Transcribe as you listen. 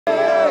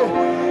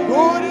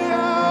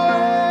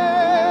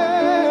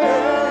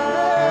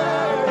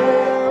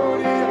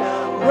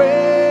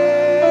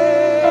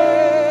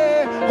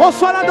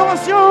reçois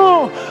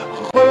l'adoration.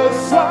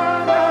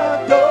 Reçois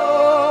l'adoration.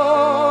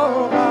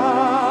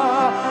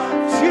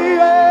 Tu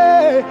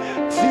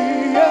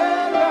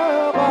es le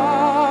roi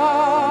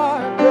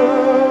de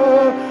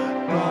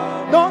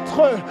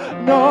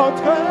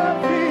notre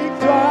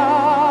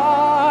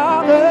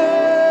victoire.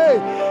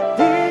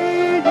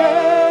 Digne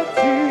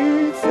tu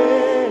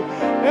sais,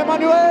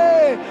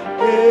 Emmanuel,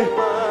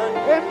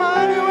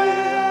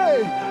 Emmanuel,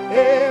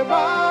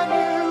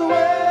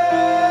 Emmanuel,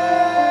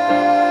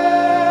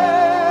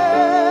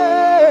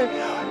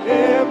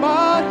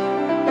 Emmanuel,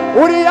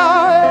 Uriah,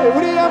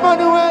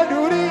 Emmanuel,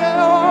 Uriah,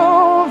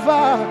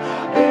 Jehovah,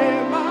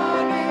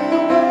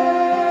 Emmanuel,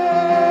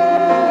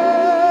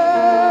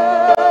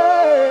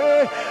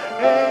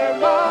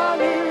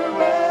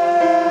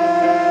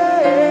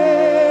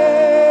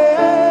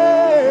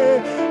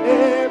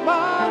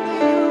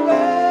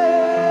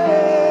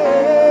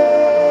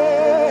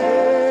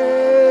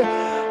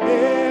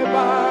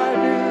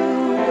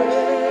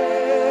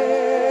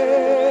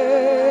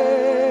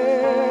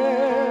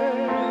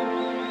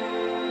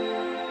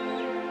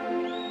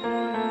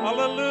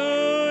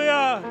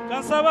 Hallelujah.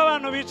 Kansaba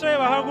abantu bicaye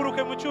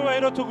bahaguruke mu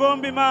cyubahiro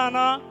tugomba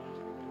Imana.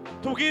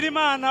 Tubwire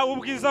Imana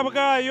ubwiza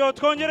bwayo,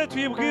 twongere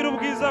tuyibwire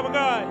ubwiza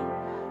bwayo.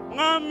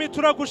 Mwami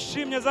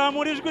turagushimye,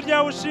 zamura ijwi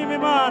ryawe ushima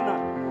Imana.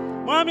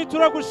 Mwami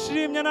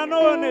turagushimye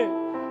nanone.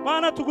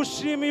 Mana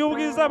tugushimiye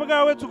ubwiza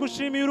bwawe,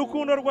 tugushimiye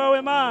urukundo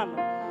rwawe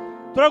Mana.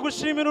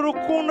 Turagushimira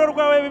urukundo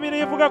rwawe,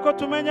 Bibiliya ivuga ko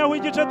tumenyaho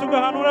igice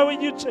tugahanuraho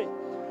igice.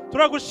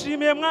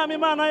 Turagushimiye Mwami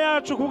Imana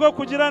yacu kubwo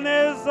kugira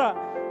neza.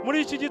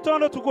 Muri iki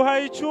gitondo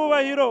tuguhaye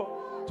icyubahiro.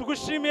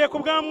 Tugushimiye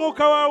kubwa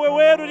mwuka wawe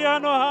wera uri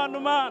hano hantu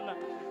Mana.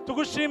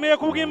 Tugushimiye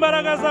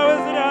kubw'imbaraga zawe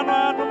ziri hano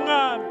hantu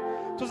Mwami.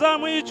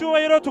 Tuzamuye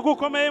icyubahiro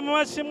tugukomeye mu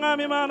mashyi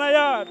Mwami Imana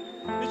yacu.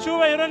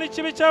 Icyubahiro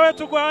n'ikibi cyawe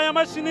tuguhaye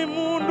amashyi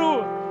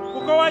n'impundu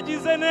kuko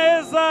wagize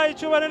neza.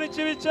 Icyubahiro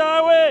n'ikibi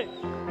cyawe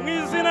mu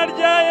izina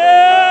rya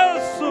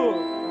Yesu.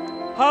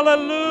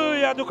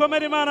 Hallelujah.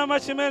 Dukomere Imana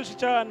amashyi menshi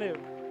cyane.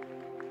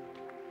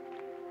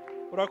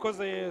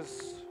 Urakoze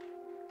Yesu.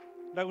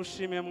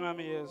 Ndagushimiye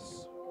Mwami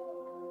Yesu.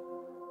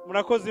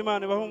 Murakoze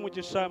Imana ibahe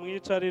umugisha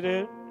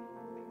mwicarire.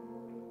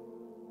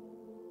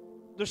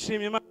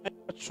 Dushimiye Imana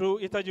yacu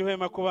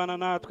itagihwema kubana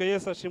natwe.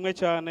 Yesu ashimwe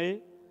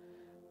cyane.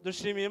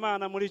 Dushimiye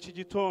Imana muri iki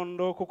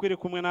gitondo kuko iri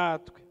kumwe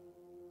natwe.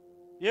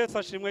 Yesu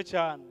ashimwe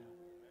cyane.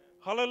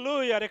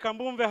 Hallelujah. Reka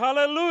mbumve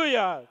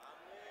hallelujah.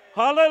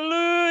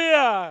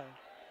 Hallelujah.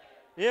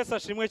 Yesu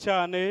ashimwe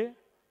cyane.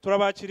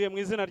 Turabakiriye mu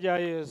izina rya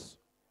Yesu.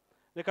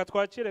 Reka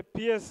twakire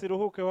PS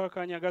ruhukeho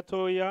akanya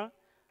gatoya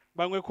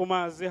banywe ku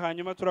mazi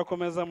hanyuma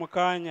turakomeza mu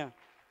kanya.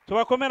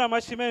 Tubakomera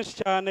amashyi menshi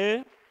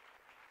cyane.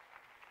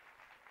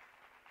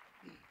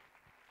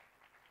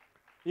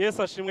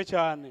 Yesu ashimwe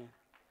cyane.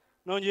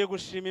 Nongeye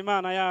gushima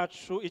Imana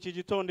yacu iki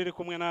gitondo iri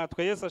kumwe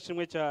natwe. Yesu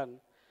ashimwe cyane.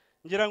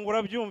 Ngira ngo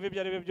urabyumva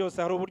ibyo ari byo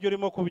byose, hari uburyo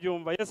urimo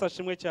kubyumva. Yesu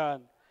ashimwe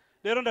cyane.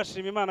 Rero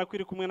ndashima Imana ko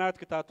iri kumwe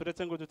natwe,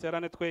 itaturetse ngo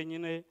duterane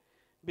twenyine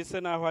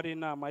bise naho ari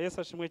inama.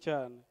 Yesu ashimwe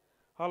cyane.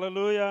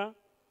 Hallelujah.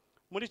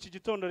 Muri iki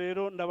gitondo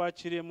rero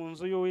ndabakiriye mu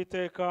nzu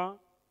y'Uwiteka.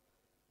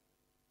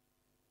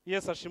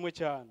 Yesu ashimwe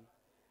cyane.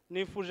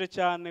 Nifuje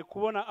cyane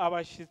kubona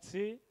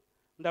abashyitsi,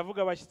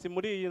 ndavuga abashyitsi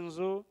muri iyi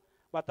nzu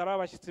batari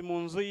abashyitsi mu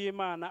nzu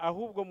y'Imana,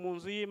 ahubwo mu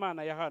nzu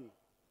y'Imana ya hano.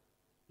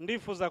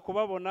 Ndifuza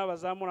kubabona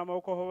bazamura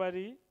amaboko aho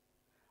bari.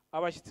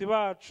 Abashyitsi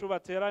bacu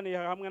bateraniye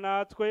hamwe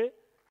natwe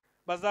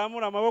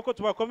bazamura amaboko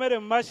tubakomere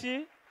mu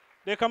mashyi.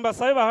 Reka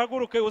mbasabe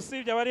bahaguruke,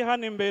 usibye abari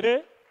hano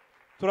imbere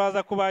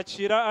turaza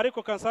kubakira, ariko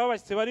kansaba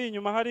abashyitsi bari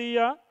inyuma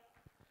hariya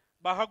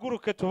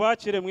bahaguruke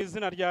tubakire mu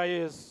izina rya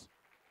Yesu.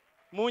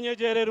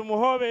 Munyegerere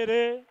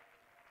umuhobere,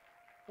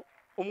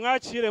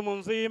 umwakire mu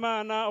nzu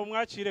y'Imana,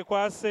 umwakire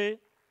kwa se,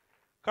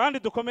 kandi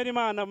dukomere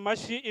Imana mu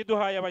mashyi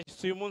iduhaye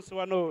abashyitsi uyu munsi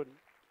wa none.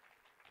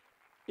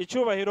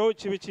 Icyubahiro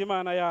kibi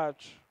cy'Imana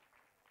yacu.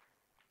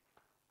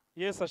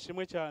 Yesu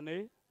ashimwe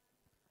cyane.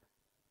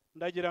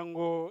 Ndagira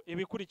ngo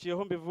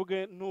ibikurikiyeho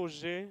mbivuge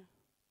ntuje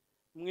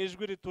mu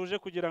ijwi rituje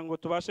kugira ngo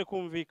tubashe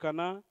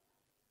kumvikana.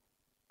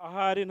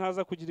 Ahari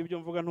ntaza kugira ibyo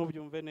mvuga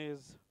ntubyumve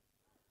neza.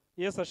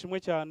 Yesu ashimwe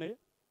cyane.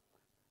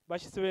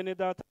 Bashyitsi bene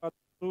data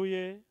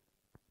batuye,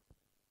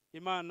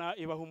 Imana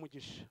ibaha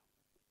umugisha.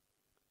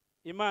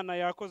 Imana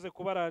yakoze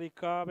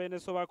kubararika, bene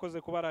so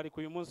bakoze kubararika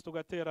uyu munsi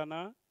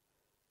tugaterana.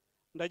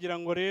 Ndagira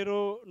ngo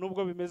rero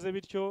nubwo bimeze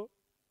bityo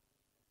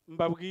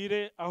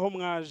mbabwire aho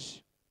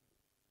mwaje.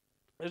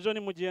 Ejo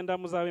nimugenda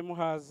muzabe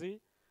muhazi,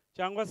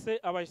 cyangwa se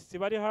abashyitsi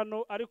bari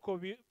hano ariko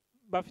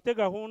bafite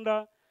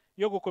gahunda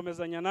yo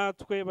gukomezanya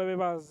natwe babe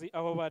bazi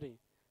aho bari.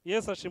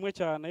 Yesu ashimwe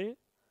cyane.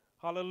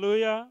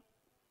 Hallelujah.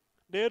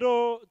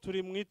 Rero turi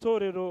mu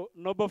itorero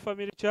Noble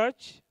Family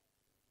Church,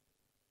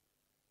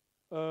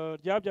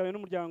 ryabyawe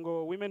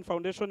n'umuryango Women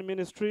Foundation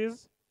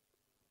Ministries.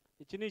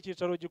 Iki ni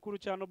icyicaro gikuru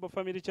cya Noble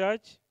Family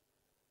Church.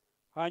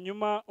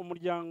 Hanyuma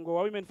umuryango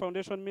wa Women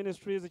Foundation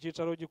Ministries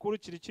icyicaro gikuru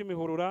kiri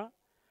Kimihurura,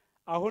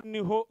 aho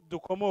niho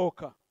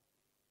dukomoka.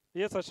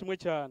 Yesu ashimwe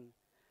cyane.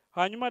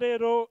 Hanyuma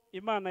rero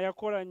Imana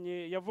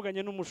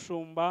yavuganye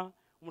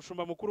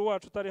n'umushumba mukuru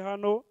wacu utari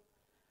hano,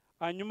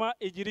 hanyuma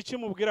igira icyo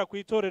imubwira ku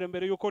itorero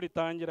mbere y'uko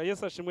ritangira.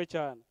 Yesu ashimwe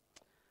cyane.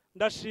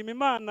 Ndashima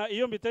Imana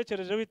iyo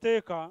mbitekerejeho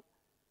iteka.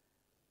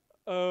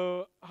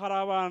 Hari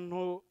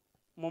abantu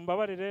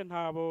mumbabarire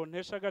ntabo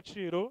ntesha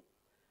agaciro,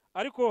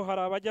 ariko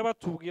hari abajya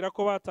batubwira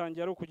ko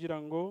batangiye ari ukugira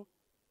ngo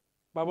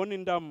babone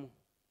indamu.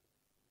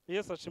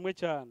 Yesu ashimwe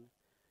cyane.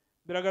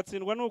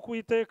 Biragatsindwa n'uko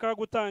Uwiteka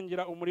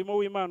gutangira umurimo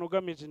w'Imana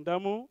ugamije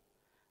indamu.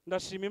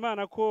 Ndashima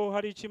Imana ko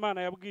hari icyo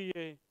Imana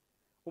yabwiye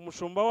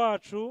umushumba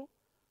wacu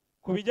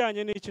ku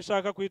bijyanye n'icyo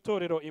ishaka ku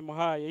itorero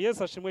imuhaye.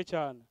 Yesu ashimwe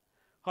cyane.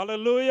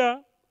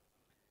 Haleluya.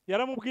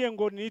 Yaramubwiye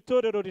ngo ni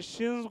itorero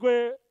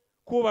rishinzwe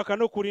kubaka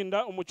no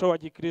kurinda umuco wa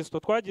Gikristo.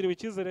 Twagiriwe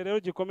icyizere rero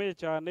gikomeye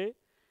cyane.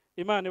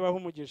 Imana ibaha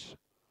umugisha.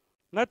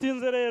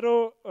 Natinze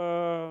rero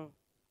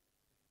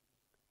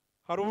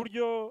hari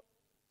uburyo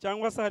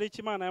cyangwa se hari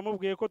icyo Imana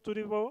yamubwiye ko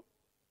turi bo.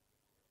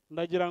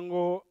 Ndagira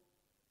ngo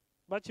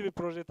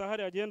bakibiprojeta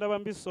hari agenda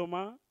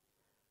bambisoma.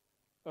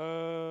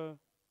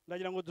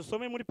 Ndagira ngo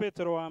dusome muri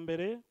Petero wa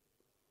mbere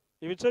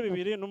ibice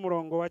 2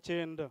 n'umurongo wa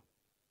 9.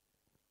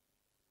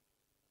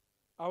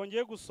 Aho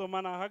ngiye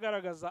gusoma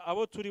nahagaragaza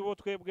abo turi bo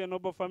twebwe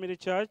Noble Family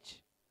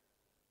Church.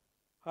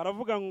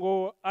 Haravuga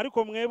ngo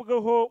ariko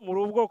mwebweho muri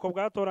ubwoko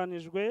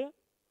bwatoranijwe,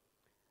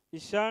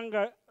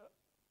 ishyanga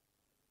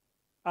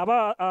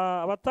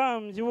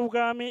abatambyi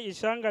b'ubwami,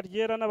 ishyanga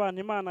ryera n'abantu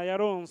Imana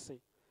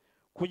yaronse,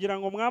 kugira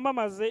ngo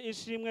mwamamaze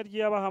ishimwe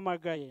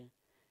ry'abahamagaye,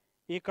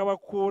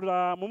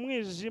 ikabakura mu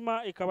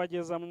mwijima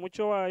ikabageza mu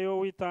mucyo wayo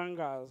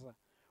w'itangaza.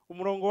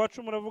 Umurongo wa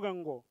 10 uravuga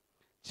ngo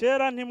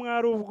kera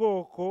ntimwari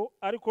ubwoko,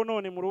 ariko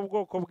none muri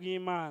ubwoko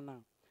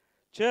bw'Imana.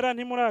 Kera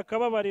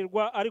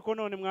ntimurakababarirwa, ariko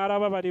none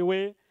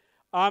mwarababariwe.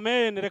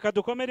 Amen. Reka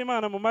dukomere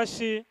Imana mu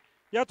mashyi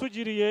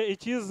yatugiriye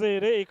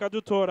icyizere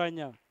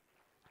ikadutoranya.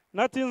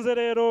 Natinze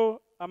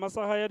rero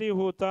amasaha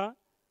yarihuta.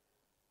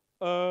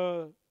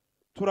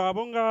 Turi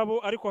abo ngabo,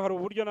 ariko hari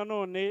uburyo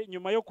nanone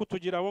nyuma yo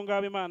kutugira abo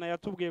ngabo Imana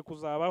yatubwiye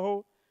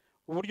kuzabaho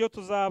uburyo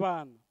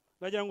tuzabana.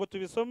 Ndagira ngo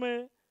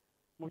tubisome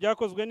mu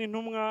byakozwe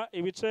n'intumwa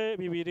ibice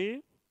 2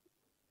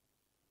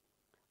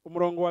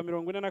 umurongo wa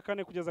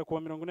 44 kugeza ku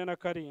wa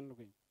 47.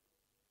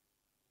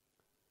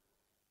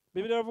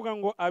 Bibiliya iravuga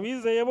ngo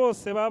abizeye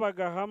bose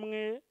babaga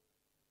hamwe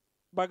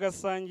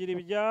bagasangira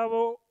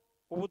ibyabo,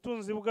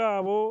 ubutunzi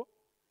bwabo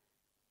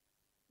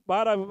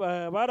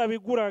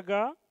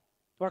barabiguraga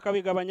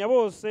bakabigabanya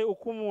bose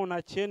uko umuntu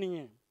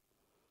akennye.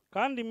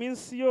 Kandi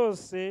iminsi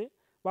yose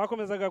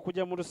bakomezaga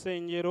kujya mu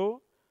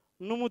rusengero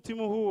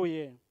n'umutima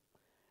uhuye,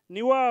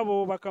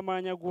 n'iwabo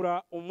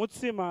bakamanyagura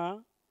umutsima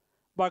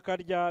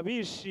bakarya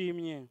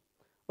bishimye,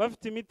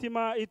 bafite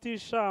imitima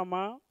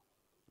itishama,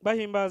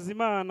 bahimbaza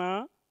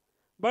Imana,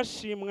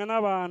 bashimwa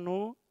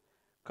n'abantu,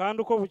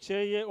 kandi uko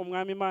bukeye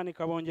umwami Imana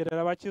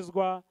ikabongerera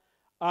abakizwa.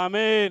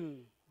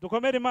 Amen.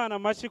 Dukomere Imana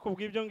amashyi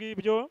kubw'ibyo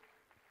ngibyo.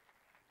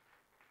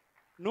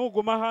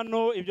 Nuguma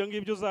hano ibyo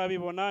ngibyo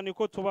uzabibona,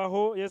 niko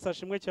tubaho. Yesu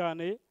ashimwe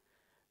cyane.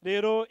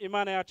 Rero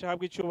Imana yacu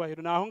habwa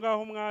icyubahiro. Naho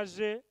ngaho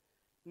mwaje,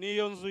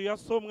 niyo nzu ya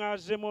so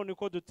mwajemo,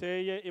 niko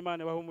duteye.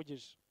 Imana ibahe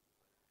umugisha.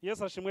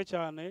 Yesu ashimwe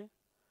cyane.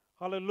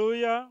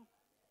 Haleluya.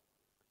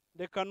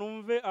 Reka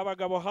numve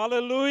abagabo.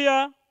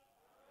 Haleluya.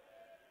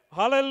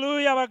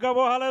 Haleluya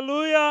abagabo.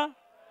 Haleluya.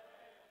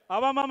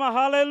 Abamama.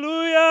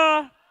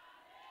 Haleluya.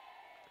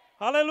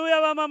 Haleluya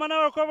abamama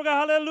n'abakobwa.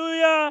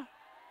 Haleluya.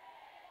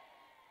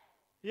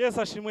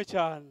 Yesu ashimwe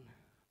cyane.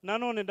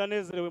 Nanone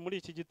ndanezerewe muri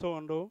iki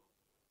gitondo.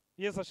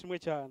 Yesu ashimwe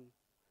cyane.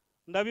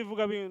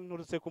 Ndabivuga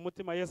binturutse ku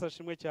mutima. Yesu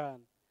ashimwe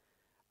cyane.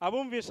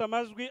 Abumvisha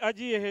amajwi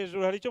agiye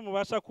hejuru hari icyo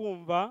mubasha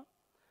kumva.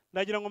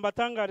 Ndagira ngo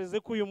mbatangarize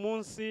ko uyu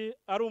munsi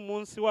ari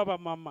umunsi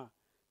w'abamama.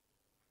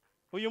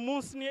 Uyu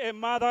munsi ni a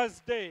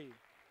Mother's Day.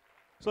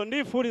 So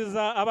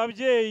ndifuriza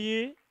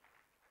ababyeyi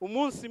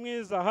umunsi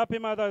mwiza. Happy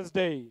Mother's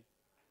Day.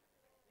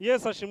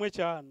 Yesu ashimwe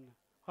cyane.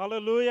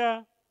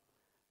 Hallelujah.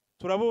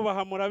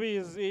 Turabubaha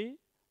murabizi,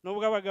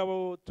 nubwo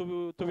abagabo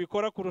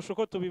tubikora kurusha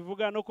uko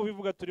tubivuga, no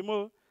kubivuga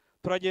turimo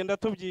turagenda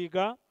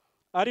tubyiga,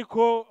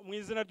 ariko mu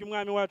izina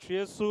ry'umwami wacu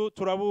Yesu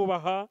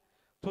turabubaha,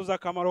 tuza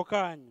akamaro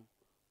kanyu.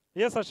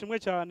 Yesu ashimwe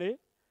cyane.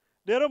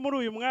 Rero muri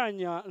uyu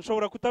mwanya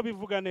nshobora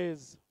kutabivuga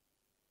neza.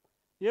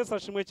 Yesu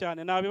ashimwe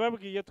cyane.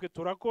 Nabibabwiye twe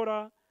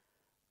turakora,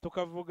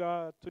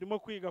 tukavuga, turimo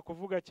kwiga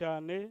kuvuga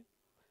cyane,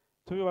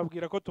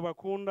 tubibabwira ko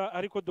tubakunda,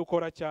 ariko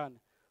dukora cyane.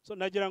 So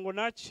nagira ngo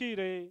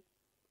nakire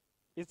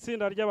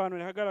itsinda ry'abantu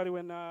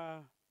rihagarariwe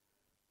na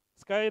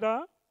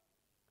Skyra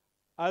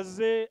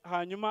aze,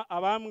 hanyuma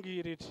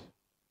abambwirire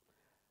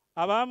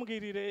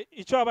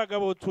icyo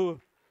abagabo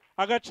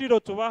agaciro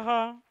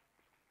tubaha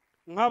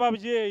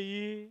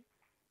nk'ababyeyi,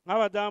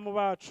 nk'abadamu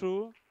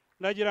bacu.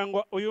 Ndagira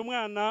ngo uyu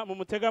mwana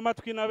mumutega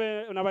amatwi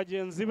na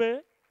bagenzi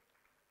be,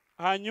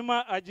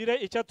 hanyuma agire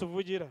icyo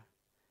atuvugira.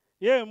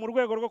 Yewe mu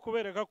rwego rwo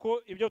kubereka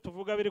ko ibyo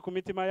tuvuga biri ku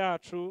mitima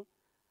yacu,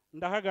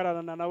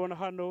 ndahagararana nabo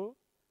hano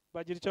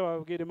bagira icyo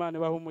bababwira. Imana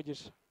ibahe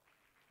umugisha.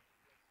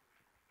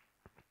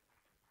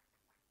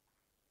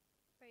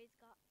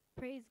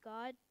 Praise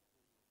God.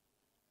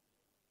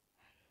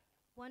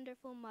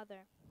 Wonderful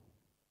mother.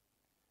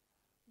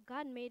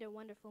 God made a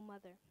wonderful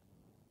mother.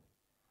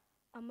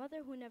 A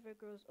mother who never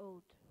grows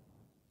old.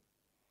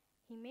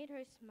 He made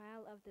her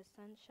smile of the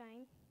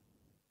sunshine,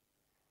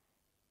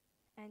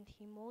 and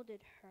he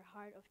molded her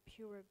heart of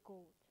pure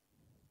gold.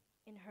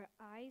 In her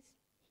eyes,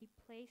 he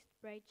placed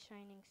bright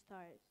shining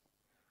stars.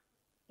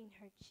 In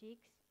her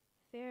cheeks,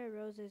 fair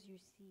roses you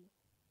see.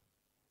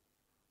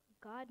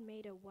 God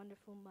made a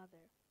wonderful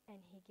mother, and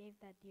he gave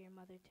that dear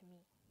mother to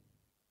me.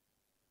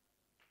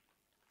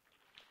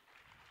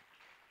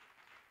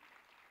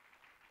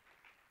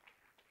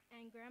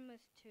 And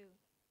grandmas too.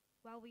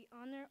 While we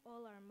honor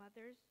all our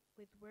mothers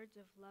with words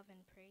of love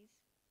and praise,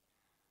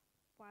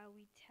 while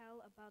we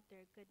tell about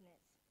their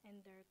goodness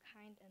and their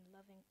kind and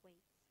loving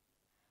ways,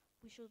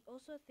 we should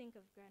also think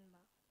of grandma.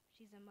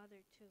 She's a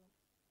mother too,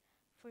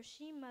 for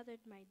she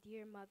mothered my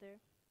dear mother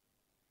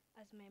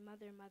as my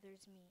mother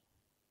mothers me.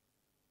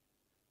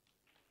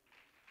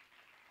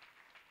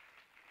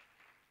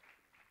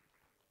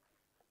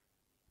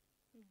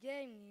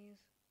 Mubyeyi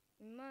mwiza,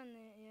 Imana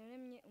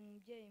yaremye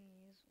umubyeyi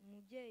mwiza,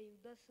 umubyeyi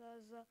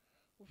udasaza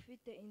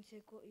ufite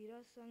inseko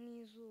irasa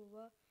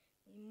nk'izuba,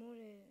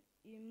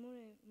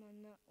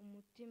 imuremana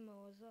umutima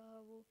wa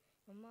zahabu,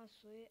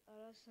 amaso ye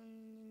arasa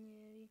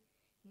nk'inyenyeri,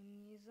 ni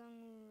mwiza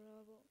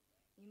nk'ururabo.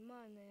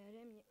 Imana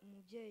yaremye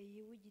umubyeyi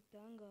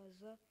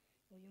w'igitangaza,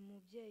 uyu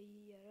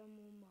mubyeyi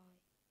yaramumpaye.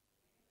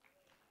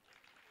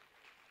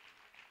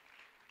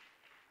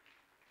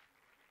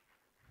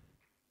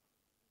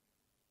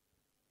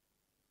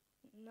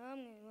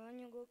 Namwe ba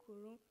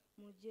nyogokuru,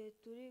 mu gihe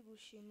turi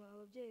gushima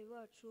ababyeyi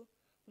bacu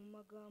mu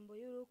magambo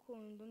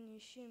y'urukundo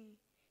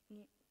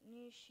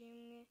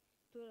n'ishimwe,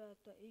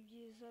 turata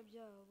ibyiza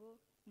byabo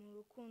mu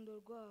rukundo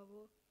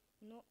rwabo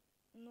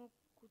no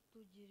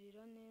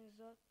kutugirira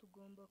neza,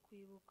 tugomba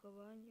kwibuka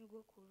ba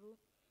nyogokuru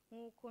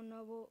nk'uko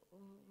nabo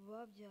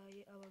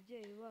babyaye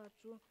ababyeyi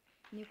bacu,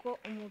 niko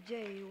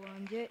umubyeyi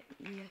wanjye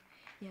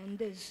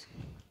yandeze.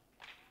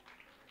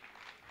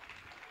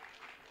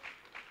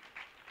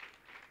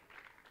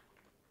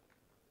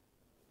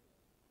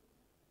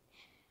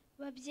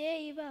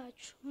 Babyeyi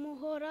bacu,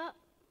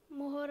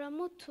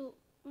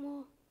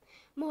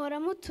 muhora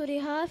muturi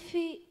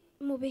hafi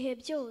mu bihe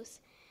byose,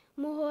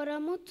 muhora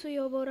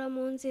mutuyobora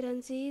mu nzira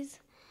nziza,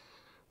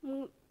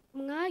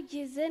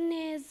 mwagize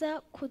neza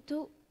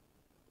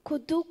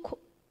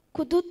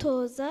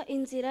kudutoza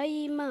inzira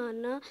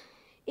y'Imana.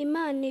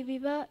 Imana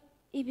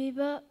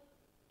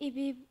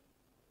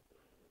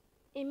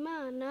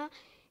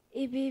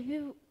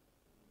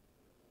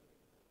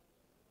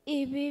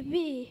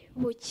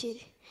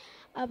ibibibukire.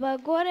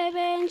 Abagore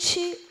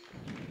benshi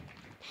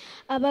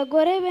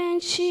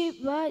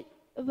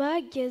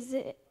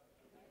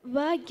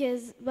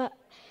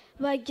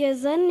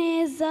bageza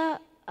neza,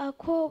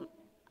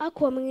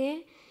 ako mwe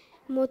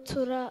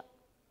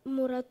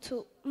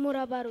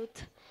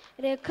murabaruta.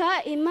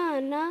 Reka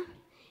Imana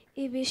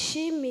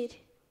ibishimire.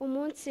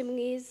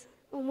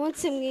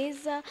 Umunsi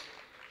mwiza.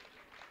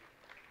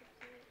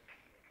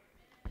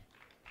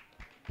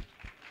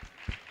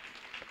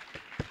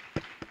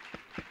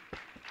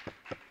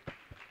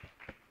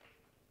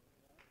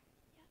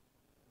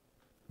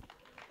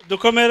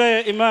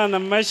 Dukomere Imana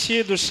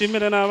amashyi,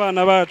 dushimire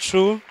n'abana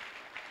bacu.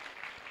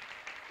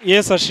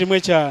 Yesu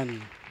ashimwe cyane.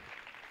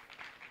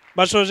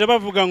 Bashoje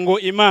bavuga ngo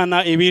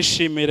Imana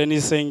ibishimire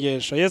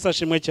n'isengesho. Yesu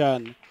ashimwe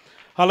cyane.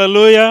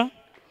 Haleluya.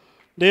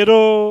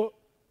 Rero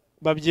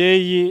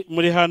babyeyi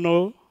muri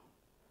hano,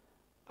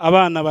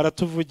 abana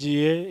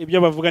baratuvugiye,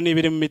 ibyo bavuga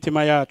n'ibiri mu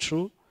mitima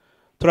yacu.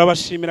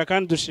 Turabashimira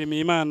kandi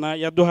dushimiye Imana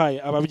yaduhaye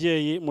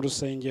ababyeyi mu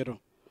rusengero.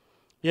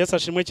 Yesu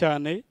ashimwe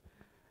cyane.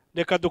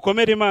 Reka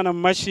dukomere Imana mu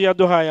mashyi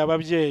yaduhaye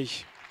ababyeyi.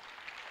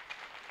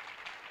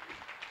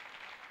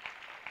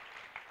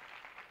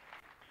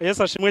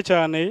 Yesu ashimwe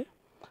cyane.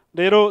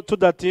 Rero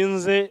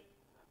tudatinze,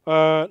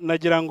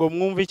 nagira ngo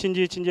mwumve iki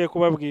ngiki ngiye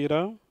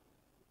kubabwira.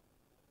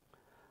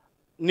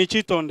 Ni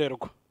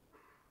icyitonderwa.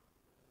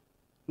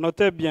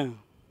 Notez bien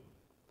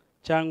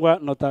cyangwa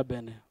nota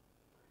bene.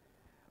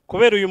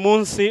 Kubera uyu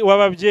munsi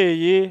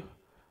w'ababyeyi,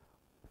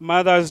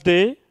 Mother's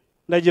Day,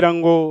 nagira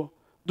ngo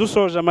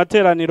dusoje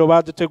amateraniro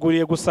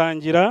baduteguriye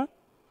gusangira,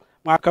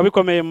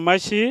 mwakabikomeye mu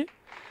mashyi.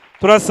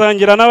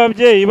 Turasangira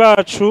n'ababyeyi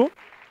bacu,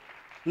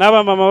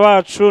 n'abamama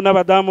bacu,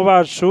 n'abadamu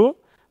bacu.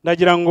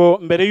 Ndagira ngo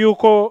mbere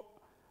yuko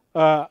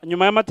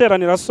nyuma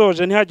y'amateraniro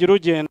asoje ntihagire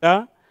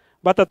ugenda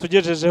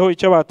batatugejejeho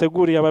icyo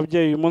bateguriye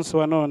ababyeyi uyu munsi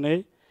wa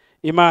none.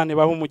 Imana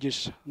ibahe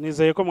umugisha.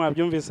 Nizeye ko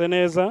mwabyumvise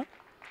neza.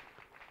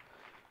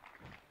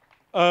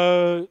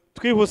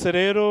 Twihuse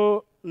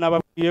rero,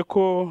 nababwiye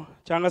ko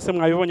cyangwa se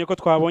mwabibonye ko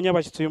twabonye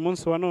abashyitsi uyu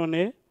munsi wa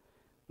none.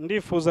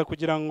 Ndifuza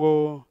kugira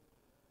ngo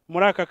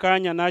muri aka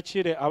kanya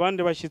nakire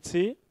abandi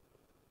bashyitsi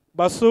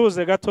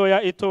basuhuze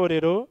gatoya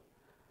itorero.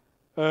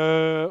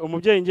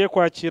 Umubyeyi ngiye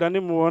kwakira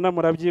nimubona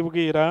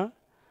murabyibwira,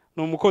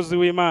 ni umukozi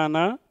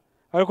w'Imana,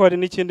 ariko hari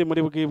n'ikindi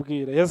muri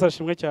bwibwire. Yesu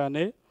ashimwe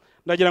cyane.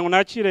 Ndagira ngo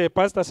nakire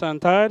Pastor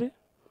Chantal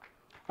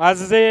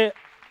aze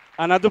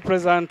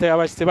anadupresente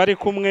abashyitsi bari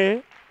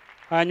kumwe,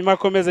 hanyuma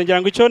akomeze.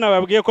 Ngira ngo icyo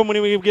nababwiye ko muri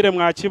bwibwire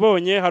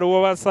mwakibonye, hari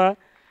uwo basa.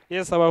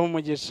 Yesu abahe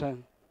umugisha.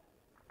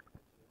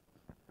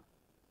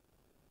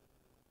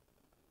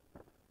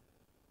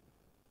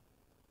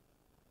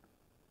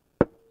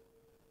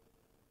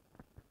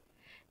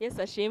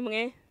 Yesu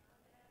ashimwe.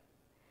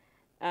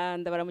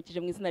 Ndabaramukije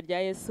mu izina rya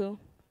Yesu.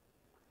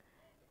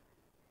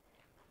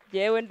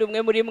 Yewe ndi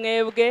umwe muri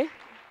mwebwe.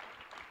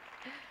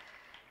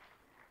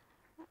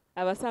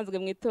 Abasanzwe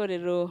mu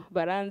itorero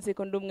baranzi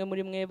ko ndi umwe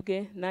muri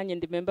mwebwe, nanjye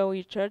ndi member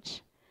w'iyi church.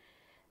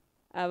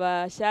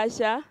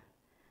 Abashyashya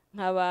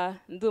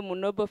nkaba ndi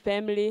Noble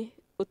family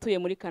utuye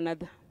muri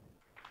Canada.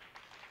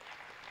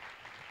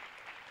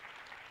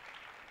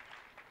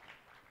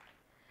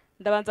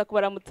 Ndabanza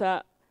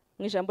kubaramutsa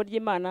mu ijambo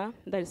ry'Imana,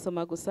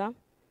 ndarisoma gusa.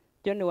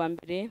 John wa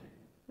mbere,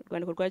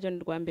 urwandiko rwa John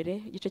rwa mbere,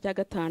 igice cya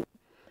 5,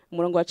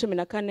 umurongo wa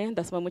 14,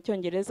 ndasoma mu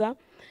Cyongereza.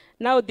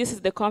 Now this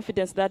is the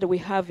confidence that we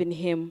have in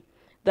him,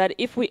 that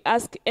if we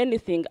ask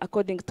anything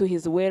according to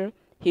his will,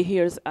 he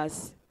hears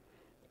us.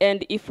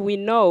 And if we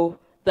know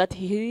that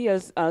he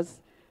hears us,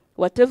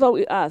 whatever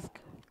we ask,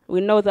 we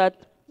know that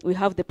we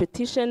have the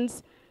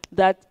petitions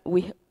that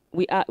we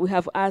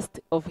have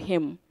asked of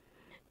him.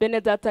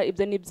 Bene data,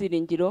 ibyo ni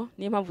ibyiringiro,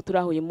 niyo mpamvu turi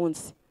aho uyu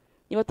munsi.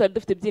 Niba tutari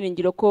dufite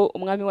ibyiringiro ko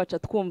umwami wacu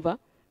atwumva,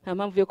 nta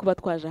mpamvu yo kuba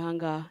twaje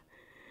ahangaha.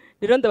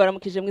 Rero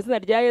ndabaramukije mu izina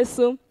rya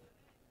Yesu.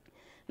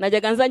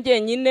 Najyaga nza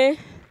njyenyine,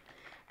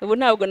 ubu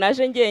ntabwo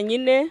naje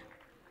njyenyine.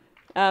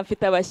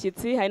 Mfite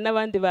abashyitsi, hari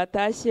n'abandi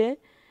batashye.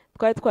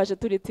 Twari twaje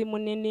turi timu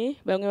nini,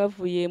 bamwe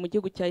bavuye mu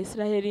gihugu cya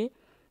Israeli,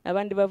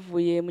 abandi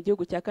bavuye mu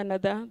gihugu cya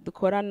Canada.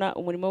 Dukorana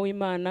umurimo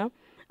w'Imana,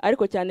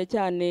 ariko cyane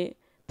cyane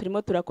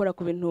turimo turakora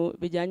ku bintu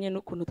bijyanye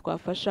n'ukuntu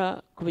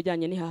twafasha ku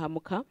bijyanye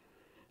n'ihahamuka.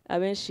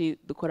 Abenshi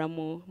dukora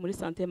muri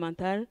santé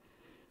mentale.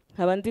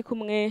 Nkaba ndi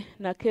kumwe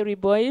na Kerry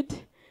Boyd.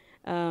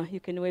 You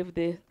can wave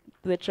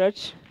the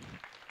church.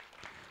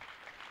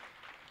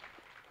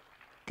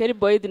 Kerry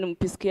Boyd ni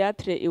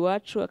umupsychiatre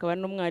iwacu, akaba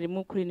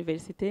n'umwarimu kuri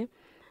university,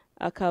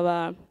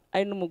 akaba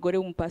ari n'umugore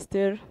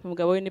w'umupasteur,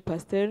 umugabo we ni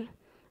pasteur,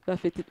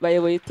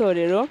 bayoboye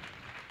itorero.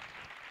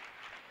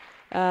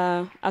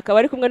 Akaba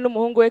ari kumwe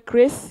n'umuhungu we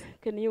Chris.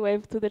 Can you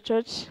wave to the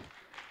church?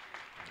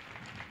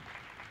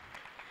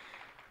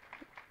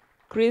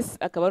 Chris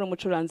akaba ari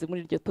umucuranzi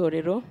muri iryo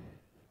torero,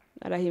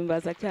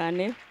 arahimbaza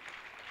cyane,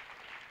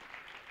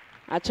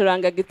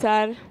 acuranga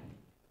guitar.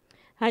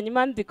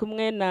 Hanyuma ndi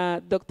kumwe na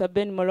Dr.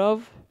 Ben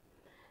Morov,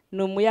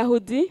 ni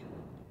umuyahudi.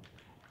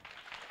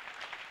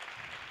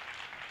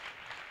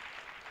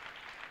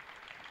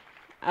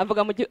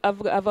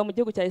 Ava mu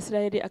gihugu cya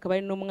Israeli, akaba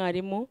ari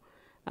n'umwarimu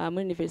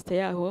muri university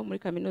yaho, muri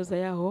kaminuza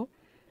yaho,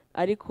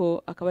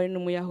 ariko akaba ari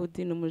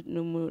n'umuyahudi,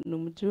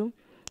 n'umuju.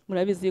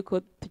 Murabizi ko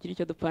tugira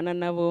icyo dupfana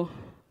nabo,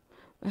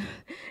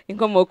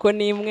 inkomoko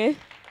ni imwe.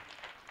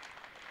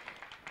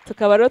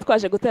 Tukaba rero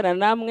twaje guterana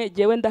namwe,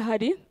 jewe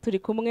ndahari, turi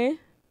kumwe,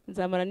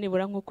 nzamara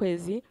nibura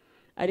nk'ukwezi,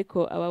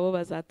 ariko ababo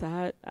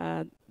bazataha,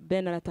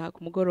 Ben arataha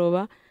ku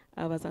mugoroba,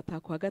 bazataha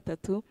ku wa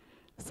 3.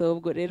 So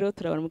ubwo rero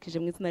turabaramukije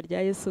mu izina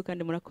rya Yesu,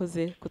 kandi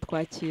murakoze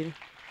kutwakira.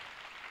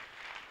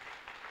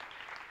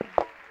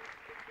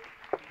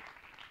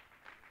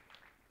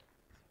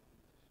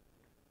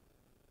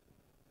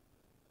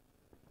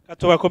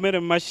 Tubakomere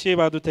mu mashyi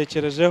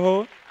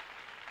badutekerejeho.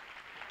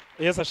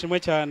 Yesu ashimwe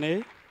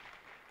cyane.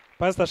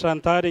 Pastor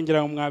Chantal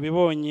ngira ngo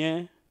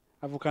mwabibonye,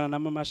 avukana na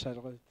Mama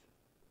Charlotte.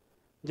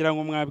 Ngira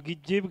ngo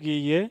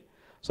mwabwibwiye.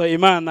 So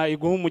Imana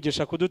iguha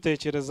umugisha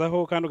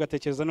kudutekerezaho, kandi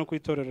ugatekereza no ku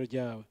itorero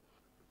ryawe.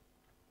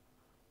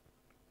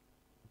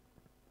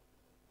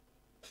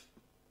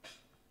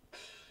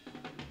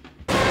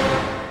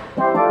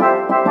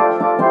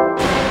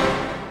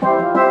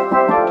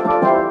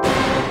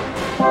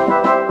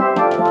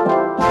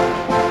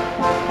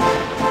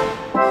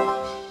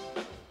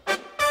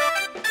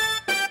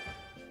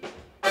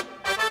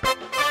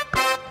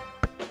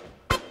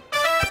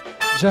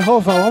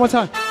 Jehovah, one more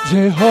time.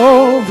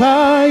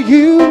 Jehovah,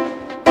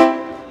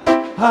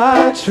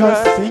 I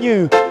trust in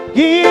you.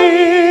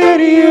 In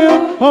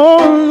you,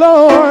 oh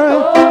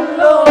Lord.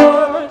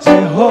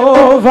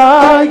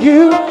 Jehovah,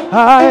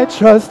 I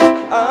trust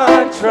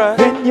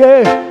in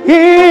you.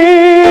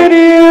 In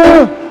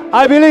you,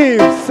 I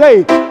believe.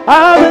 Say,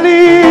 I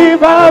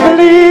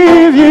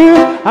believe you.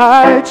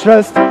 I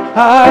trust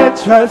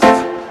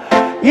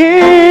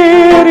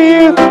in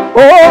you,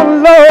 oh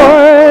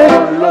Lord.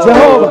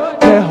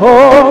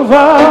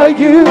 Jehovah,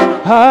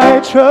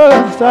 I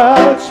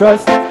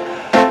trust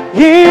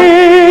in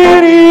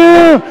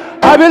you.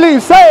 I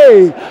believe,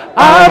 say,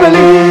 I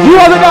believe you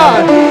are the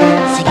God.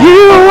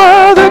 You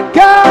are the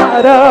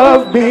God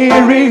of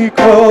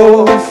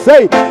miracles.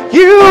 Say,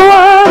 you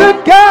are the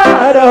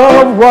God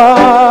of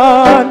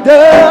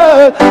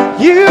wonders.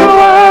 You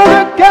are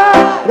the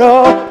God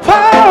of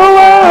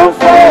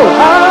powerful.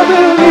 I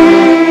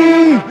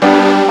believe,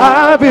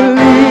 I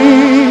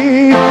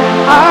believe,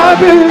 I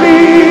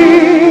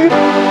believe,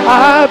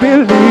 I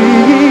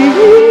believe,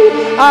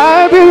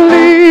 I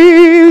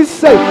believe.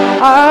 Say,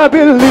 I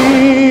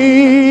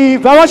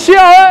believe. I want to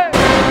share it.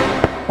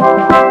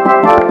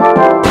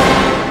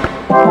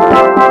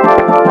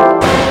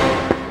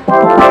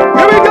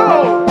 Here we go.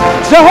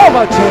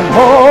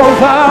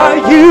 Jehovah,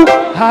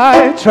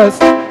 I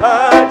trust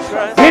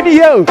in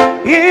you,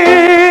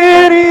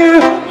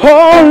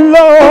 oh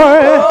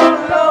Lord.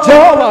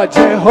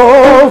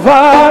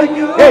 Jehovah,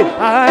 Hey,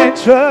 I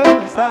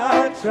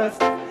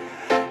trust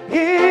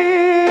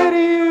in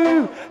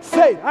you.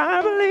 Say,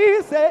 I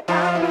believe, say,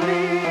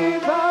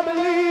 I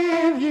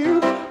believe you.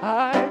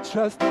 I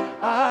trust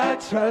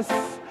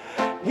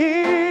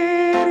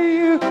in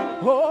you.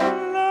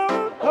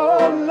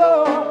 Oh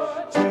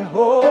Lord,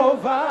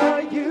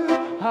 Jehovah, you.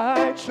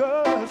 I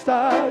trust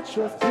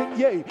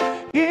in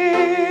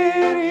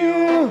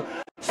you.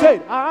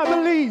 Say, I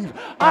believe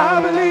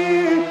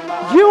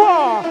you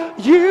are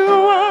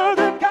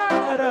the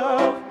God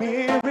of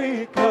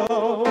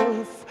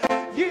miracles.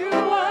 You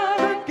are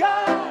the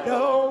God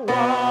of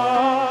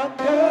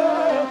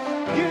wonder.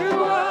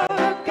 You are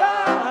the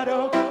God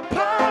of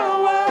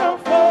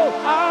powerful.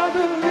 I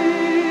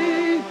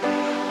believe.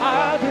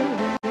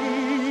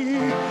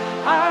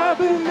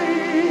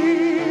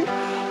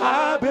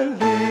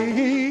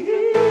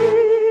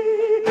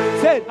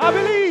 Say, I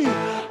believe.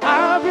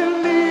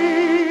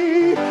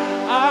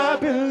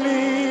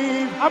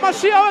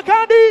 Amashia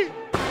Kandi.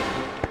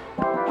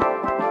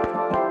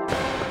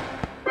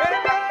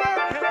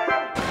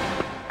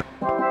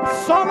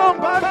 Solom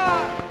Baba.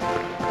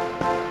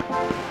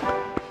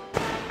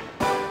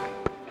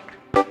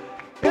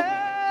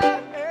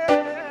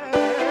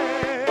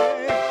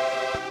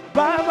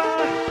 Baba,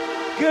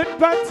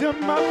 goodbye to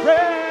my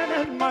friend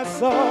and my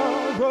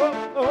sorrow.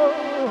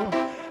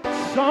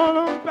 So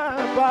long,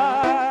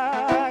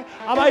 bye-bye.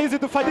 Aba easy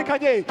to fight the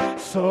Kanye.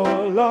 So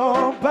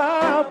long,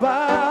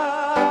 bye-bye.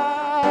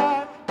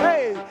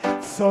 Hey,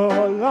 so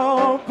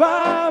long,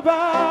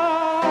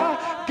 bye-bye.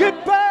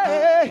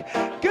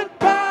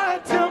 Goodbye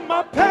to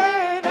my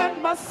pain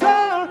and my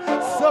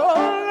sorrow. So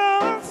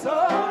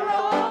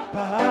long,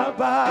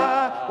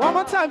 bye-bye. One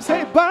more time,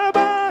 say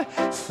bye-bye.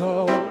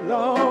 So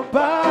long,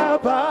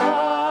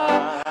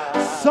 bye-bye.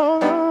 So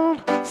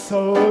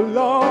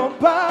long,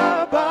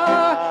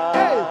 bye-bye.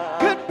 Hey,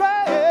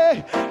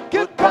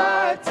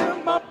 goodbye to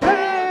my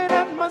pain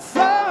and my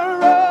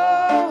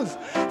sorrows.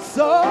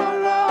 So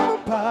long,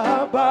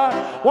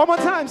 bye-bye. One more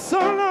time, so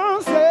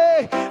long,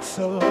 say,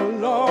 so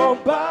long,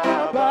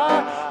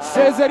 bye-bye.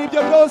 Says that if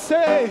you go,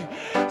 say,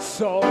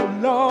 so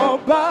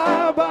long,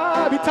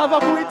 bye-bye. Bitava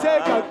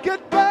kuiteka,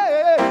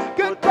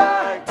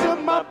 goodbye to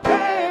my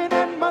pain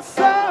and my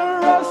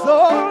sorrows.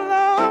 So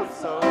long,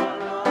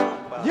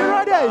 you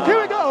ready?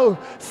 Here we go.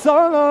 So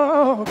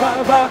long,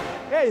 bye-bye.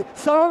 Hey,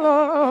 so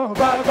long,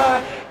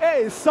 bye-bye.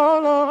 Hey, so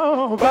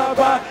long,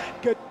 bye-bye.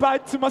 Goodbye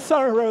to my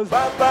sorrows.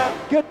 Bye-bye.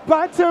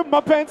 Goodbye to my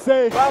pain,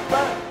 say.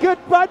 Bye-bye.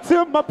 Goodbye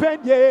to my pain,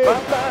 yeah.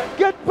 Bye-bye.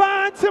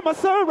 Goodbye to my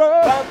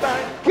sorrow.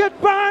 Bye-bye.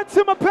 Goodbye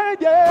to my pain,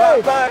 yeah.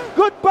 Bye-bye.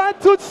 Goodbye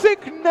to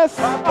sickness.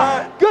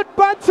 Bye-bye.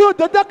 Goodbye to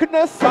the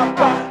darkness.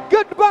 Bye-bye.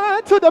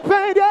 Goodbye to the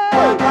pain, yeah.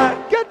 Bye-bye.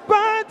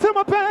 Goodbye to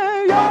my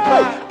pain,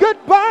 yeah.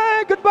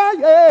 Goodbye,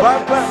 yeah.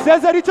 Bye-bye.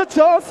 Says that it's a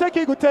choice, I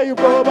can tell you,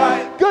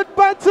 bye-bye.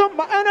 Goodbye to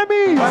my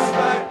enemies.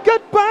 Bye-bye.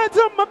 Goodbye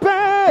to my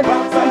pain.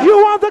 Bye-bye.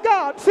 You are the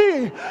God,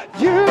 see.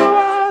 You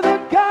are the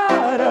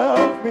God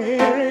of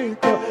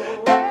miracles.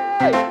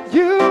 Hey,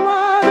 you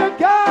are the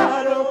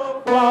God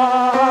of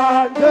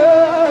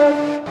wonder.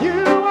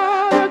 You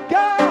are the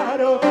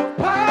God of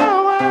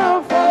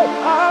powerful.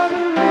 I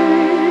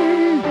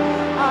believe.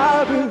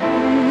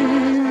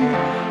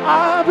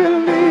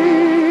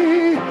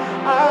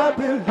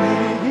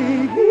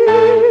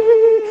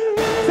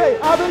 Say,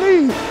 I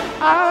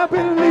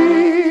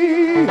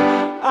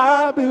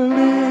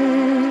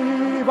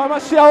believe. I'm a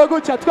shower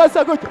good chat.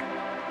 Twasa good.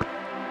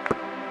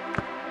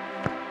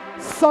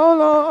 So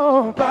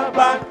long,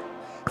 bye-bye.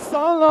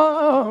 So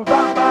long,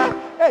 bye-bye.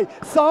 Hey,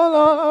 so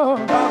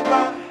long,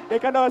 bye-bye. E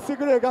kana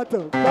wasigure gato,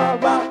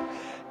 bye-bye.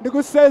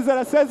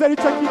 Nigusezera, sezera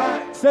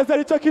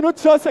ico kintu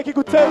cyose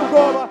kigutera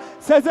ubwoba.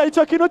 Sezera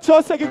ico kintu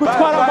cyose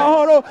kigutwara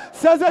amahoro.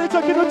 Sezera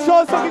ico kintu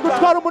cyose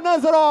kigutwara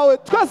umunezero wawe.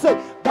 Twese,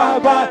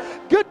 bye-bye.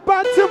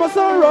 Goodbye to my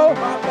sorrow.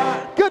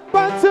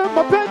 Goodbye to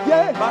my pain,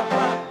 yeah.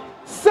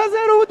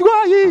 Sezera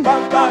ubudwayi.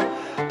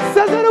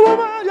 Sezera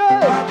ubumanye.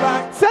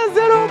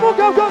 Sezera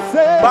ubumuga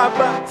bwose.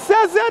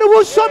 Sezera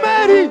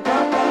ubushomeri.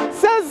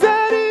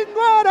 Sezera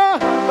indwara.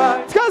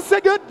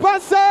 Twese goodbye,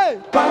 say.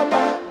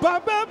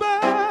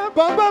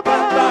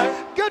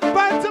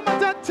 Goodbye to my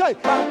death.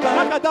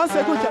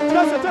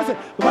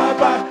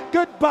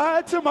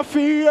 Goodbye to my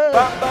fear.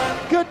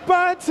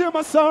 Goodbye to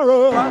my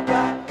sorrow.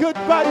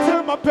 Goodbye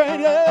to my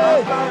pain.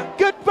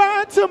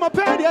 Goodbye to my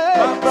pain.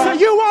 So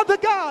you are the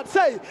God.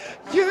 Say,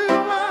 you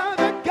are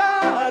the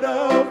God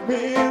of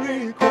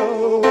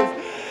miracles.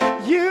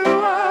 You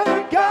are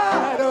the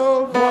God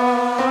of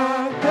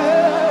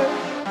wonder.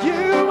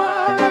 You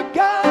are the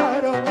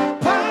God of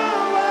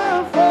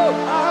powerful.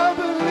 I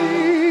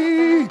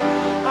believe.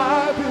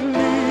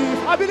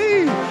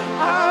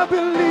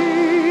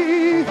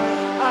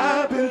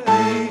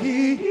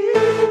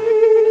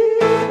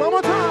 One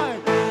more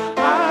time.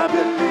 I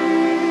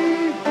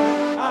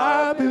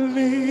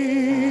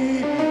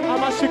believe.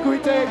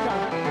 Amashikuiteka.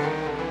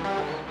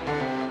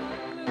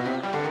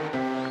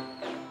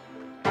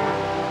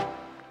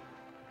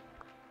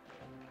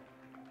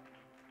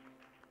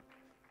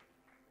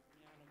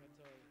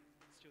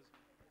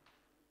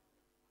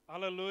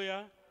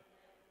 Hallelujah.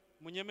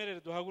 munyemerere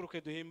duhaguruke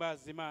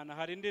duhimbaze Imana.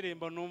 Hari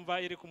indirimbo numva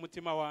iri ku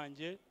mutima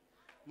wanjye,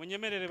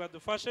 munyemerere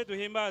badufashe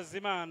duhimbaze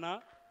Imana.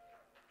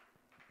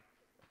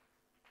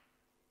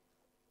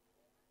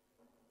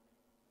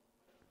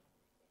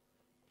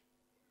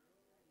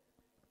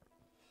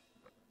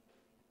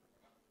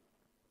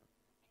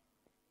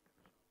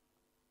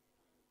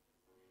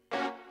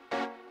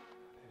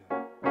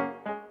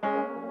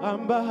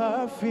 amba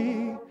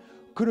hafi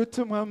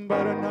kuruta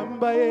umwambaro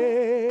nambaye,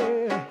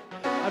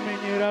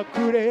 amenyera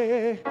kure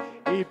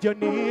ibyo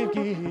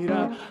nibwira.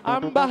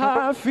 amba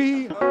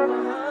hafi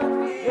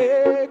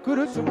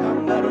kuruta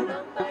umwambaro,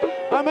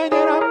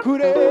 amenyera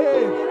kure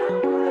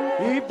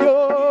ibyo.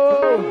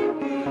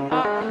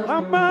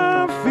 amba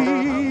hafi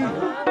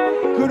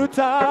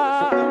kuruta,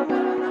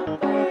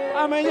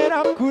 amenyera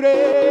kure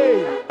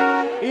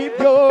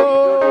ibyo.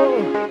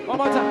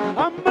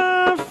 amba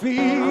hafi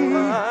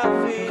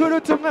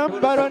kuruta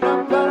umwambaro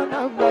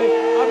nambaye,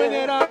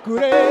 amenyera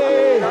kure.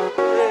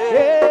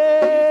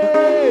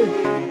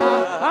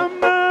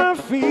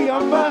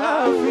 amba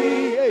hafi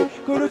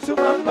kuruta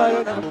umwambaro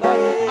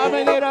nambaye,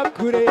 amenyera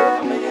kure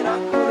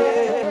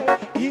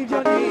ibyo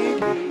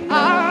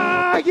nibwira.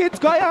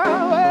 yitwa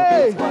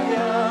yawe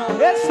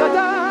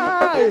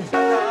Shaddai,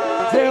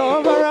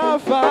 Jehovah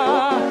Rapha,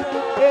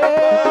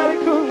 ari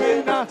kumwe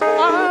na.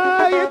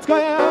 yitwa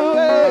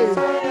yawe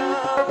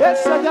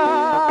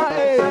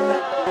Shaddai,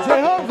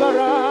 Jehovah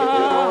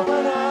Rapha,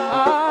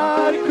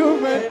 ari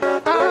kumwe.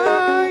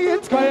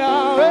 yitwa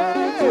yawe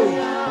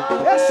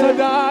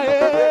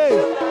Shaddai,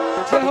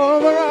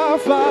 Jehovah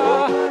Rapha,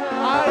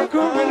 ari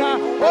kumwe na.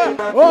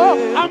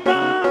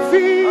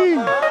 amafi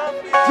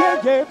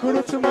yeye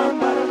kuruta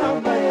umwambaro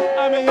nambaye,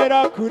 amenyera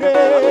kure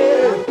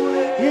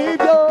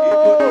ibyo.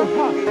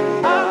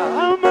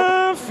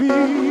 amafi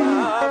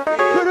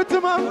kuruta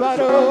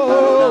umwambaro,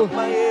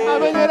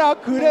 amenyera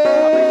kure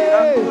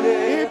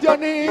ibyo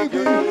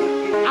nibwi.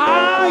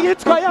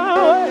 yitwa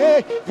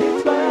yawe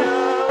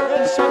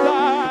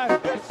Shaddai,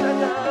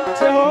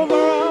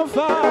 Jehovah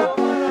Rapha,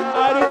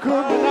 ari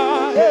kumwe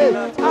nawe.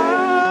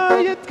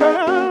 yitwa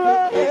yawe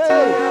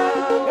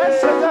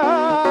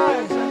Shaddai,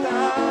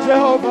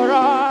 Jehovah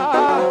Rapha,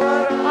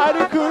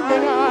 ari kumwe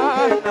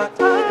nawe.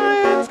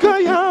 yitwa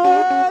yawe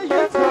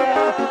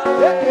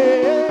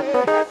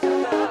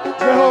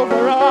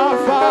Jehovah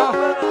Rapha,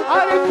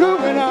 ari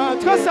kumwe nawe.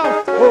 twese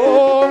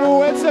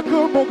muwetse ku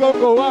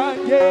mugongo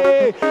wanjye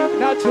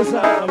ntacyo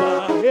uzaba.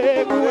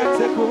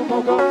 muwetse ku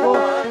mugongo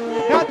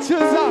ntacyo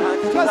uzaba.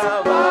 twese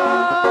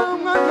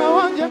mwana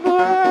wanjye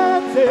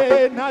muwetse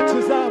ntacyo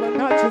uzaba,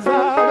 ntacyo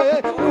uzaba.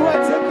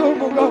 muwetse ku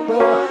mugongo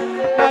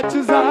ntacyo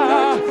uzaba.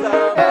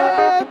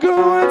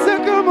 muwetse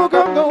ku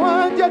mugongo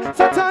wanjye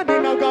satani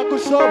ntabwo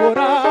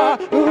agushobora.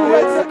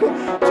 muwetse ku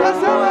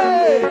twese we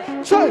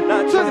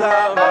ntacyo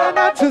uzaba,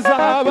 ntacyo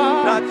uzaba.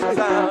 ntacyo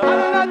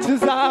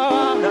uzaba.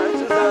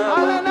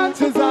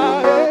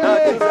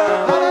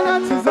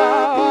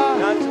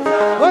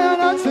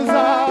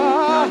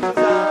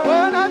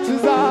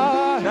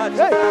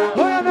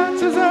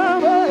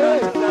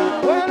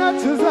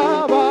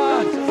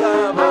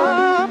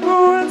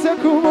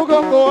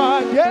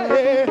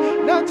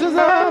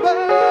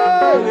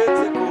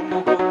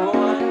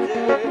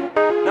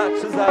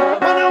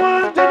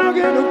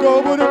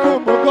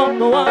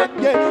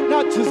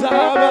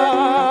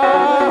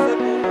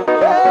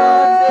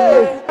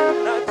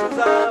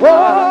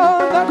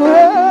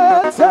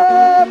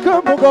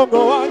 Mugongo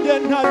wanjye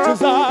ntacyo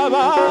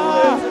uzaba.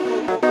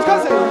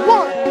 twese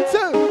 1,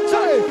 2,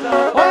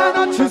 3. oya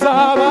ntacyo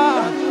uzaba,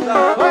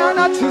 oya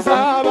ntacyo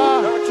uzaba,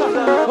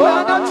 oya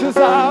ntacyo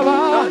uzaba,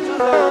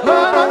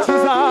 oya ntacyo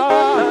uzaba,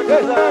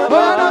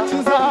 oya ntacyo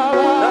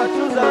uzaba,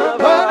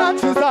 oya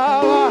ntacyo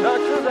uzaba.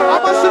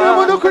 amashuri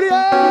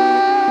y'umudukuriye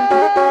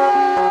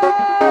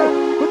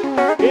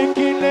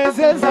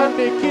ikinezeza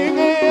ni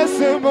kimwe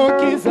Yesu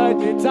mukiza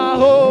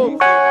nyitaho.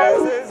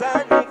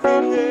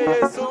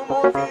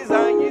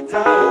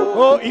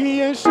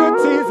 Iyi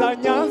nshuti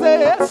zanyanze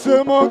Yesu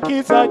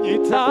mukiza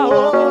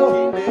nyitaho.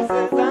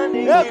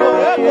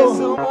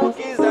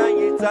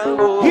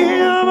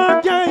 Iyo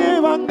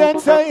ababyeyi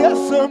bandetse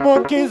Yesu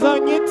mukiza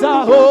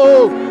nyitaho.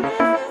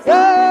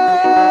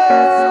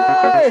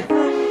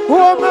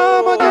 uwo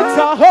mwami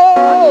nyitaho.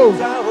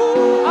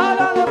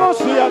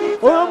 Alalemosia,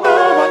 uwo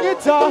mwami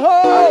nyitaho.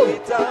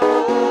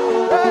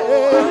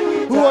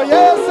 uwo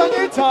Yesu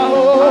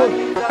anyitaho,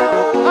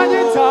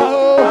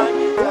 anyitaho.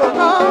 uwo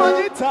mwami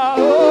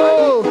anyitaho,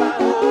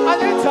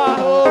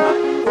 anyitaho.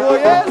 uwo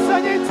Yesu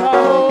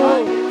anyitaho,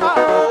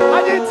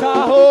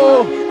 anyitaho.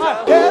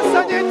 Yesu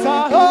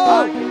anyitaho,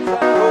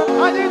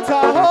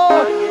 anyitaho.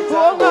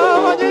 uwo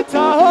mwami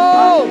anyitaho.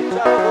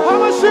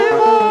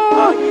 amashimo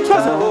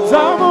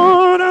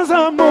zamura,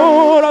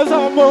 zamura,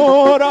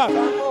 zamura.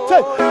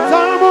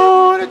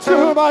 zamura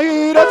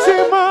icyubahiro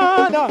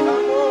cy'Imana.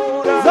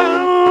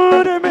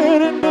 zamura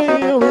imirimo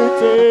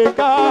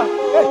y'Uwiteka.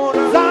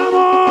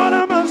 zamura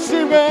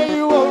amashimwe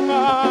y'uwo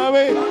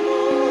mwami.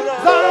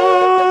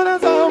 zamura,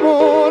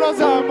 zamura,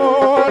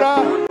 zamura.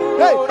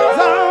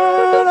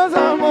 zamura,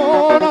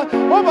 zamura.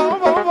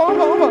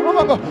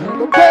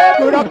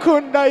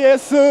 urakunda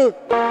Yesu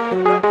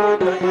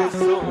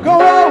ngo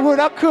wowe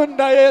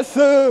urakunda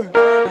Yesu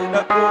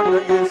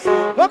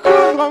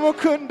bakundwa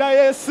mukunda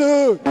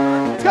Yesu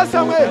twese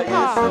hamwe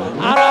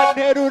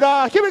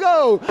aranterura here we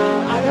go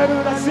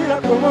aranterura ashyira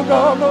ku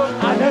mugongo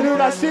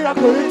aranterura ashyira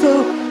ku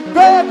bitugu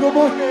mbega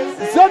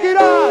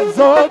umunezero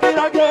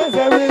zogira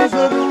ageze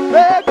w'ijuru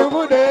mbega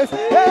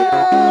umunezero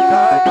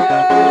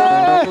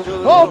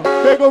oh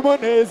mbega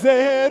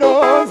umunezero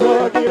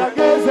zogira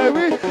ageze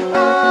w'ijuru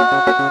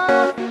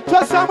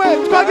twese hamwe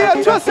twagira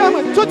twese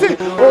hamwe tuti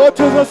oh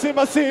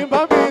tuzosimba simba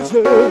mu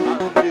ijuru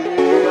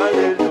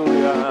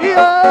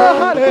yeah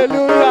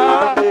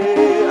hallelujah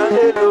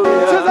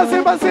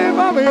tuzosimba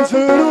simba mu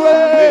ijuru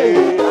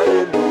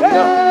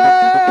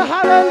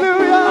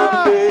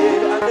hallelujah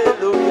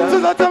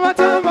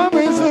tuzotamatama mu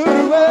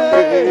ijuru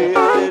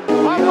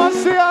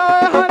amaso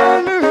yawe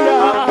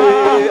hallelujah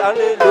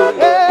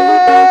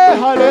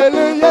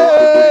hallelujah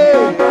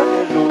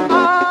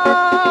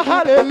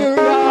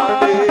hallelujah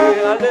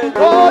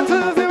oh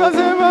tuzosimba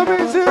simba mu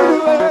ijuru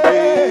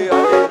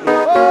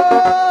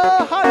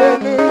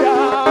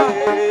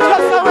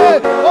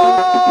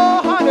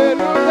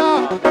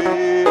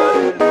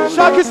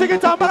Shaki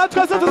tambara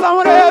twese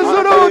tuzamure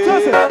hejuru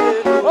twese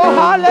oh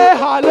hale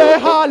hale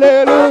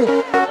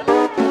hallelujah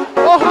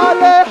oh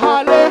hale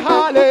hale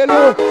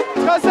hallelujah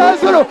twese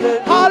hejuru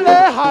hale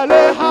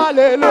hale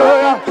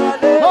hallelujah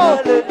oh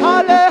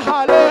hale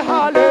hale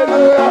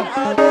hallelujah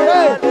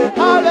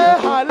hale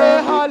hale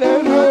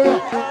hallelujah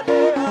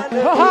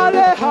oh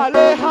hale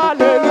hale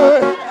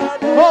hallelujah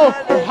oh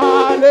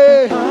hale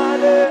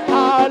hale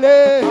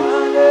hale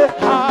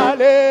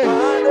hale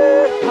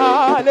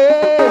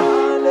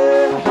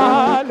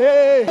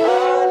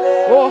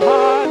oh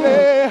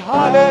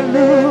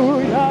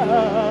hallelujah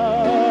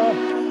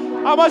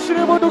amashuri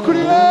mundu kuri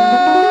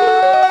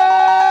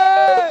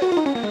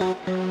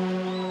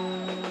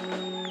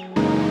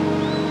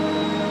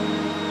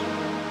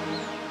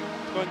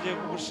twongeye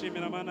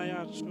kugushimira mana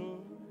yacu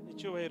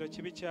icyubahiro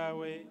kibi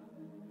cyawe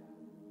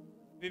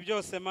ibi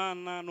byose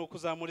mana ni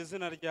ukuzamura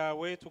izina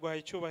ryawe tuguha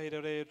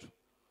icyubahiro rero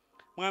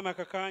mwami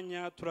aka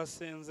kanya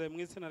turasenze mu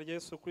izina rya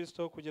Yesu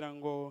Kristo kugira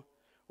ngo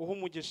uha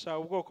umugisha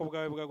ubwoko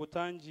bwawe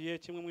bwagutangiye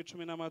kimwe mu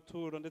 10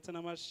 n'amaturo ndetse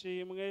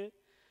n'amashimwe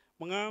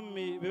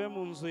mwami bibe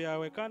mu nzu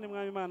yawe kandi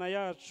mwami Imana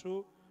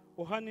yacu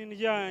uhana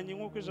indyanyi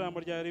nk'uko ijambo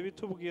ryawe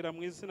ribitubwira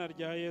mu izina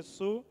rya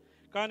Yesu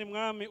kandi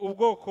mwami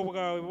ubwoko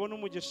bwawe bubone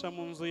umugisha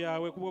mu nzu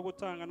yawe kubwo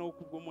gutanga no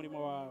kubw'umurimo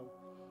wawe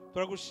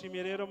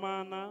turagushimiye rero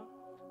mana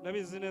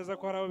ndabizi neza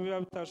ko hari abo biba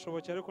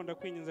bitashobokeye ariko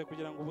ndakwinginze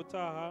kugira ngo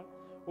ubutaha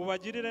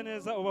ubagirire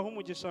neza ubahe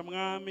umugisha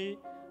mwami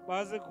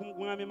baze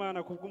kumwami Imana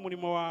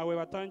kubw'umurimo wawe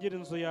batangira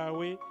inzu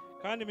yawe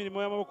kandi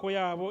imirimo y'amaboko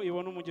yabo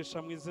ibone umugisha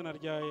mu izina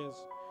rya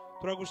Yesu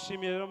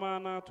turagushimiye rero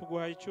mana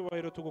tuguhaye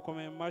icyubahiro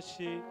tugukomeye mu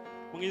mashyi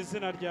mu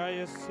izina rya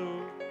Yesu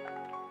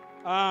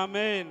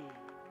amen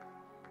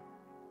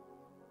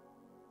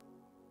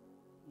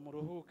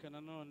muruhuke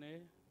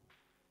nanone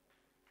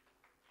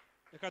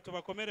reka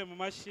tubakomere mu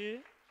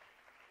mashyi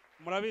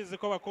murabizi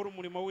ko bakora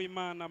umurimo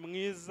w'Imana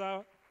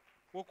mwiza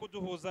wo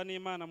kuduhuza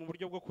n'Imana mu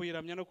buryo bwo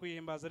kuyiramya no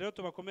kuyihimbaza rero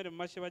tubakomere mu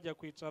mashyi bajya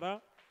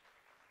kwicara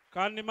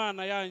kandi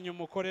Imana yanyu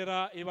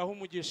mukorera ibaha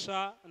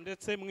umugisha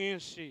ndetse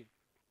mwinshi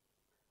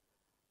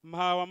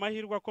mpawe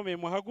amahirwe akomeye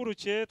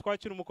muhaguruke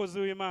twakira umukozi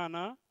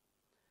w'Imana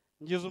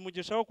ngize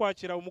umugisha wo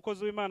kwakira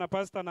umukozi w'Imana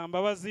Pastor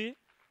Nambabazi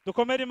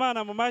dukomere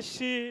Imana mu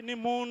mashyi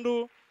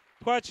n'impundu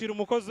twakira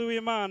umukozi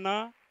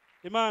w'Imana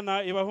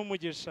Imana ibaha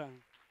umugisha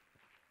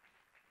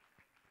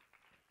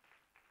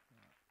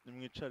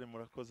nimwicare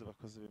murakoze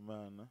bakozi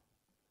b'Imana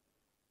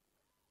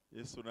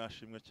Yesu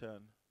nashimwe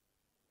cyane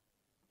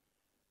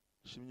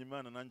shimye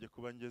Imana nanjye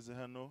kuba ngeze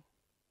hano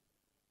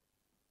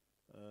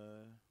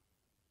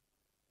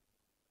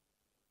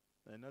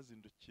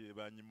nazindukiye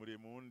banyimuriye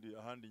mu wundi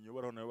ahandi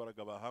nyobora nayo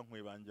baraga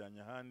bahankuye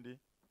banjyanye ahandi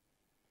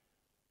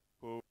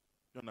ko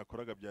byo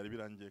nakoraga byari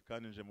birangiye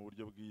kandi nje mu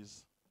buryo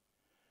bwiza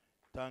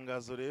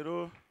tangazo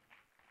rero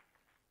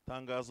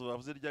tangazo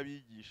bavuze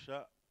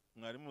ry'abigisha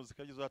mwari muzi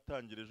ko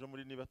uzatangira ejo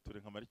muri nibature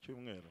nkamara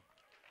icyumweru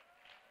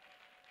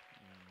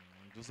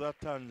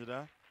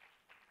tuzatangira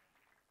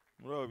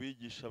muri abo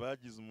bigisha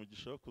bagize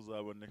umugisha wo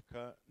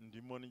kuzaboneka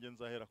ndimo n'inge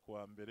nzahera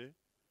kuwa mbere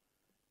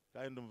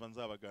kandi ndumva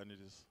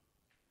nzabaganiriza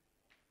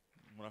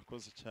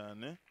murakoze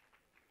cyane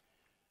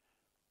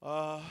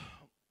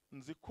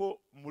nzi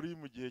ko muri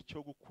mu gihe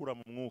cyo gukura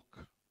mu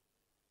mwuka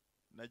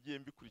nagiye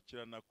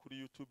mbikurikirana kuri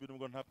YouTube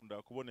nubwo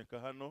ntakunda kuboneka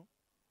hano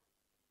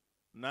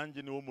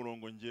nanjye niwo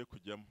murongo ngiye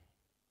kujyamo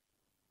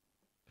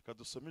reka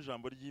dusome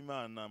ijambo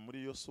ry'Imana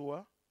muri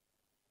Yosuwa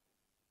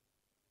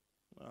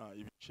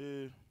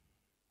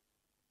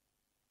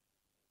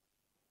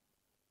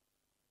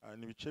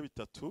ibice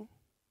bitatu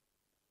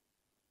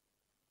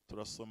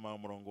turasoma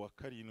umurongo wa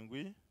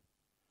 7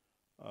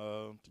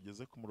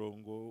 tugeze ku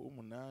murongo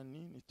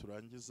w'8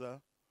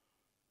 niturangiza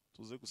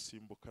tuze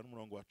gusimbuka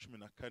n'umurongo wa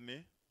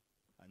 14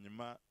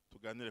 hanyuma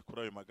tuganire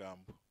kuri ayo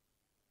magambo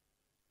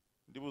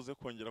ndibuze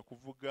kongera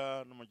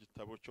kuvuga no mu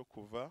gitabo cyo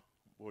kuva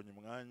mbonye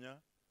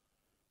umwanya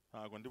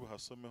ntago ndi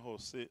buhasome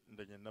hose,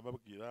 ndagenda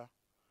babwira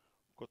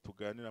ko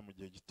tuganira mu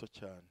gihe gito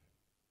cyane.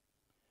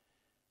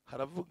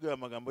 Haravuga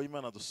amagambo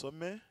y'Imana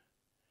dusome.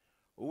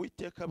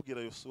 Uwiteka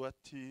abwira Yosuwa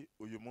ati,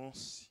 uyu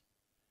munsi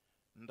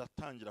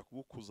ndatangira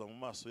kugukuza mu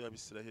maso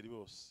y'Abisiraheli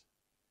bose,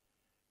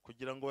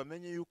 kugira ngo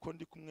bamenye yuko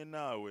ndi kumwe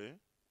nawe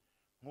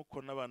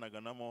nk'uko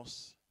nabanaga na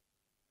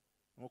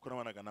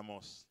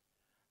Mose.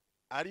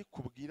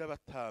 Ariko ubwira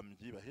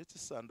abatambyi bahetse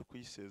isanduku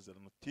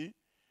y'isezerano uti,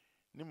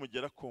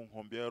 nimugera ku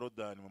nkombe ya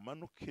Yorodani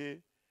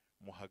mumanuke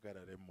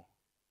muhagararemo.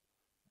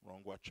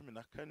 Umurongo wa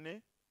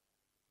 14,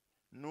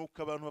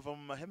 nuko abantu bava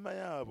mu mahema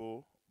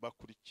yabo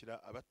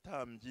bakurikira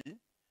abatambyi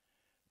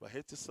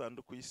bahetse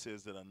isanduku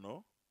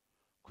y'isezerano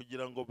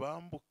kugira ngo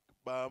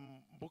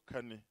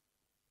bambukane.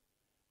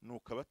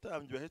 Nuko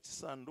abatambyi bahetse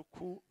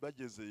isanduku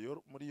bageze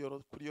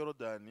kuri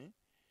Yorodani,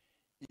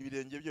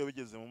 ibirenge byabo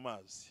bigeze mu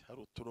mazi,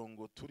 hari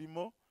uturongo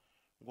turimo,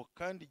 ngo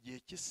kandi igihe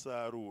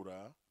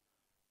cy'isarura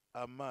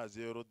amazi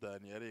ya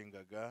Yorodani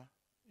yarengaga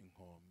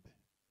inkombe.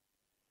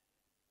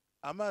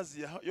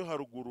 Amazi yo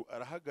haruguru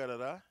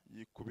arahagarara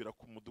yikubira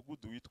ku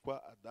mudugudu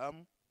witwa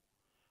Adamu,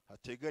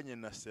 hateganye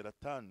na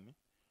Seratani,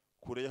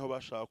 kure y'aho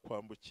bashaka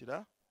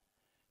kwambukira,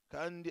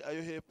 kandi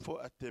ayo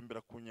hepfo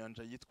atembera ku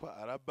nyanja yitwa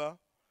Araba,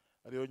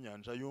 ariyo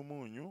nyanja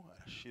y'umunyu,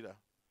 arashira.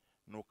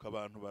 Nuko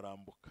abantu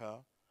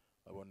barambuka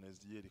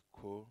baboneza i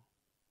Yeriko.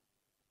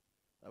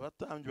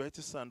 Abatambyi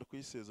bahetse isanduku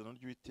y'isezerano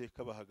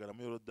ry'Uwiteka bahagara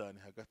muri Yorodani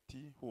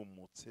hagati,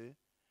 humutse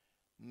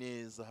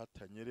neza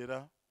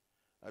hatanyerera.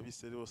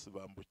 Abisirayeli bose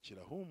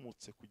bambukira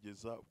humutse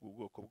kugeza ubwo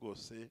bwoko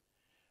bwose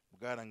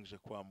bwarangije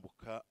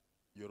kwambuka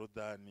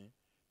Yorodani.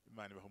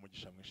 Imana ibaha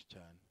umugisha mwinshi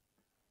cyane.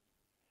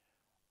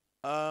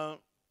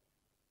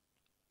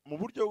 Mu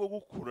buryo bwo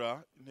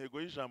gukura,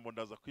 intego y'ijambo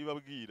ndaza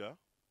kwibabwira,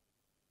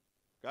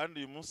 kandi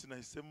uyu munsi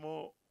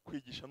nahisemo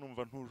kwigisha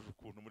numva ntuje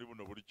ukuntu muri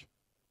buno buryo,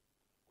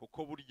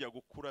 kuko burya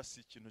gukura si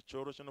ikintu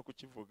cyoroshye no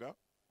kukivuga.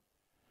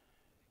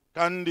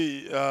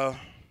 Kandi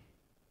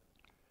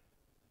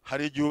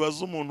hari igihe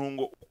ubaza umuntu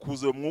ngo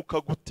ukuze umwuka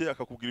gute,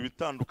 akakubwira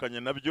ibitandukanye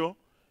nabyo,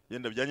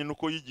 yenda bijyanye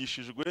nuko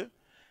yigishijwe.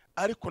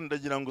 Ariko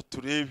ndagira ngo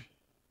turebe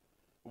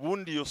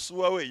ubundi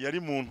Yosuwa we yari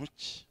muntu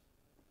ki?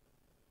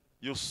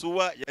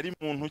 Yosuwa yari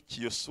muntu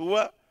ki?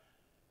 Yosuwa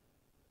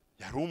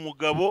yari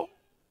umugabo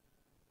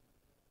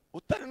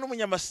utari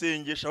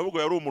n'umunyamasengesho,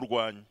 ahubwo yari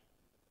umurwanyi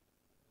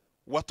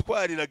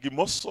watwariraga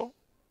imoso,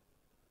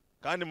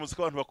 kandi muzi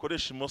ko abantu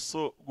bakoresha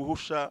imoso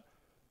guhusha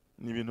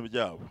ni ibintu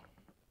byabo.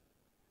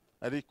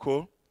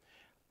 Ariko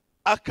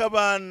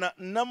akabana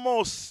na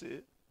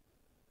Mose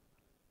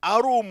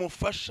ari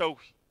umufasha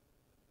we,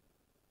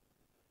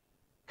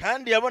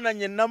 kandi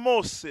yabonanye na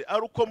Mose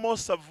ari uko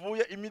Mose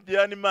avuye i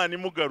Midiyani Imana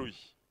imugaruye.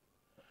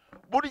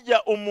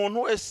 Burya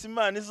umuntu wese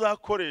Imana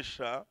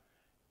izakoresha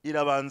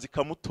irabanza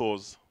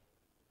ikamutoza.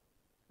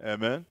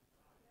 Amen.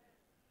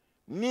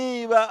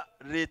 Niba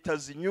leta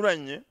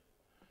zinyuranye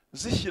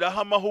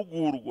zishyiraho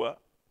amahugurwa,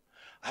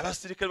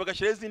 abasirikare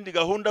bagashyiraho izindi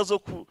gahunda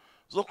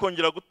zo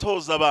kongera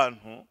gutoza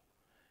abantu,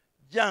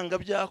 byanga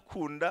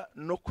byakunda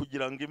no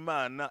kugira ngo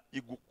Imana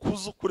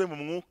igukuze ukure mu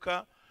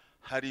mwuka,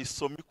 hari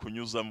isomo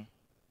ikunyuzamo.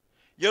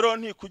 Yero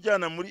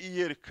ntikujyana muri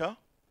Iyerika,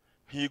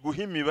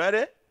 ntiguha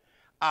imibare,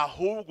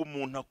 ahubwo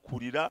umuntu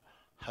akurira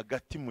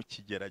hagati mu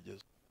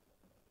kigeragezo.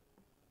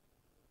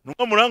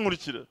 Numwe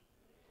murankurikira?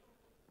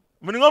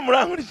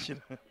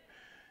 Murankurikira?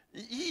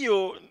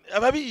 Iyo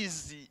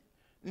ababizi,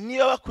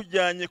 niba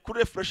bakujyanye kuri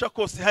refresha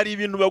kose, hari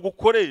ibintu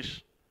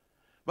bagukoresha,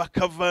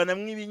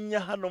 bakavanamo ibinya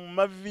hano mu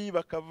mavi,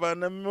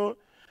 bakavanamo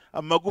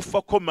amagufa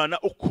akomana,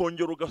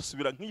 ukongera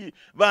ugasubira nk'iyi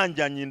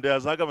banjyanye inda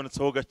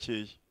yazagabanutseho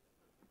gakeya.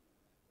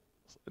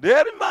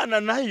 Rero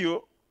Imana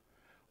nayo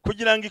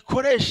kugira ngo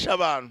ikoreshe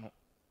abantu,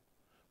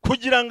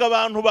 kugira ngo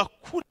abantu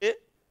bakure,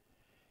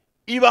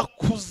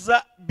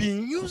 ibakuza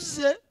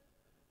binyuze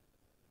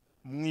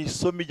mu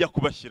isomo ijya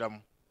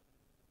kubashyiramo.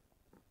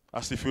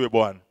 Asifiwe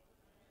Bwana.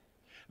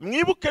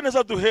 Mwibuke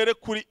neza duhere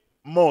kuri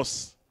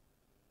Mose.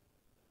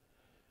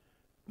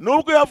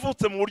 Nubwo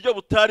yavutse mu buryo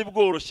butari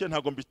bworoshye,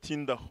 ntago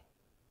mbitindaho,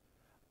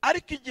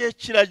 ariko igihe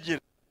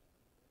kiragera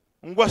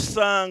ngo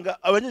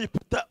asanga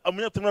abanyegiputa,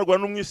 umunyatumwa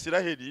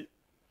n'umwisiraheli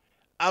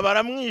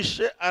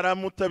abaramwishe,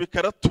 aramutabika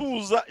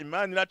aratuza,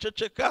 Imana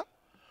iraceceka.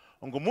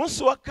 Ngo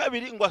umunsi wa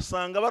kabiri ngo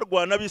asanga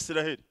barwana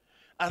Abisiraheli,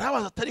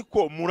 arabaza atari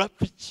ko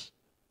murapfa iki?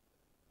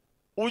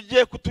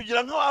 Ugiye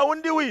kutugira nka wa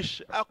wundi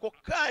wishe? Ako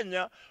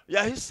kanya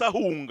yahise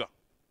ahunga,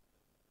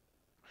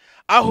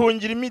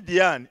 ahungira i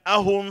Midiyani.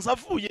 Ahunza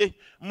avuye.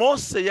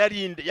 Mose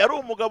yarinde, yari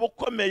umugabo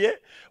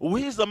ukomeye,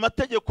 wize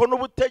amategeko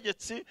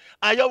n'ubutegetsi,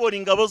 ayobora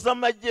ingabo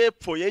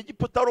z'amajyepfo ya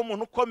Egiputa, ari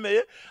umuntu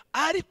ukomeye.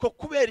 Ariko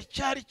kubera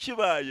icyari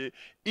kibaye,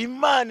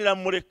 Imana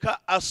iramureka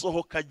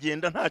asohoka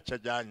agenda ntacyo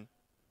ajyanye.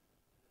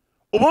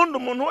 Ubundi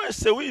umuntu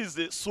wese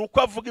wize si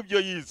uko avuga ibyo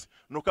yize,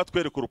 nuko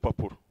atwereka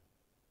urupapuro.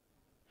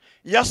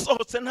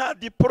 Yasohotse nta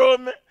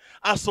diplome,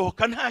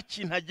 asohoka nta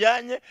kintu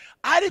ajyanye,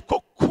 ariko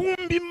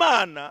kumbi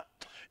Imana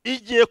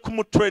igiye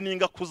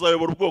kumutraininga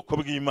kuzayobora ubwoko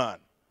bw'Imana.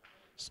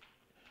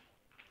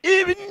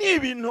 Ibi ni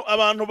ibintu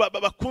abantu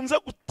bakunze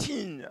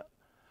gutinya,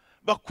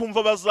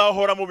 bakumva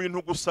bazahora mu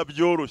bintu gusa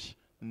byoroshye.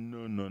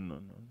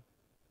 No.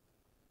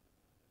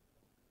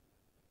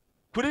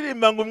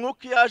 Kuririmba ngo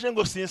umwuka yaje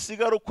ngo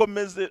sinsigara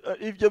ukomeze,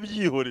 ibyo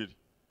byihorere.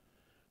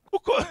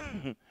 Kuko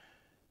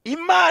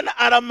Imana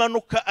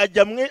aramanuka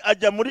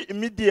ajya muri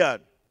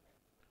Midiyani.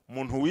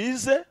 Umuntu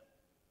wize,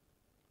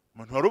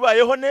 umuntu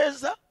warubayeho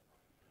neza,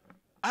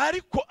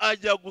 ariko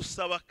ajya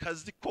gusaba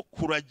akazi ko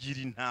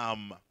kuragira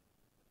intama.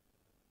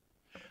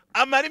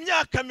 Amara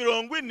imyaka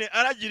 40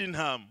 aragira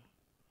intama.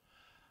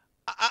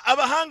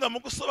 Abahanga mu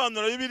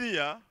gusobanura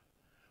Bibiliya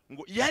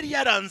ngo yari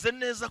yaranze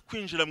neza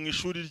kwinjira mu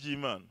ishuri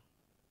ry'Imana.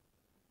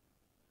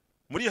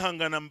 Muri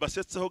hangana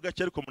mbasetseho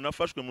gake ariko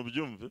munafashwe mu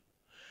byumve.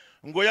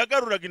 Ngo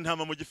yagaruraga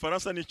intama mu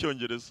Gifaransa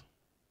n'Icyongereza.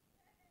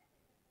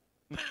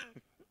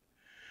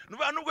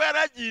 Nubwo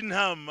yaragiye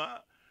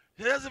intama,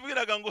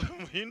 yazibwiraga ngo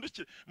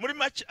muhindukire. Muri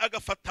make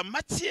agafata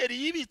matière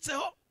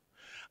yibitseho,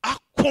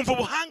 akumva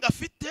ubuhanga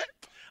afite,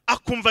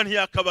 akumva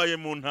ntiyakabaye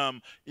mu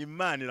ntama.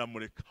 Imana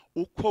iramureka.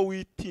 Uko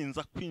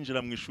witinza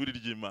kwinjira mu ishuri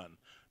ry'Imana,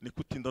 niko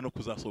utinda no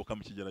kuzasohoka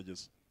mu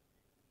kigeragezo.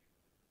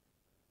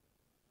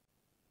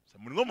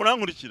 Murimo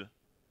murankurikira?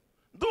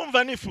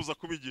 Ndumva nifuza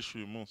kubigisha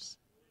uyu munsi.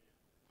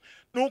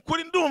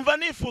 Nukuri ndumva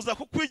nifuza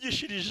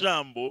kukwigishira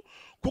ijambo,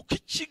 kuko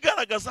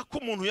ikigaragaza ko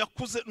umuntu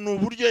yakuze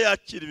n'uburyo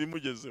yakira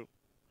ibimugezeho.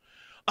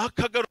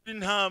 Akagarura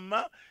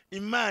intama,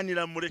 Imana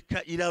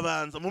iramureka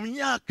irabanza mu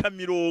myaka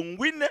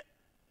 40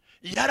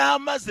 yari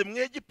amaze mu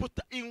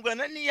Egiputa,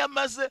 ingana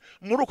niyamaze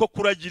muri uko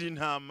kuragira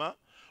intama.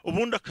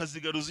 Ubundi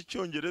akazigaruza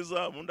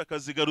Icyongereza, ubundi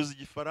akazigaruza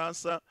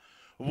Igifaransa,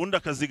 ubundi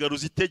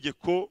akazigaruza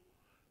itegeko,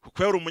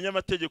 kuko yari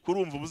umunyamategeko.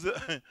 Urumva ubuze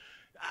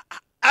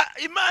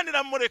Imana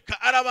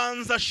iramureka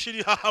arabanza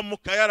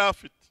shirihahamuka yari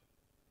afite.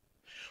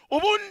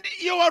 Ubundi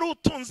iyo wari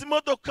utunze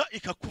imodoka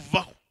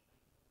ikakuvaho,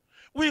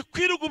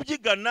 wikwirirwa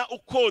ubyigana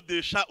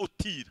ukodesha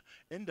utira,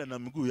 enda na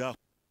miguu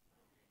yako.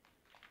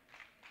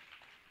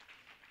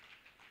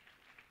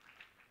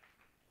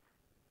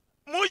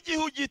 Mu gihe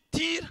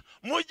ugitira,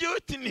 mu gihe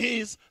uti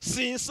ntiza,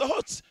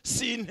 sinsohotse,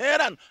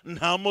 sinterana,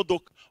 nta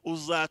modoka,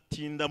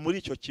 uzatinda muri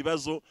icyo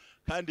kibazo,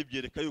 kandi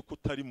byereka yuko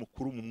utari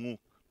mukuru mu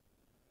mwuka.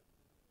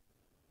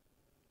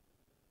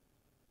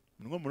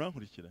 Murimo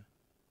murankurikira?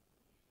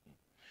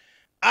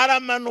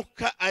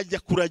 Aramanuka ajya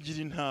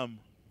kuragira intama.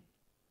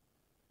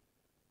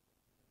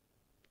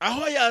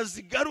 Aho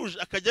yazigaruje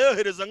akajya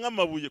yohereza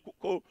nk'amabuye,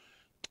 kuko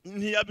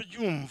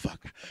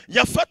ntiyabyumvaga.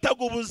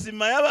 Yafataga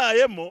ubuzima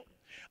yabayemo,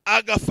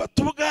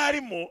 agafata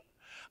ubwarimo,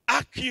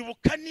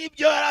 akibuka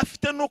n'ibyo yari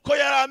afite nuko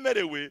yari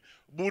amerewe,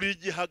 buri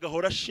gihe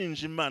agahora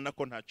ashinja Imana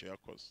ko ntacyo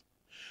yakoze.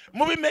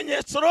 Mu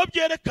bimenyetso rero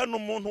byerekana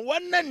umuntu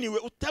wananiwe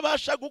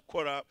utabasha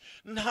gukora,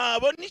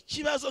 ntabona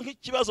ikibazo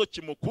nk'ikibazo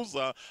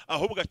kimukuza,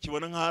 ahubwo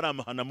akibona nk'aho ari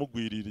amahana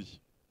amugwiririye.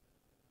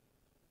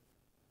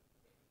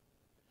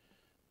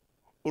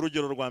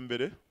 Urugero rwa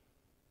mbere,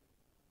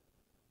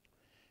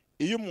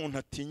 iyo umuntu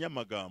atinya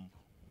amagambo,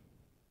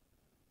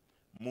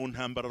 mu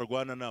ntambara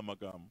arwana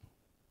n'amagambo.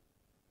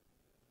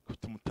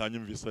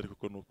 Kutumutanyumvise ariko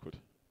ko nukuri.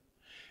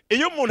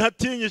 Iyo umuntu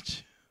atinya iki,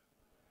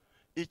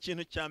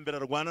 ikintu cya mbere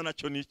arwana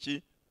nacyo ni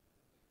iki?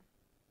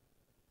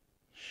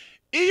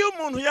 Iyo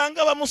umuntu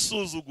yanga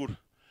bamusuzugura,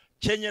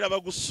 kenyera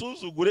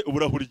bagusuzugure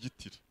uburahuri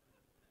igitira.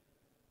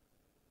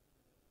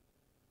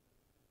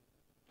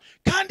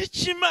 Kandi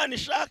icyo Imana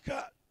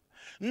ishaka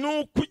ni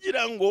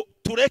ukugira ngo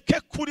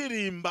tureke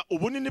kuririmba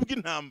ubunini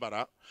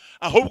bw'intambara,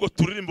 ahubwo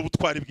turirimba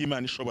ubutwari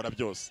bw'Imana ishobora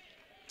byose.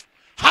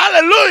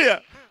 Hallelujah!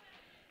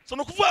 So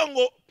nukuvuga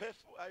ngo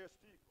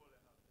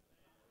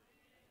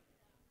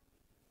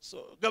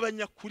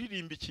gabanya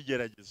kuririmba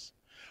ikigeragezo.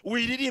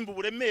 Wiririmba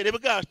uburemere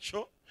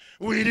bwacyo,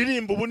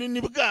 wiririmba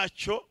ubunini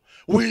bwacyo,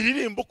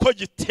 wiririmba uko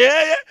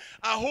giteye,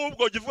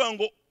 ahubwo givuga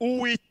ngo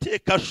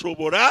Uwiteka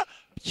ashobora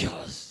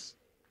byose.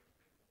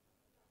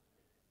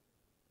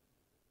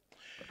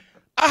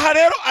 Aha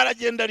rero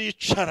aragenda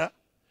aricara,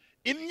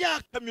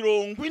 imyaka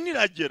 40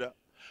 iragera,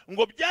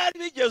 ngo byari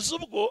bigeze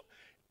ubwo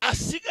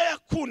asigaye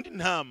akunda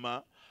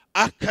intama,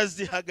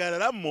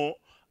 akazihagararamo,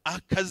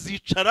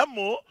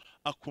 akazicaramo,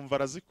 akumva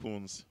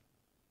arazikunze.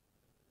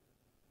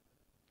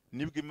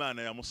 Nibwo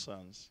Imana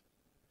yamusanze.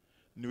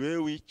 Ni wewe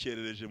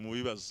wikerereje mu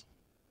bibazo.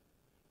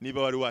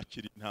 Niba wari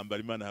wakira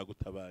intambara, Imana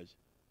yagutabaye.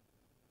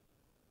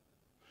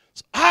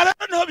 Hara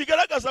niho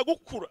bigaragaza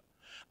gukura.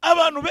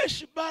 Abantu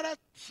benshi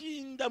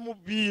baratinda mu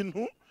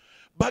bintu,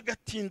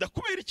 bagatinda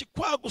kubera iki?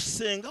 Kwa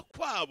gusenga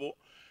kwabo,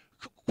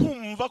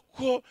 kumva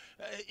ko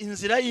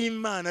inzira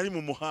y'Imana ari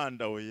mu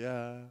muhanda.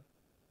 Oya,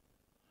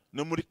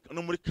 no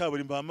muri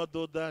kaburimbo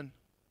amadodani.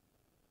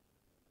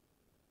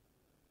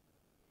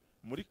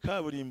 Muri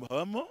kaburimbo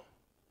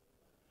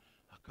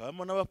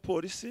hakabamo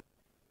n'abapolisi,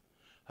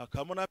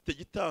 hakabamo n'abafite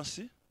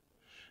gitansi,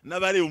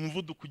 n'abari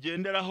umuvuduko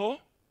ugenderaho,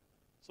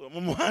 so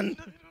mu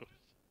muhanda.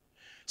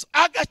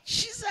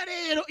 Agakiza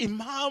rero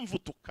impamvu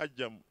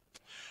tukajyamo.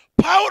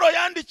 Paulo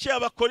yandikiye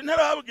Abakorinto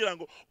arababwira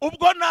ngo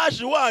ubwo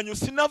naje iwanyu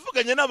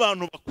sinavuganye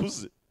n'abantu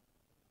bakuze.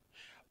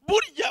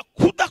 Burya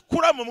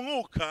kudakura mu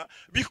mwuka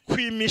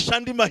bikwimisha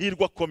andi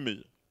mahirwe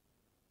akomeye.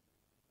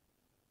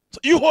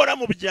 iyo uhora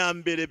mu bya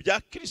mbere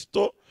bya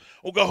Kristo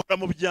ugahora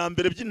mu bya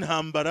mbere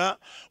by'intambara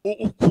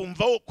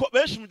ukumva ko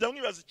benshi mujya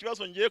mwibaza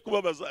ikibazo ngiye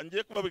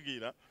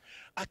kubabwira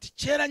ati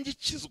kera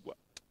ngikizwa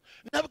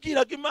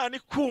nabwiraga Imana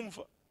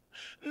ikumva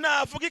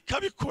navuga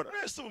ikabikora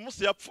ese ubu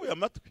munsi yapfuye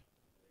amatwi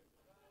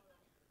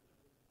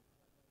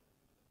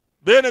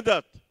bene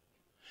data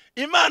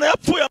Imana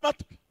yapfuye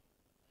amatwi.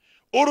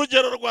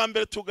 Urugero rwa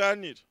mbere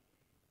tuganira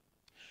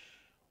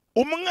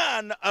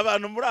umwana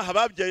abantu muri aha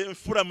babyaye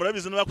imfura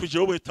murabizi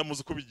n'abakwijeho buhita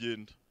muzi ko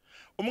bigenda.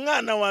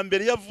 Umwana wa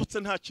mbere yavutse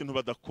nta kintu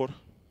badakora,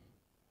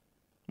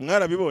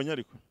 mwarabibonye,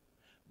 ariko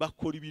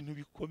bakora ibintu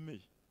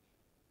bikomeye.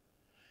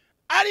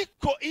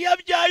 Ariko iyo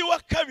abyaye uwa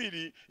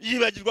kabiri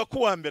yibagirwa ko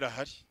uwa mbere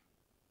ahari.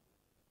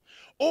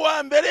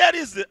 Uwa mbere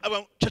yarize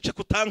cece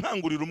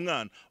kutankangurira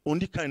umwana,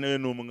 undi kandi nawe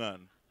ni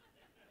umwana.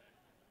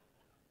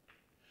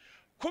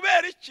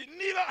 Kubera iki?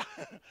 Niba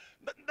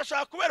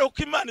ndashaka kubera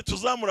uko Imana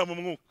tuzamura mu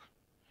mwuka,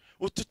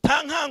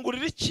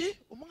 ututankangurira iki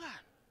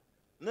umwana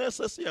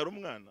nese si yari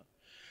umwana,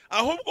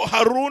 ahubwo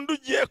harundi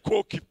ugiye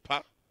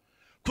kokipa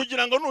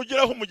kugira ngo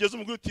nugeraho umugeze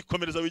umugwi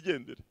utikomereza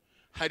wigendere.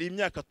 Hari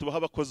imyaka tubaha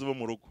abakozi bo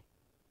mu rugo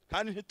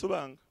kandi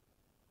ntitubanga,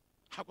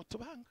 ntabwo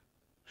tubanga,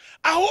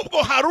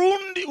 ahubwo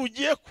harundi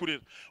ugiye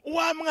kurera.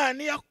 Wa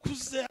mwana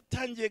yakuze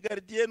atangiye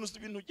gardienne uzi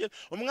ibintu ugiye.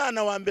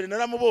 Umwana wa mbere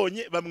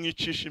naramubonye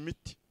bamwicisha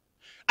imiti,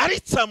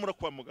 aritsamura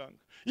kwa muganga,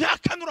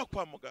 yakanura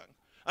kwa muganga.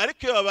 Ariko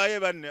iyo babaye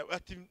bane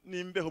ati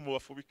nimbeho mu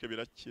bafubike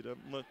birakira,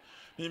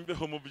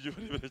 nimbeho mu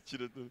byure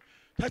birakira,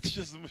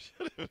 ntakigeze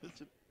umushyare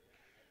birakira.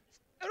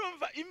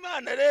 Urumva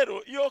Imana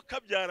rero iyo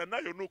kabyara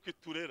nayo nuko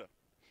iturera.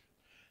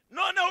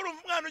 Noneho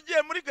urumva umwana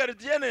ugiye muri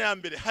gardienne ya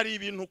mbere hari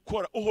ibintu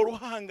ukora, uhora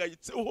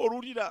uhangayitse, uhora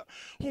urira,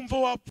 umva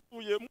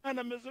wapfuye,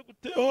 umwana ameze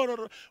gute,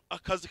 hororo,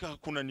 akazi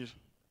kakunanira.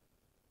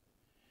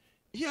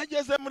 Iyo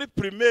ageze muri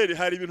primaire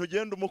hari ibintu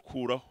ugenda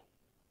umukuraho,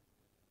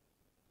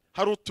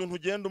 hari utuntu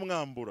ugenda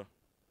umwambura,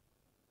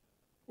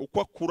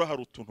 uko akura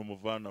hari utuntu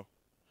umuvanaho.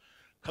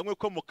 Kamwe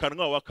ko mu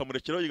kanwa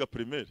wakamurekeraho yiga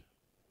primaire.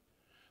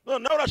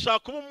 Noneho urashaka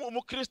kuba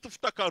umukristo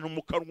ufite akantu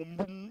mu kanwa,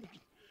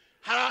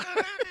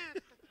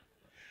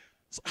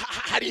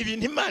 hari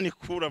ibintu Imana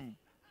ikuramo,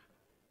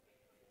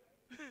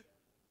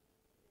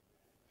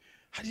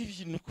 hari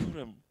ibintu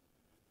ikuramo,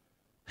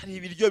 hari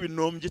ibiryo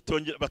binombye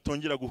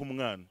batongera guha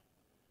umwana,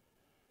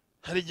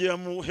 hari igihe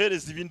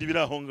bamuhereza ibindi biri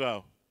aho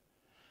ngaho,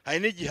 hari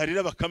n'igihe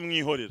harira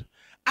bakamwihorera.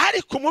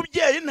 Ariko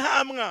umubyeyi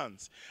nta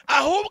mwanzi,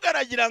 ahubwo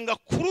aragira ngo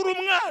akurure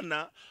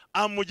umwana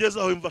amugeze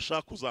aho yumva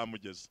ashaka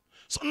kuzamugeza.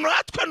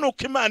 Natwe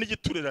nuko Imana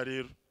igiturera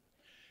rero.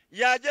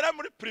 Yagera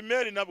muri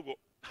primaire nabwo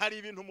hari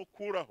ibintu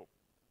mukuraho,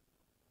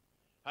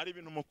 hari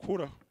ibintu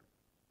mukuraho.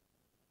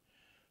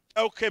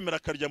 Aho ukemera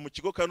akarya mu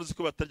kigo kandi uzi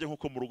ko batarya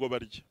nkuko mu rugo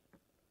barya,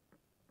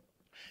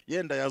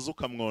 yenda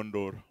yazuka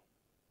mwondora.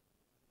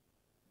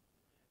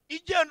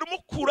 Igenda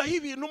umukuraho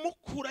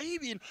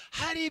ibintu,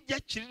 hari ibyo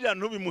akirira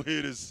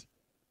ntubimuhereze.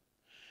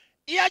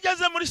 Iyo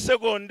ageze muri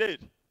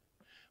segonderi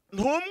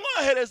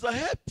ntumwohereza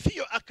hepfo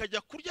iyo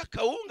akajya kurya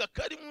kawunga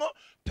karimo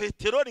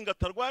peteroli ngo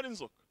atarwara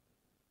inzoka.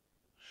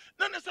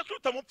 None se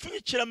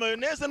kutamupfunyikira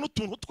mayoneze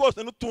n'utuntu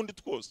twose n'utundi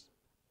twose,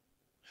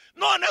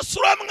 none se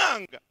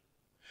uramwanga?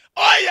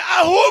 Oya,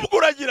 ahubwo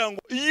uragira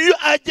ngo iyo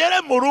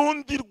agere mu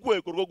rundi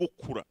rwego rwo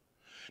gukura.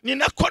 Ni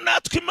nako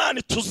natwe Imana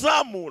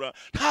ituzamura,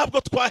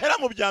 ntabwo twahera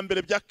mu bya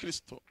mbere bya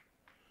Kristo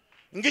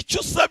ngo icyo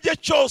usabye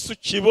cyose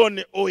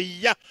ukibone.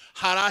 Oya,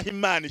 hari aho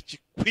Imana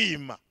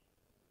ikikwima.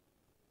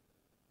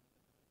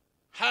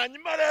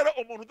 Hanyuma rero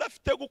umuntu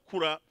udafite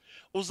gukura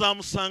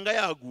uzamusanga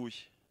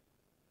yaguye.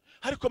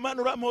 Ariko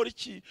Mana uramuhora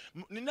iki?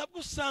 Ni nabwo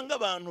usanga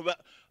abantu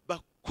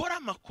bakora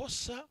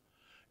amakosa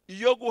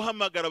iyo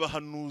guhamagara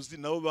abahanuzi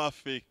nabo ba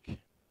fake.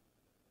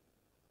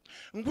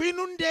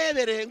 Ngwino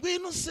ndebere,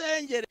 ngwino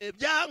usengere,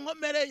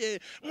 byankomereye,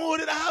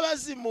 mwuriraho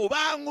abazimu,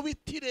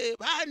 bankubitire,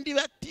 bandi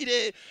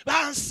batire,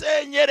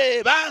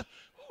 bansenyere,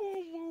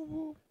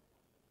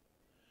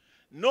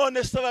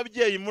 none se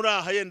ababyeyi muri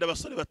aha yenda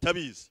abasore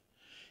batabizi,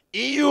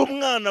 iyo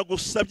umwana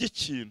gusabye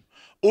ikintu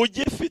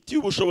ugifitiye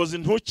ubushobozi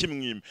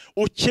ntukimwime,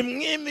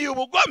 ukimwimiye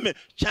ubugome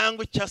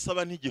cyangwa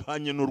icyasaba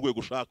ntigihanye n'urwego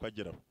ushaka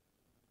ageraho.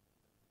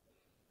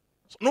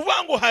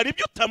 Nuvuga ngo hari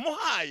ibyo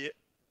utamuhaye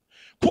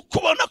kuko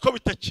ubona ko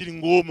bitakiri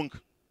ngombwa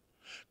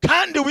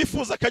kandi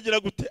wifuza akagira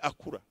gute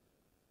akura.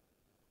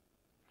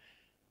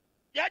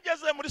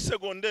 Yageze muri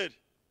segonderi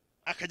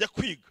akajya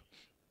kwiga,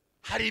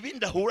 hari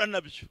ibindi ahura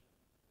nabyo.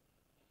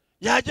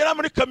 Yagera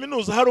muri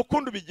kaminuza hari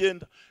ukundi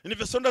bigenda.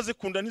 University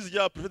ndazikunda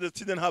ntizijya president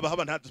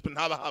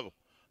ntaba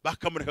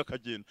bakamureka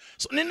akagenda.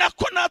 Ni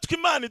nako natwe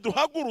Imana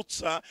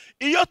iduhagurutsa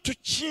iyo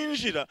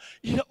tukinjira,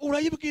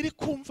 urayibwira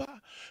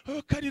ikumva,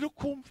 ukarira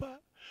ukumva,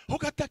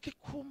 ugataka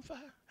ikumva,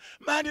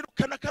 Mana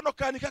irukana kano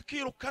kandi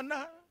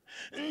kakirukana,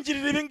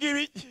 ngirira ibi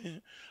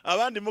ngibi.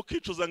 Abandi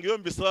mukicuza ngo iyo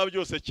mbisaba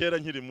byose kera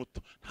nkiri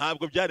muto,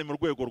 ntabwo byari mu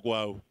rwego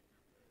rwawe.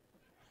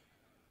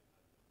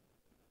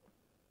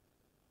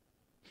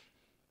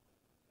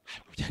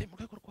 Byari mu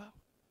rwego rwawe.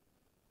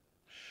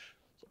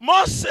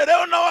 Mose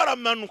rero nawe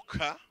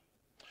aramanuka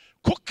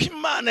kuko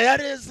Imana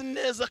yarezi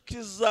neza ko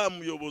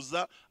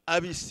izamuyoboza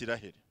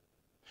Abisiraheli.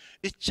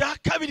 icya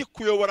kabiri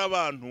kuyobora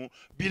abantu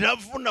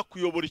biravuna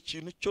kuyobora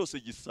ikintu cyose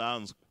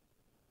gisanzwe.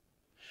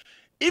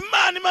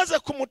 Imana imaze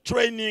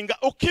kumutraininga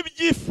uko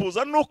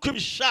ibyifuza nuko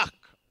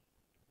ibishaka,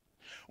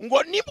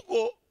 ngo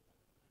nibwo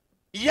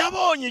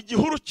yabonye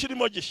igihuru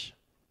kirimo gishya.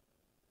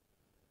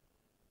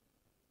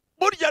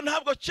 Burya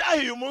ntabwo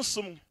cyahiye umunsi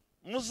umwe,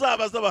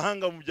 muzabaza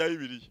abahanga mu bya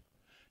Bibiliya,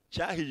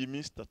 cyahiye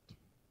iminsi 3.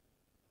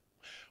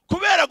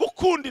 Kubera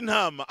gukunda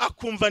intama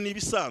akumva ni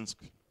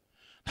ibisanzwe,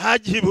 nta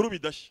gihe ibihuru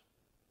bidashya.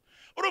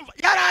 Urumva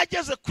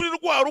yarageze kuri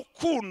rwa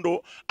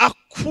rukundo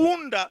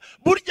akunda.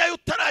 Burya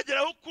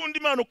utaragera ukunda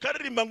Imana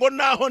ukaririmba ngo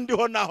naho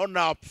ndiho naho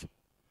napfa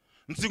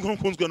nzi ngo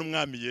nkunzwe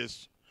n'umwami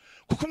Yesu,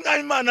 kuko umwami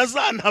Imana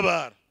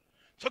azantabara,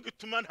 cyo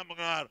gituma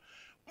ntamwara.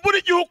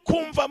 Buri gihe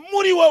ukumva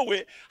muri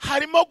wowe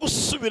harimo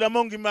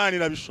gusubiramo ngo Imana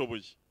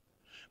irabishoboye,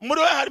 muri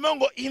wowe harimo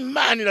ngo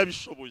Imana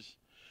irabishoboye,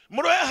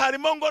 muri wowe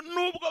harimo ngo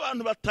nubwo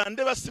abantu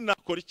batandeba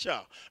sinakora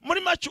icyaha.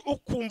 Muri make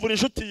ukumva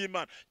inshuti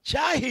y'Imana.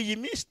 Cyahiye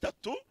iminsi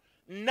 3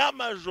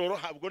 n'amajoro,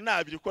 habwo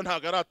nabiri ko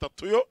ntago ari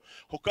 3 yo,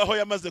 kuko aho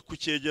yamaze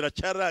kucyegera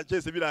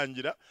cyarageze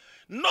birangira.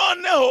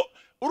 Noneho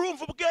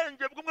urumva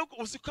ubwenge bw'umwe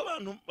uzi ko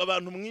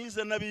abantu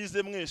mwize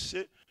nabize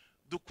mwese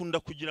dukunda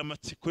kugira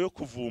amatsiko yo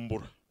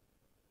kuvumbura,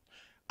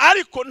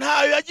 ariko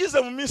ntayo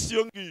yagize mu minsi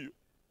yo ngiyo.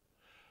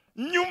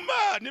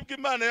 Nyuma nibwo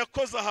Imana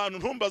yakoze ahantu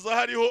ntumbaza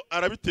hariho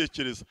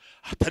arabitekereza,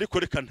 atariko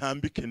reka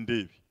ntambike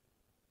ndebe,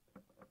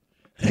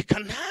 reka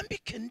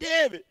ntambike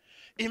ndebe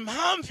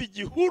impamvu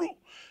igihuru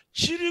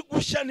kiri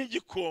gushya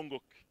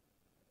n'igikongoke.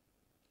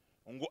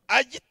 Ngo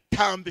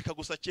agitambika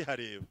gusa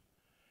kihareba,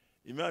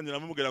 Imana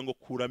iramubwira ngo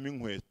kuramo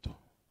inkweto,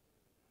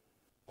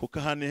 kuko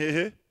ahane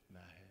hehe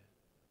nahe.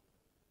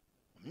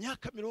 Mu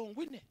myaka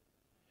 40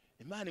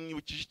 Imana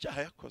imwibukije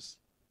icyaha yakoze,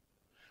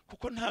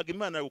 kuko ntago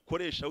Imana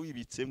yagukoresha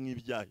wibitsemo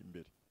ibyaha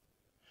imbere.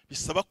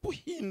 Bisaba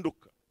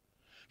kuhinduka,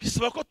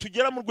 bisaba ko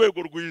tugera mu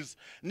rwego rwiza.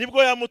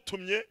 Nibwo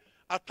yamutumye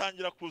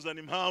atangira kuzana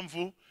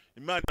impamvu.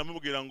 Imana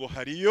iramubwira ngo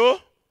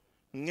hariyo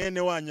mwene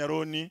wa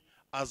Aroni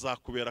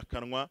azakubera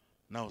akanwa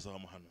nawe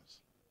uzamuhanuza.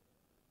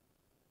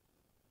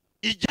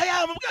 Ijya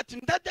yamubwira ati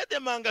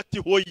ndadedemanga ati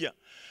hoya,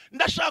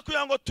 ndashaka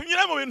kugira ngo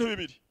tunyure mu bintu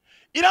bibiri.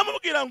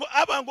 Iramubwira ngo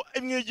abango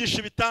imwigisha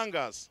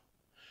ibitangaza.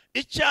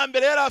 Icya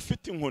mbere yari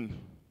afite inkoni.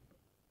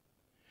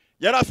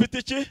 Yari afite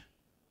iki?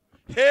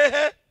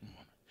 Hehe.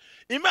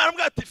 Imana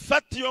iramubwira ati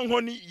fata iyo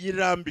nkoni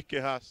yirambike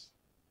hasi.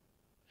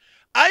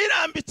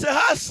 Ayirambitse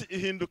hasi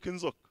ihinduka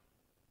inzoka.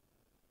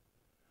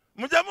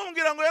 Mujya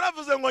mumbwira ngo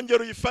yaravuze ngo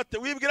ngero uyifate,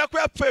 wibwira ko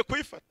yapfuye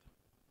kuyifata?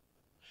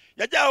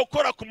 Yajya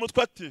gukora ku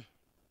mutwe ati,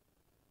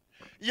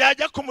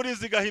 yajya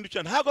kumuriza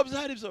igahindukira. Ntago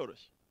byari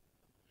byoroshye.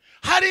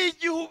 Hari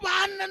igihe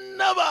ubana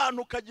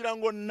n'abantu ukagira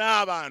ngo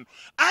n'abantu,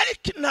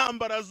 ariko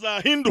intambara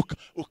zahinduka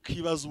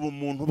ukibaza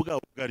ubumuntu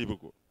bwabo bwari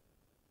bwo.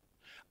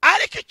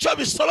 Ariko icyo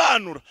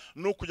bisobanura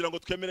ni ukugira ngo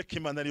twemere ko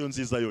Imana ariyo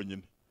nziza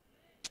yonyine.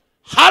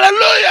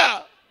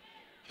 Haleluya!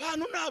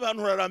 Abantu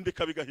n'abantu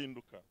urarambika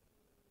bigahinduka.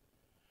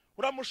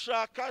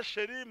 Uramushaka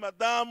sheri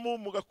madamu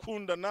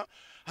mugakundana,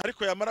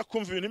 ariko yamara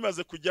kumva ibintu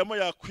bimaze kujyamo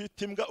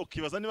yakwita imbwa,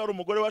 ukibaza niba ari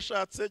umugore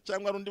washatse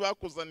cyangwa ari undi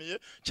bakuzaniye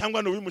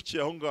cyangwa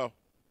n'uwimukiye aho ngaho.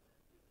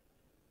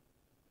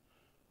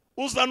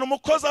 Uzana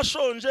umukozi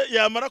ashonje,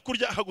 yamara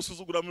kurya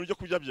akagusuzugura mu byo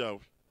kurya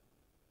byawe,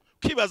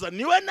 ukibaza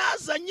niwe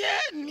nazanye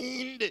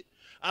ninde.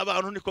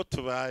 Abantu niko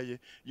tubaye,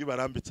 iyo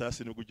barambitse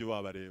hasi nibwo ujye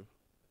wabareba.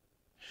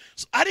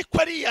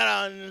 Ariko ari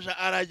yaranja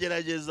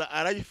aragerageza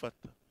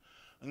arayifata,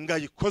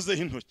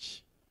 ngayikozeho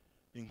intoki,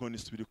 inkoni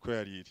isubira uko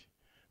yari iri.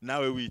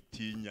 Nawe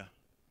witinya,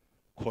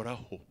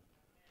 koraho,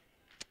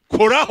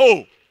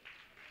 koraho,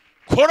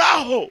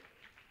 koraho.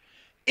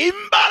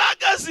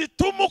 Imbaraga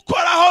zituma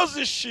ukoraho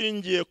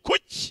zishingiye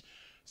kuki?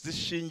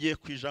 Zishingiye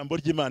ku ijambo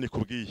ry'Imana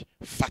ikubwiye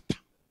fata.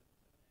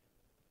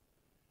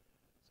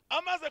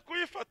 Amaze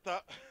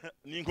kuyifata,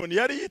 ni inkoni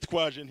yari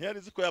yitwaje, ntiyari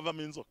izi ko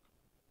yavamo inzoka.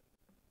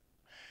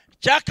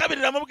 Cya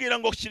kabiri iramubwira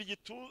ngo shyira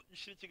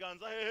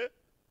ikiganza hehe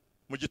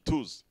mu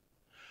gituza.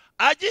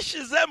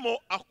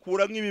 Agishizemo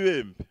akuramo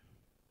ibibembe.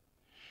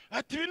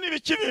 Ati ibi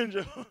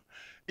nibikibinje.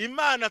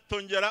 Imana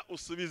tongera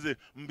usubize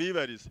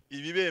mbibarize,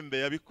 ibibembe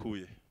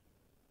yabikuye.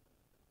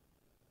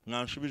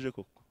 Mwanshubije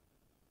koko.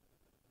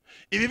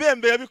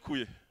 Ibibembe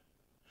yabikuye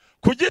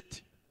ku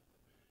giti,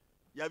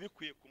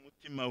 yabikuye ku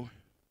mutima we.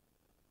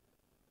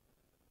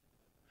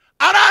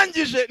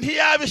 Arangije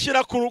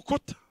ntiyabishyira ku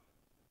rukuta,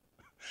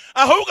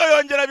 ahubwo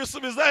yongera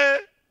bisubiza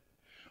he?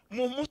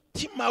 Mu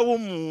mutima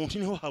w'umuntu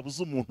niho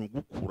habuze umuntu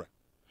gukura.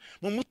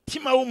 Mu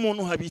mutima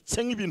w'umuntu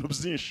habitse nk'ibintu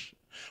byinshi.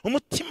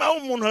 Umutima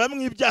w'umuntu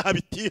habamwe ibyaha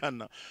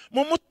bitihana.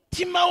 Mu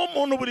mutima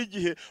w'umuntu buri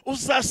gihe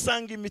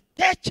uzasanga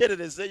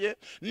imitekerereze ye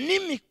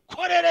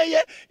n'imikorere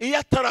ye iyo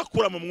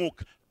atarakura mu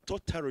mwuka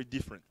totally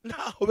different.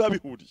 Ntaho biba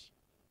bihuriye.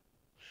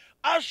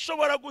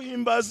 Ashobora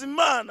guhimbaza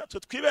Imana, twe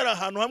twibera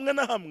ahantu hamwe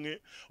na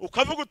hamwe,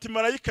 ukavuga uti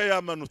marayika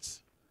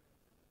yamanutse,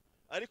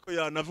 ariko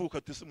yanavuga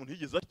ati se umuntu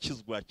yigeze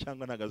akizwa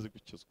cyangwa ntagazi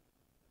gukizwa.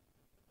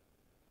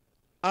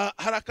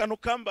 Hari akantu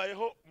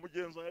kambayeho,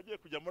 umugenzi yagiye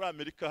kujya muri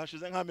Amerika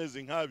hashize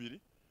nk'amezi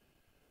nk'abiri.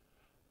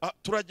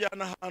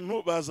 Turajyana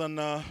ahantu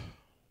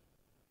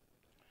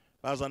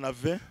bazana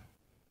ve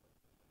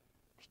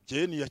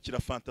Jeni yakira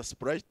Fanta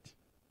Sprite.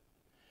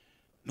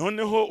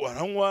 Noneho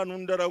waranywa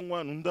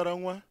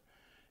n'undaranywa.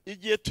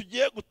 Igihe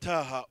tugiye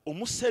gutaha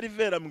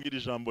umuserivera ambwira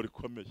ijambo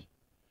rikomeye.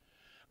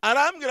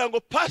 Arambwira ngo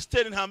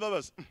pastor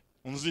ntambabaza.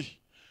 Unzi.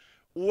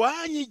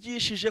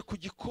 Wanyigishije ku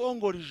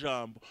gikongoro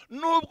ijambo.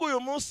 Nubwo uyu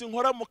munsi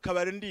nkora mu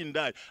kabari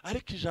ndindaye,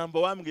 ariko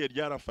ijambo wambwiye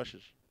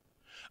ryaramfashije.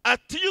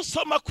 Ati iyo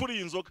usoma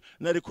kuri inzoga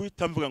nari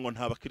kuhita mvuga ngo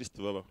nta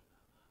bakristo babaho.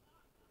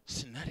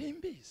 Sinari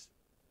mbizi.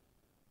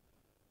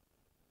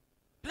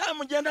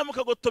 Mugenda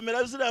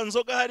mukagotomera ziriya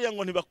nzoga hariya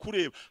ngo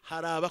ntibakureba.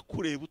 Hari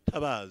abakureba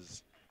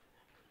utabazi.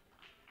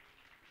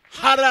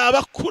 Hari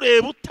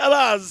abakureba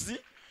utabazi.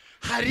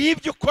 Hari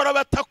ibyo ukora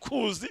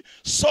batakuzi.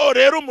 So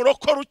rero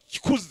umurokore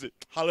ukuze.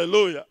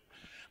 Haleluya.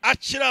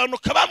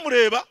 Akiranuka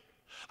bamureba,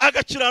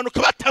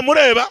 agakiranuka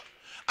batamureba,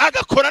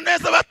 agakora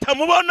neza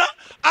batamubona,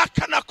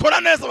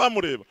 akanakora neza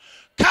bamureba.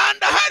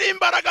 Kandi hari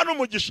imbaraga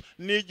n'umugisha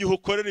ni igihe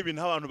ukorera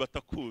ibintu abantu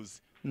batakuzi,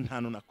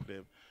 nta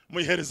nunakureba.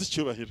 Muyihereze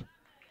icyubahiro.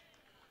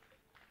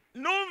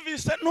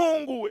 Numvise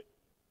ntunguwe.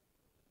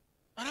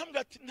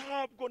 Arambwira ati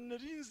ntabwo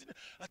narinzi,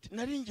 ati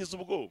naringize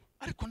ubwoba,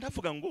 ariko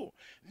ndavuga ngo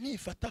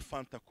nifata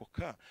Fanta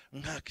Coca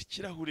nkaka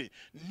ikirahure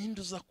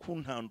ninde uza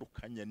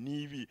kuntandukanya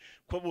nibi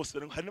ko bose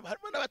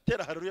harimo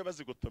n'abatera haruye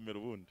bazigotomera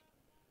ubundi.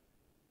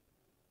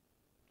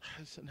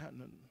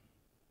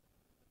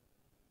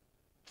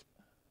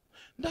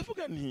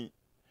 Ndavuga nti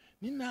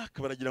ni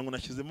naka baragira ngo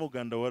nashyizemo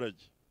Uganda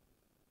waragi.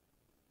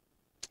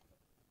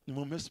 Ni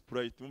mu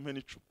Sprite mu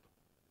n'icupa.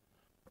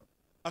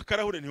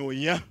 Akarahure ni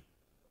oya.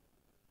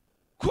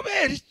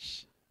 Kubera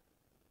iki?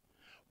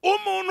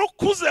 Umuntu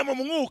ukuze mu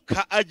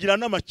mwuka agira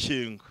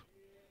n'amakenga.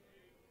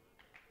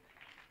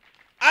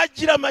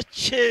 Agira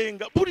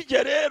amakenga.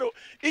 Burya rero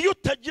iyo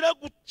utagira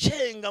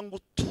gukenga ngo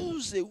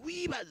tuze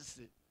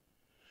wibaze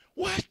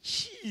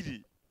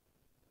wakiri.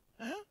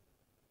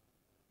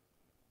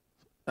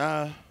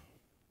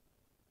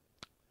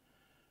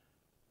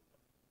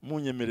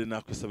 Munyemere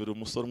nakwisabira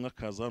umusoro umwe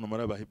akaza hano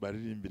muri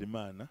baririmbira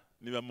Imana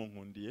niba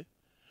munkundiye.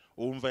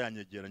 Uwumva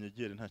yanyegera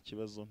nyegere nta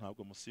kibazo,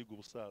 ntabwo musiga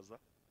ubusaza.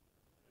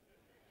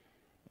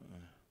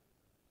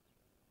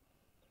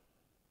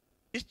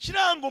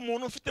 Ikiranga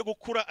umuntu ufite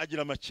gukura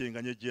agira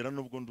amakenga nyegera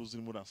nubwo nduzi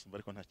muri ansumba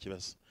ariko nta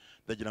kibazo.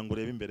 Ndagira ngo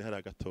urebe imbere hari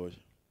agatoya.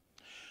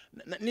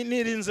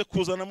 Nirinze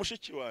kuzana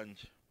mushiki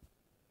wanjye.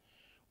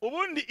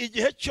 Ubundi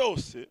igihe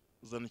cyose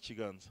uzana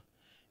ikiganza.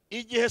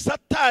 Igihe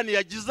Satani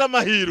yagize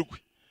amahirwe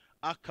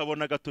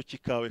akabona agatoki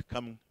kawe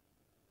kamwe,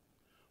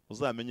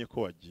 uzamenye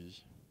ko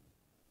wagiye.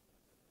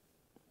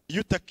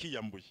 Iyo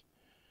utakiyambuye,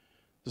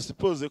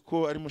 dusipoze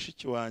ko ari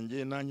mushiki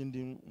wanjye nanjye ndi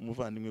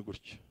umuvandimwe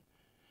gutyo.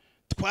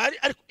 Twari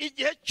ariko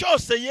igihe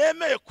cyose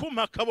yemeye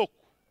kumpa akaboko,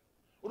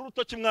 uru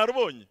rutoki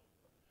mwarubonye,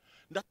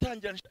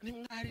 ndatangira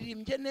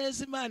nimwaririmbye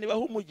neza Imana ibaha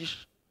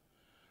umugisha.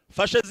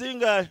 Fashe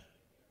zingahe?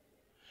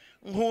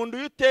 Nkundu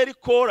yutera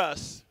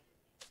chorus.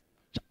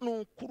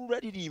 Nukuru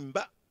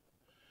uraririmba.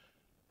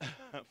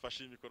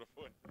 Fashe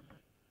mikrofone.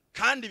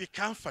 Kandi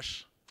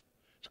bikamfasha.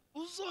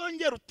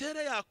 Uzongera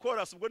utere ya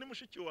chorus ubwo ni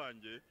mushiki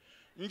wanjye.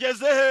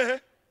 Ngeze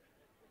hehe?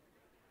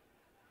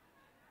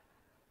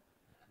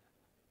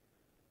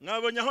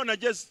 Mwabonye aho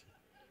nageze.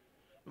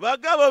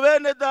 Bagabo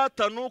bene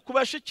data nuko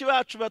bashiki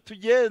bacu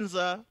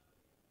batugenza.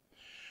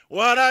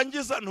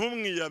 Warangiza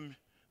ntumwiyame.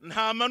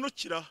 Nta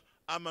manukira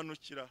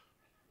amanukira.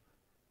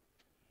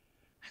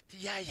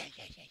 Ati ya.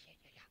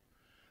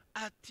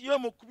 Ati yo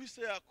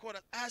mukubise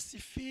yakora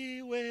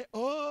asifiwe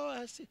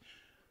asi.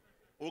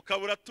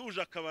 Ukabura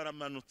tuje akabara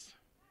manutse.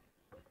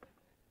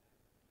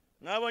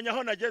 Mwabonye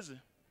aho nageze?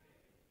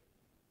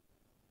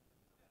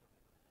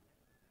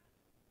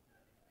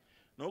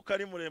 Nuko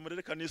ari muremure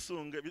reka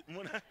nisunge.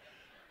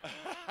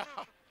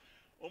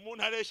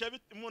 Umuntu aresha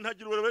umuntu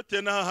agira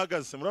uburebete naho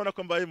ahagaze. Murabona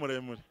ko mbaye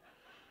muremure.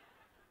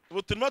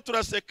 Ubu turimo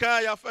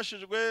turaseka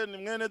yafashijwe ni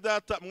mwene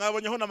data.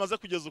 Mwabonye aho namaze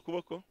kugeza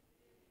ukuboko?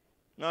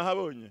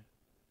 Mwahabonye?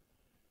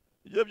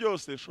 Ibyo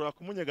byose nshobora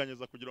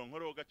kumunyeganyeza kugira ngo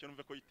nkoreho gake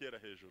numve ko yitera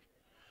hejuru.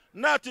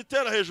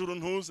 Natitera hejuru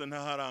ntuze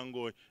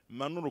ntaharangoye.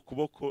 Manura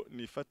ukuboko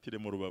nifatire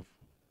mu rubavu.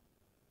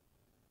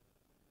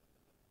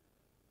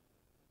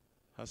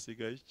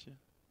 Hasigaye iki?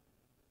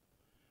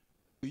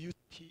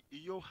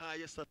 Iyo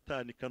haye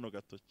Satani kano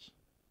gatoki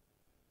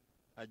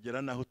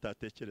agera naho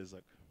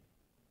utatekerezaga.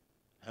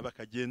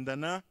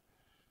 Abakagendana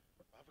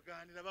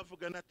bavuganira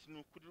bavugana ati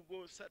nukuri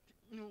rwose ati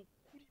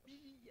nukuri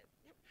biriya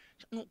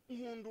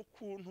nkunda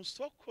ukuntu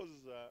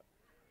sokoza.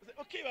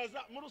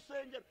 Ukibaza mu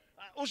rusengero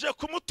uje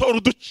kumutora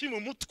uduki mu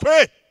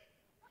mutwe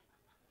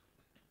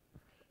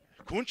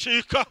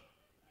kuncika.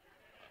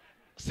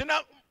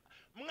 Sina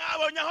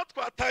mwabonye aho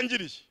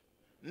twatangiriye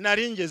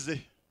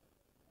naringeze.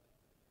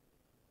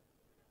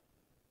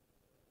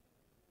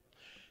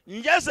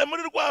 Ngeze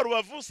muri rwa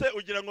rubavuse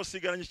ugira ngo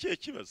sigaranye ikihe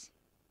kibazo.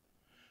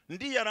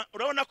 Ndiyara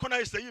urabona ko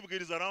nahise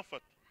yibwiriza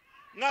aramfata.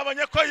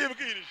 Mwabonye ko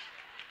yibwirije.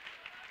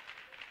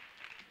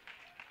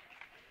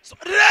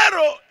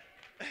 Rero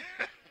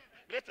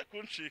leta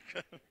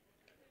kuncika.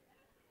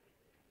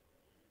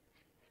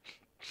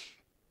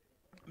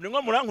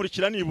 Mwengo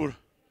murankurikira nibura.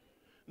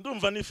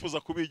 Ndumva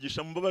nifuza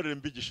kubigisha mbabarire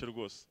mbigishe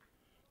rwose.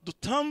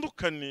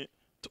 dutandukane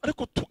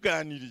ariko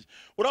tuganiriye.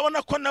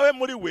 Urabona ko nawe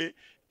muri we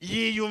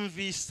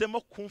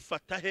yiyumvisemo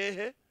kumfata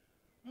hehe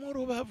mu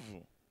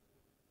rubavu.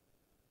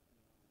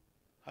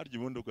 Harya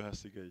ubundi ubwo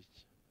hasigaye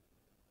iki?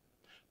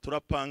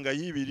 Turapanga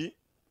y'ibiri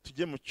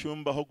tujye mu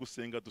cyumba aho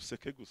gusenga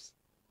duseke gusa.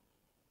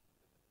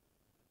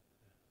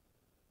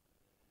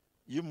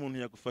 Iyo umuntu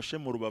yagufashe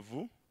mu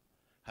rubavu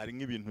hari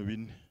nk'ibintu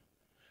bine.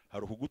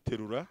 Hari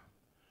ukuguterura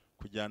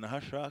kujyana aho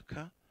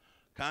ashaka,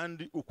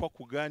 kandi uko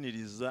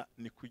akuganiriza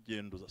ni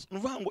kugenduza.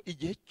 Nuvuga ngo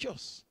igihe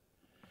cyose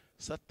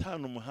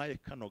Satani umuhaye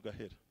kano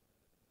gahera,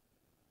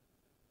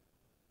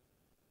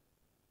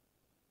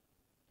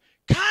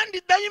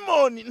 kandi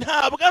dayimoni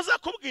ntabwo aza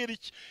kubwira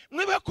iki.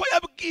 Mwibe ko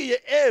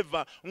yabwiye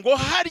Eva ngo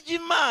harya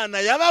Imana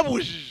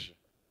yababujije.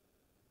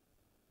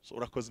 So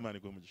urakoze, Imana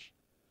iguhe umugisha.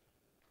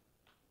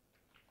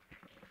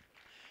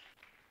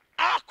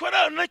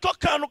 Akora niko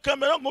kantu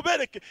kamera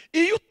ngubereke,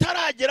 iyo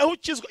utaragera aho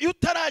ukizwa, iyo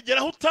utaragera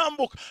aho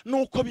utambuka,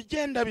 nuko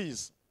bigenda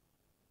biza.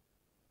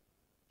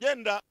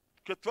 Genda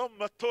twe tuba mu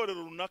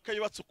matorero runaka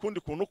yubatse ukundi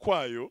kuntu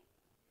kwayo,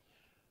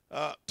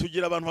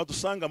 tugira abantu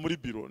badusanga muri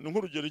biro. Ni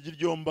nk'urugero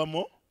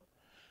ry'iryombamo,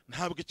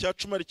 ntabwo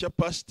icyacuma ari cya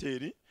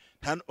pasiteri,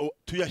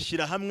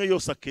 tuyashyira hamwe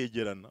yose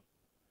akegerana.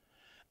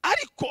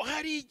 Ariko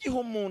hari igihe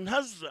umuntu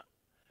aza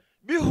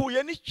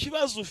bihuye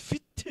n'ikibazo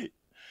ufite,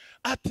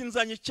 ati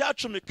nzanye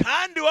icyacumi,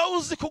 kandi wowe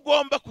uzi ko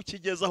ugomba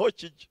kukigeza aho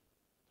kijya,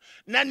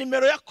 na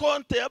nimero ya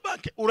konte ya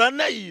banki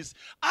uranayizi,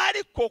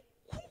 ariko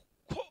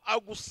kuko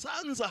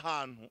agusanze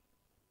ahantu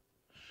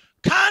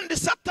kandi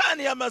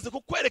Satani yamaze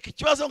kukwereka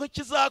ikibazo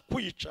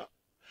nk'ikizakwica,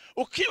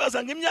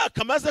 ukibaza ngo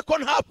imyaka maze ko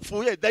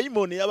ntapfuye,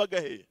 dayimoni yabaga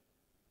hehe?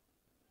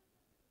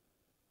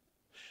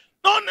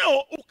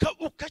 Noneho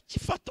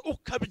ukakifata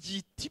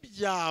ukabyita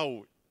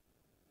ibyawe.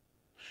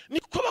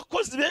 Niko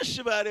abakozi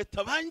benshi ba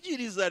leta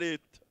bangiriza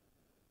leta.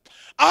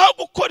 Aho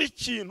gukora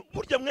ikintu,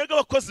 burya mwega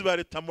abakozi ba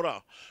leta muri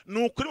aho,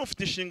 ni ukuri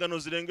mufite inshingano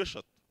zirenga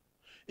 3.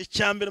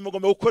 Icyambere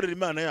mugomba gukorera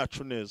Imana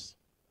yacu neza.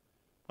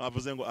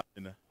 Bavuze ngo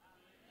amina.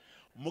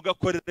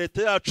 Mugakorera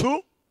leta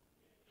yacu,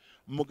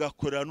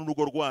 mugakorera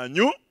n'urugo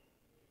rwanyu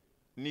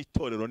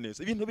n'itorero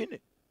neza. Ibintu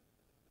bine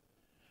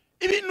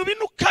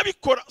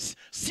ukabikora.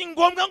 Si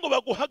ngombwa ngo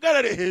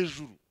baguhagarare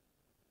hejuru,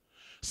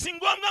 si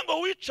ngombwa ngo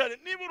wicare.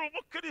 Niba uri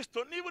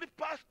umukristo, niba uri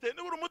pasiteri,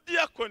 niba uri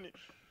umudiyakoni,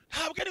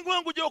 ntabwo ari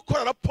ngombwa ujye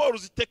gukora raporo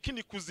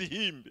zitekinike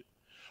uzihimbe,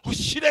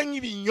 ushyire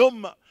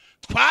nk'ibinyoma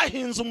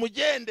twahinze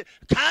umugende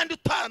kandi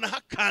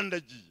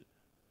utanahakandagiye.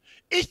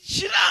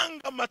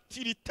 Ikiranga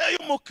matirite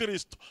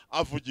y'umukristo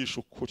avugisha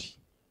ukuri.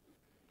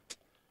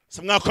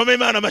 Si mwakomeye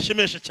Imana amashyi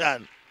menshi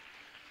cyane.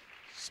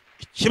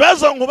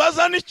 Ikibazo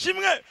nkubaza ni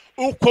kimwe,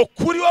 uko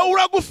kuri wowe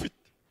uragufite.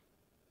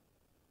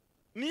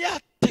 Ni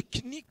ya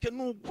tekinike,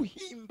 ni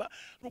uguhimba,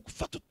 ni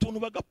ugufata utuntu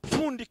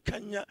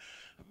bagapfundikanya,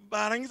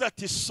 barangiza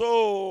ati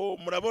so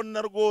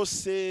murabona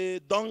rwose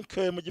donc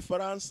mu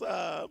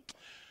gifaransa.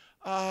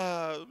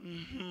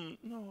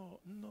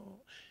 No.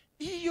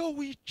 Iyo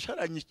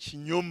wicaranye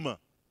ikinyoma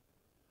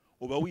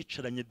uba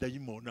wicaranye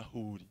dayimoni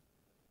aho uri.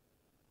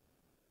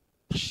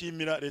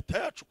 Ndashimira leta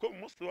yacu ko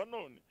umunsi wa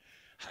none,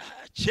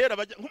 kera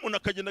nk'umuntu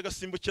akagenda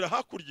agasimbukira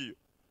hakurya iyo,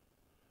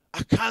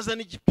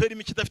 akazana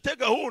igiperimi kidafite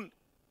gahunda,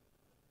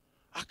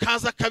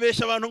 akaza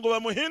akabeshya abantu ngo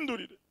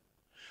bamuhindurire.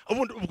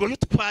 Ubundi ubwo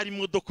yutwara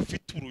imodoka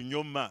ufite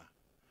urunyoma,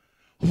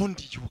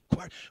 ubundi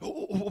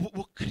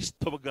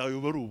ubukristo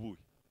bwawe bari ubuhe?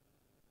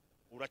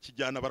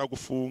 Urakijyana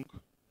baragufunga,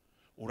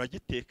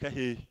 uragiteka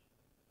hehe?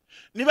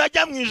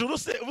 Nibajya mu ijuru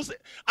se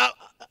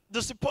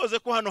dusipoze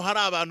ko hano hari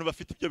abantu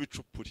bafite ibyo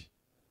bicupuri.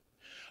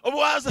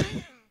 Ubuwaza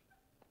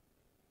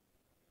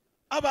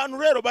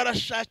abantu rero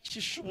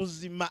barashakisha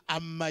ubuzima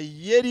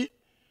amayeri,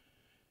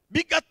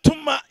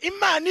 bigatuma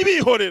Imana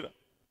ibihorera.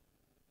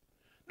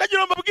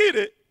 Ndagira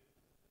mbabwire,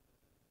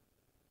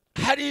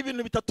 hari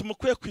ibintu bitatu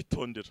mukwiye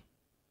kwitondera.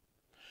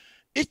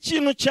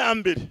 Ikintu cya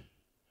mbere,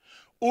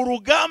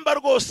 urugamba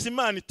rwose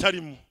Imana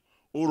itarimo,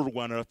 uru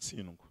Rwanda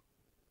ratsindwa.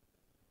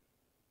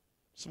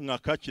 Si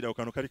mwakakira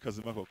akantu kari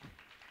kazima koko.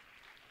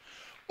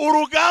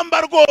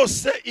 Urugamba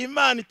rwose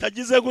Imana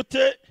itagize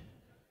gute,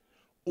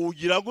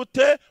 ugira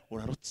gute,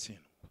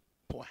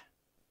 urarutsindwa.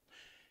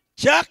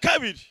 Cya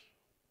kabiri,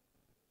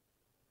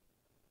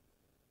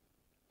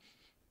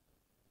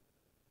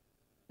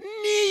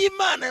 ni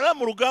Imana yaba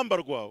mu rugamba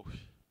rwawe,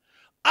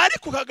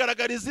 ariko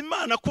ukagaragariza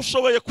Imana ko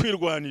ushoboye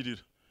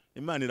kwirwanirira,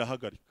 Imana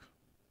irahagarika.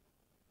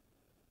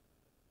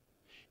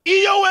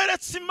 Iyo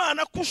weretse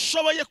Imana ko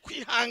ushoboye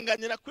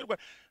kwihanganira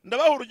kwirwanira.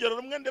 Ndabaha urugero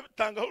rumwe,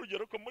 ndatangaho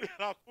urugero ko muri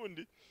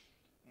hakundi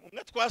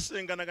umwe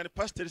twasenganaga, ni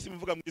pasiteri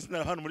simuvuga mu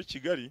izina hano muri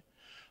Kigali.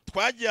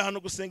 Twagiye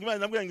ahantu gusenga, Imana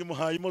namubwiye ngo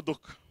imuhaye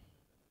imodoka.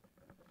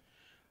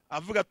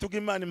 Avuga tuga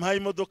Imana imuhaye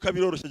imodoka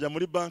biroroshye, ajya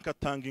muri banki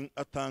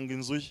atanga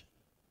inzu ye,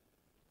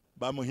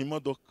 bamuha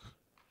imodoka.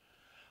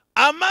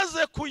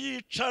 Amaze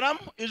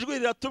kuyicaramo, ijwi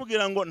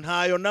riratubwira ngo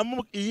ntayo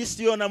iyi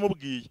si yo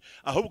namubwiye,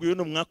 ahubwo uyu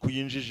ni umwaka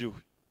uyinjije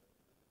iwe.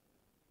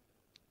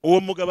 Uwo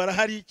mugabo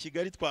arahari i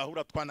Kigali,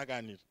 twahura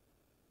twanaganira.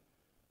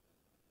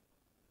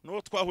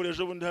 N'uwo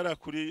twahureje ubundi hari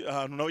kuri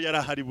ahantu nawe yari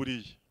ahari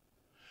buriya.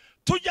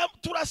 tujya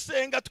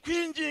turasenga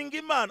twinginga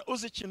Imana.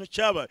 Uzi ikintu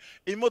cyabaye,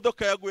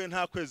 imodoka yaguye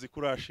nta kwezi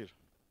kurashira,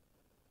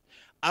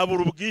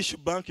 abura ubwishyu,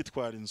 banki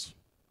itwara inzu,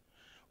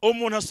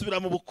 umuntu asubira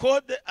mu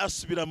bukode,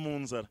 asubira mu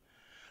nzara.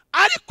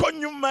 Ariko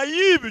nyuma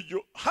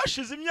y'ibyo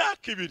hashize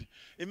imyaka 2,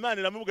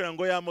 Imana iramubwira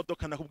ngo ya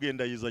modoka nakubwiye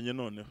ndayizanye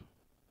noneho,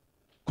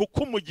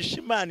 kuko umugisha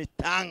Imana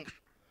itanga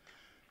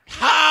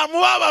nta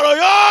mubabaro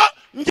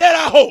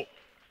yongeraho.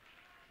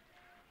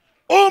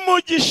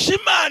 Umugisha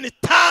Imana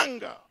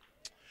itanga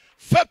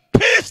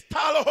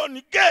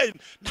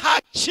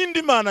nta kindi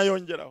Imana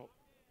yongeraho.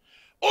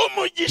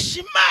 Umugisha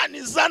Imana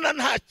izana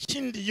nta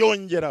kindi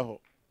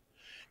yongeraho.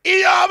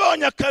 Iyo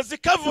abonye akazi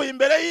kavuye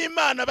imbere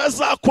y'Imana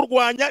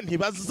bazakurwanya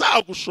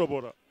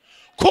ntibazagushobora,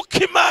 kuko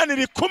Imana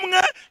iri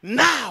kumwe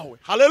nawe.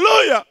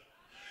 Haleluya.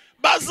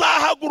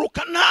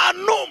 Bazahaguruka nta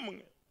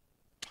numwe.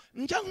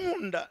 Njya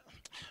nkunda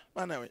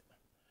Mana we,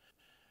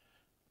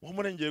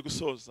 umurengeye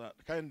gusoza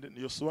kandi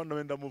iyo sobanura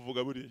wenda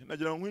muvuga buri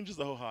nagira ngo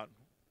nkwinjiza aho hantu.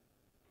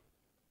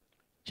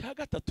 Cya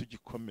gatatu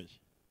gikomeye,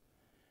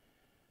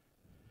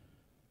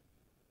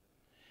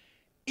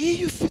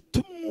 iyo ufite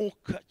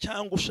umwuka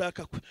cyangwa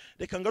ushaka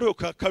reka ngaruye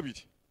ka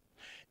kabiri,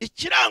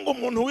 ikiranga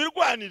umuntu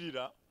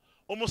wirwanirira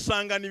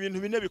umusangana ibintu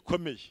 4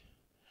 bikomeye.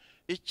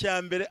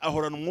 Icya mbere,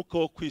 ahorana umwuka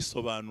wo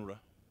kwisobanura.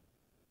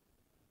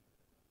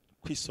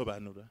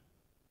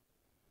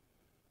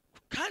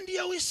 Kandi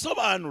iyo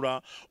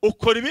wisobanura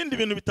ukora ibindi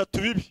bintu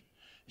 3 bibi.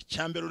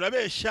 Icya mbere,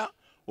 urabeshya,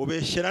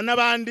 ubeshyera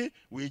n'abandi,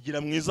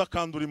 wigira mwiza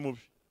kandi uri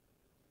mubi.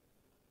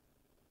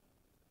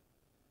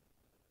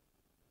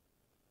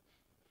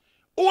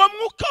 Uwo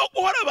mwuka wo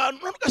guhora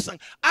abantu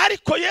n'ugasanga.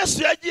 Ariko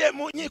Yesu yagiye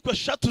mu nkiko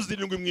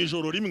 7 mu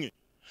ijoro rimwe.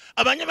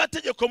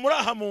 Abanyamategeko muri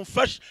aha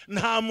mumfashe,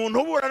 nta muntu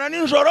uburana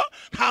n'ijoro,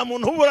 nta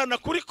muntu uburana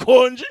kuri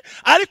konje,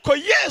 ariko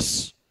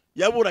Yesu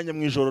yaburanye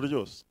mu ijoro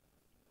ryose.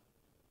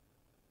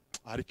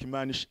 Ariko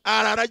Imana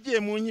araragiye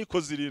mu nkiko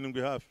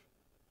 7 hafi.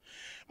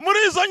 Muri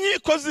izo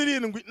nkiko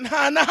 7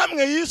 nta na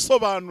hamwe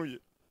yisobanuye.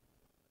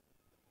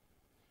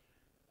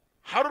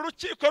 Hari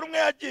urukiko rumwe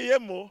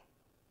yagiyemo,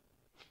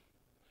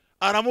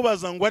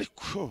 aramubaza ngo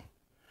ariko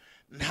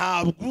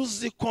ntabwo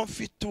uzi ko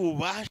mfite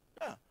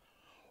ububasha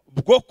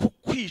bwo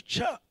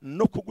kukwica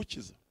no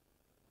kugukiza?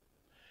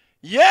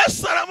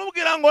 Yesu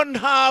aramubwira ngo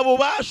nta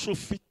bubasha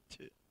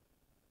ufite.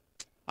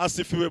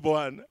 Asifiwe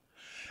Bwana.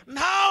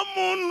 Nta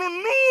muntu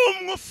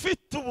n'umwe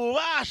ufite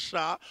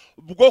ububasha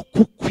bwo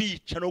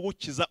kukwica no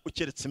gukiza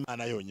ukeretse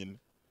Imana yonyine.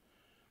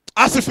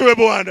 Asifiwe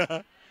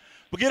Bwana.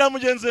 Bwira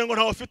mugenzi we ngo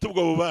ntawe ufite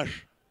ubwo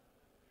bubasha.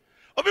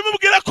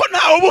 Ubimubwira ko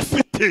ntawe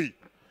ubufite,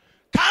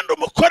 kandi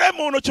umukore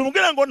mu ntoki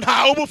umubwira ngo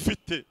ntawe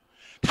ubufite.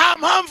 Nta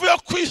mpamvu yo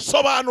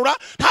kwisobanura,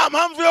 nta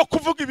mpamvu yo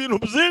kuvuga ibintu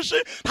byinshi,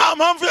 nta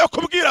mpamvu yo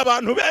kubwira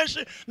abantu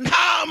benshi.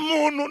 Nta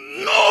muntu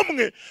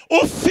n'umwe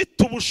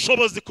ufite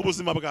ubushobozi ku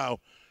buzima bwawe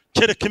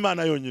kereka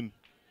Imana yonyine.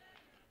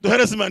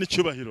 Duhereze Imana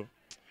icyubahiro.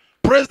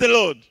 Praise the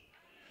Lord.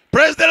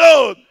 Praise the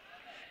Lord.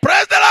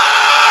 Praise the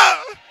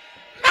Lord.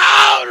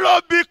 Now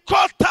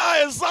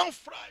Robikota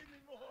Ezamfrai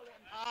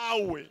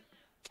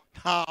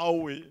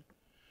ntawe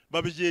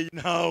babyeyi,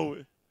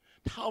 ntawe.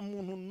 Nta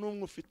muntu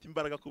n'umwe ufite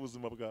imbaraga ku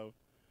buzima bwawe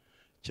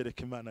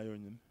kereka Imana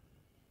yonyine.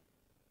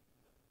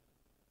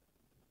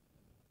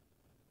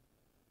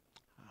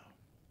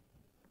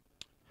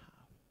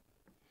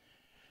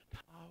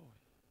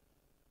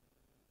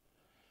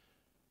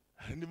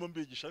 Ndimo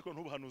mbigisha ariko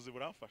ntubuhanuzi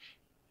buramfasha.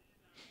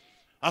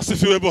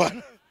 Asifiwe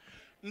Bwana.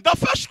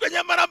 Ndafashwe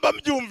nyamara mba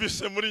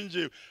mbyumvise muri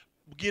njewe.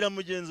 Bwira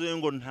mugenzi we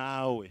ngo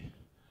ntawe.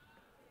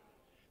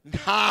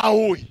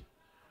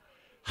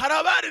 Hari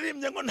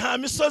abaririmbye ngo nta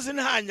misozi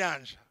nta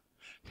nyanja.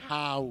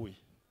 Ntawe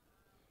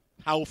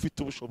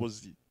ufite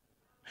ubushobozi.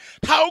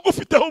 Ntawe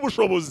ugufiteho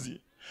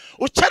ubushobozi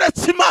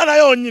ukeretse Imana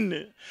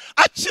yonyine.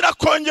 Akira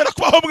kongera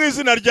kubaho mu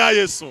izina rya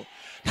Yesu.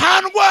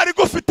 Nta ndwara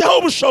igufiteho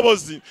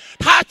ubushobozi,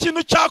 nta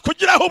kintu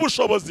cyakugiraho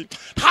ubushobozi,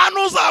 nta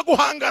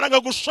n'uzaguhangana ngo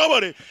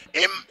agushobore.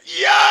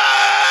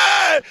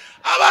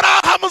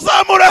 Abaraha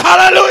muzamure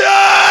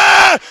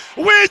haleluya.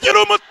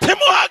 Wigira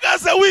umutima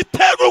uhagaze,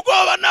 witerwa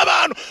ubwoba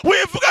n'abantu,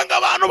 wivuga ngo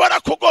abantu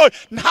barakugoye.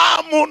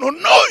 Nta muntu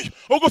n'uyu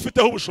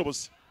ugufiteho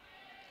ubushobozi.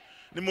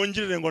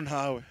 Nimungirire ngo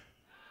ntawe.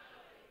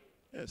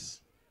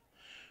 Yes.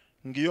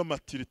 Ngiyo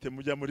maturite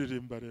mujya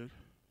muririmba rero.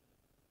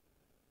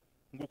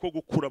 Nguko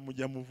gukura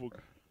mujya muvuga.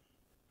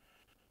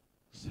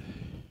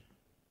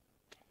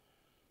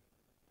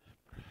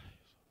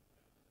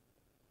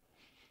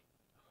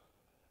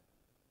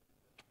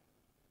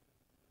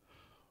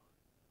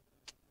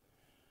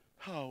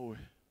 Hawe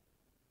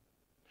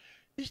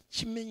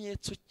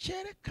ikimenyetso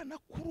cyerekana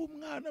kuri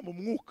umwana mu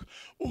mwuka,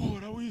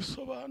 uhora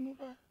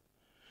wisobanura.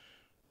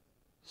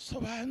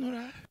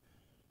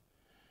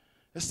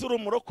 Ese uri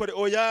umurokore?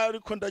 Oya,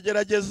 ariko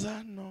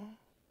ndagerageza. No.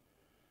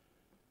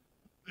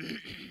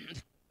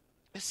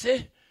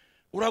 Ese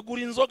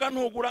uragura inzoga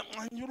ntugura?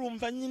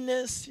 Urumva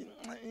nyine si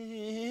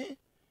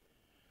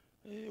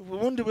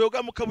ubundi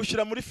buyoga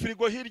mukabushyira muri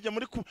firigo hirya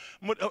muri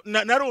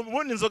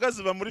ubundi inzoga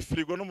ziba muri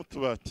firigo no mu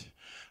tubati,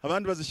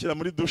 abandi bazishyira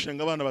muri dushe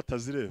ngo abana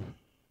batazireba.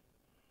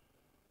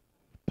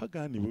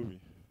 Pagani bubi.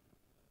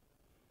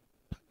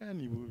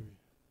 ni bubi.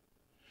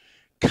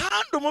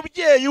 Kandi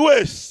umubyeyi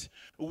wese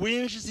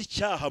winjiza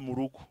icyaha mu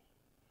rugo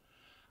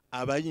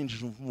aba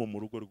yinjije umuvumo mu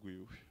rugo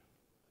rwiwe.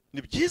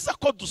 Ni byiza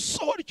ko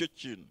dusohora icyo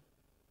kintu.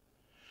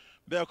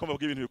 Mbega ko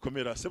mbabwira ibintu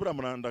bikomera, se bura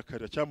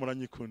murandakarira cyangwa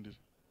muranyikundira?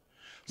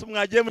 So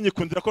mwagiye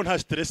munyikundira ko nta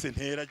stress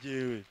ntera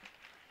jewe.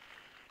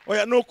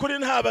 Oya nukuri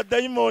nta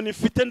badayimoni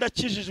mfite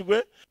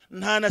ndakijijwe,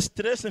 nta na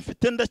stress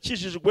mfite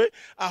ndakijijwe,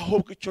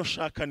 ahubwo icyo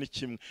nshaka ni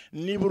kimwe.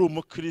 Niba uri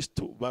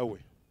umukristo bawe.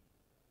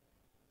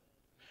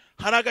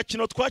 Hari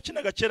agakino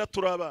twakinaga kera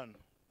turi abana.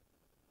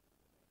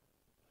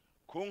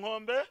 Ku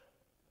nkombe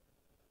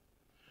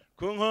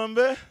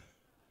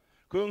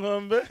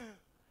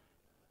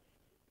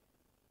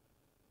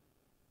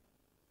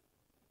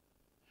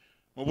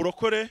mu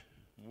burokore,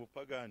 mu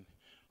bupagani.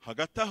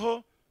 Hagati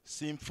aho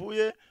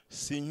simpfuye,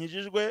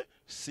 sinkijijwe,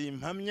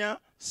 simpamya,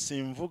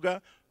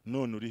 simvuga,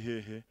 none uri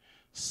hehe?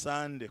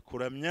 Sande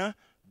kuramya,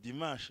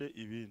 dimashe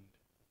ibindi.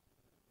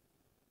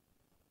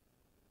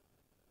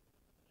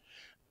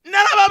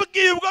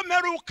 Narababwiye ubwo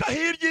mperuka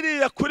hirya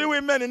iriya kuri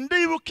Women,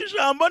 ndibuka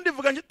ijambo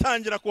ndivuga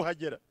ngitangira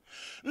kuhagera.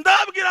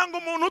 Ndabwira ngo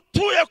umuntu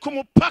utuye ku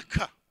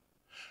mupaka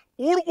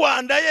w'u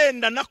Rwanda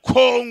yenda na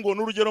Kongo,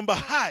 n'urugero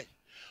mbahaye,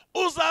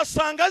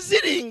 uzasanga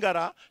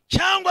ziringara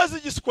cyangwa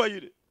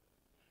zigiswahili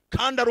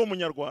kandi ari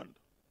umunyarwanda.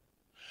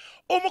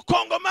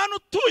 Umukongomani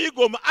utuye i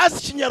Goma azi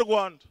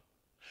Ikinyarwanda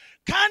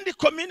kandi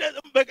komine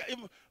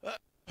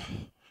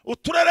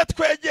uturere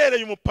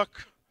twegereye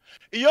umupaka,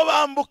 iyo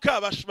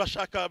bambuka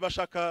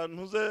bashaka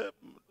ntuze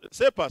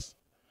sepasi,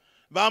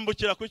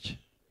 bambukira kuki?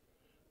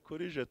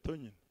 Kuri jeto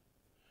nyine.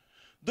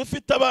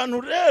 Dufite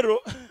abantu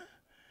rero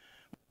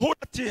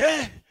ati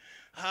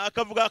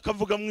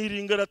akavuga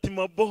mwiringara ati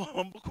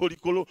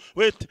mbokorikolo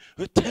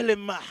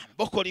telema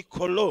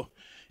mbokorikolo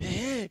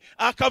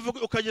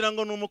akavuga ukagira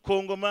ngo ni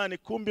umukongomani,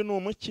 kumbi ni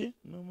umuki?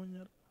 Ni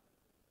umunyarwanda.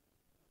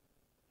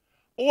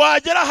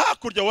 Wagera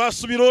hakurya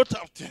wasubira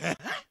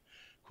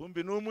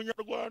kumbi ni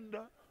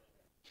umunyarwanda.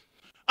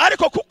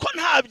 Ariko kuko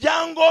nta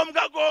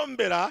byangombwa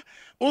agombera,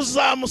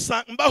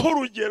 uzamusanga, mbaho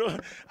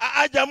urugero,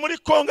 ajya muri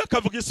Kongo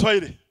akavuga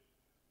Iswahili,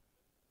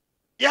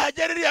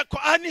 yagereriya ko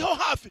niho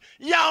hafi,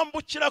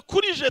 yambukira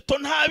kuri jeto,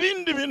 nta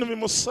bindi bintu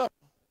bimusaba,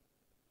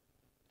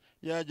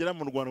 yagera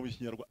mu Rwanda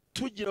w'ikinyarwanda.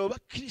 Tugira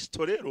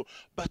abakristo rero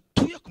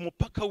batuye ku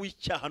mupaka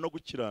w'icyaha no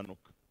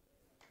gukiranuka,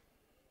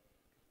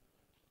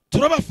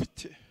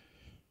 turabafite.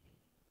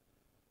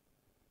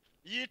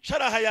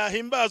 Yicara aha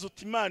yahimbaza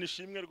uti Imana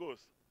ishimwe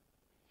rwose,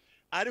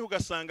 ariko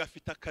ugasanga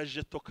afite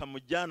akajeto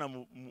kamujyana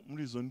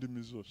muri izo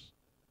ndimi zose.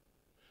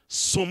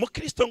 Si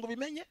umukristo ngo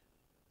bimenye,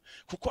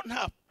 kuko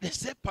nta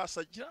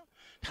laissez-passer agira,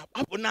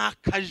 ni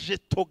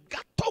akajeto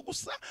gato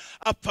gusa,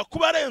 apfa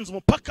kuba arenze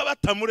umupaka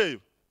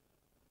batamureba.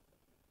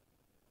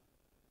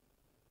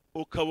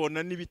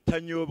 Ukabona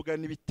n'ibitanyobwa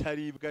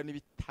n'ibitaribwa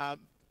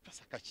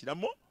n'ibitapasa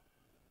akashyiramo,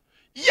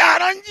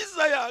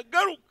 yarangiza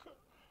yagaruka.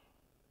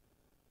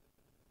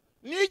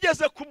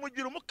 Nigeze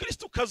kumugira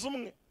umukristo kazi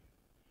umwe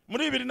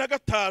muri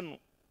 2005,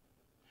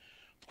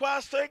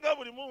 twasenga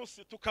buri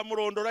munsi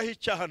tukamurondoraho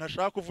icyaha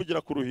ntashaka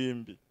kuvugira ku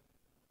ruhimbi.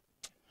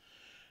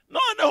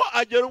 Noneho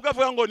agera ubwo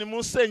avuga ngo ni mu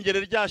nsengere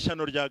rya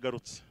shyano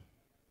ryagarutse.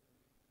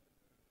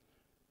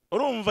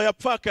 Urumva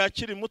yapfaka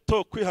yakiri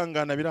muto,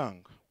 kwihangana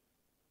biranga.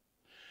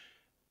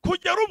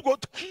 Kugera ubwo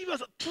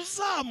twibaza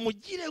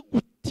tuzamugire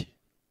gute,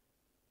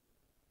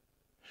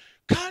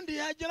 kandi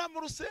yagera mu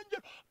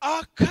rusengero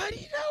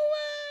akarira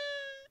we.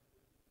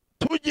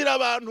 Tugira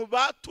abantu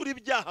batura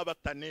ibyaha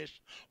batanesha.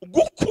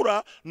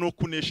 Gukura ni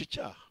ukunesha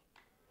icyaha.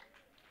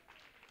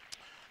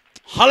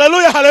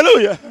 Haleluya,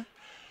 haleluya.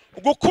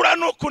 Gukura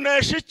ni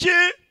ukunesha iki?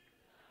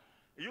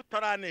 Iyo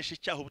utaranesha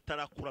icyaha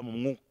utarakura mu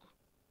mwuka.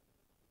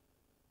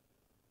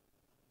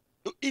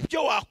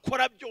 Ibyo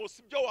wakora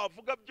byose, ibyo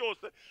wavuga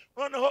byose,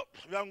 noneho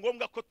biba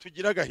ngombwa ko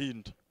tugira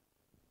agahinda.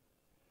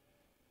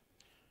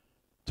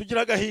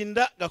 Tugira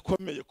agahinda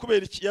gakomeye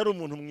kubera iki? Yari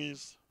umuntu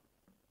mwiza,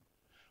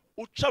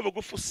 uca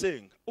bugufi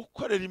usenga,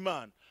 ukorera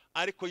Imana,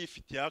 ariko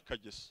yifitiye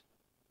akageso.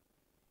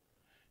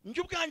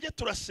 Njye ubwanjye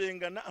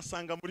turasengana,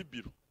 asanga muri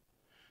biro.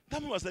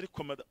 Ndamubaza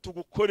ariko mada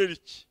tugukorera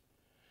iki?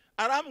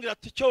 Arambwira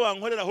ati icyo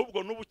wankorera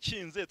ahubwo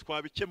n'ubukinze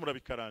twabikemura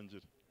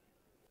bikarangira.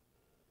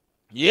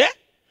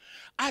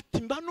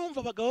 Ati mba numva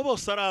abagabo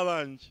bose ari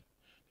abanjye.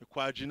 Ni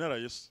kwa Jinara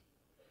Yesu.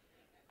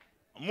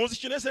 Muzi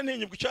kinese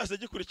ntinyibwa cyase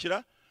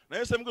gikurikira, na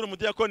Yesu ambwira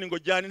umudiyakoni ngo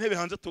jyana intebe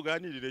hanze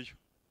tuganirireyo.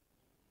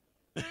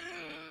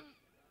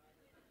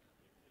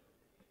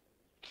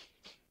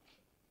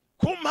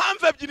 Ku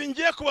mpamvu ebyiri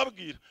ngiye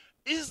kubabwira.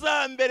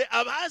 Iza mbere,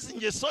 abazi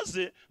ingeso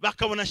ze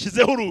bakabona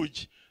ashyizeho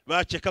urugi,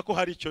 bakeka ko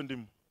hari icyo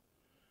ndimo.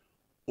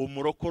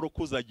 Umurokoro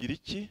kuzagira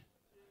iki?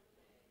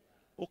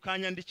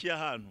 Ukanyandikiye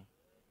ahantu.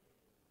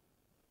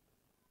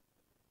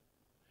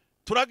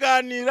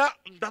 Turaganira,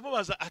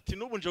 ndamubaza ati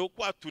n'ubu nje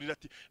gukwaturira,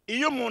 ati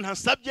iyo umuntu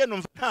ansabye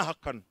numva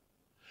ntahakana.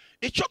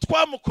 Icyo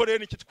twamukoreye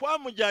niki?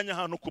 Twamujyanye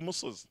ahantu ku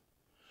musozi,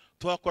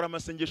 tuhakora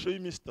amasengesho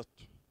y'iminsi 3.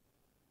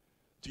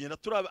 Tugenda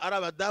ari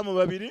abadamu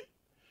 2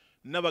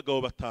 n'abagabo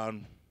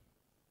 5.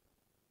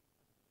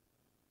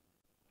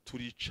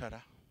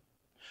 Turicara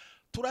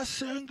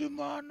turasenga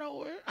Imana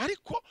we,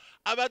 ariko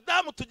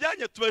abadamu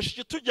tujyanye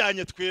tubashije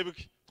tujyanye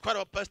twebwe twari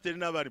abapasiteri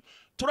n'abarimu,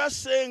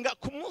 turasenga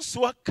ku munsi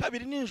wa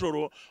kabiri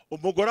nijoro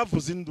umugore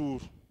avuza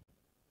induru,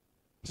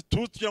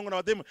 tugira ngo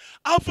n'abademu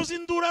avuza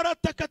induru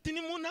arataka ati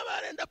ni muntu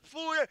abare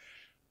ndapfuye,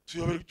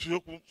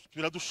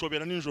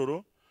 biradushobera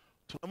nijoro,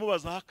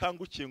 turamubaza aho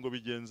akangukiye ngo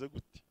bigenze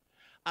gute,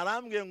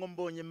 arambwiye ngo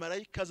mbonye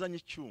marayika azanye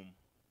icyuma,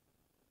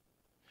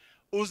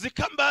 uzi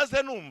ko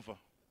ambaze numva,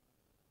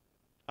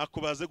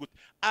 akubaze gute,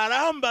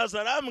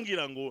 arambaza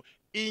arambwira ngo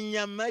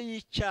inyama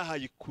y'icyaha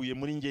yikuye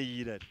muri nge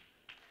yirari.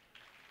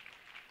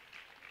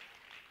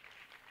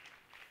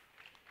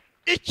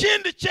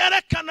 Ikindi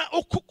cyerekana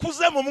uko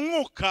ukuze mu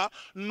mwuka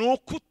ni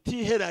uko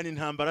utiherana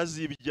intambara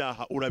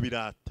z'ibyaha,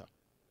 urabirata.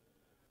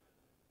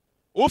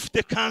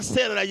 Ufite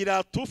kanseri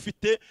arayirata,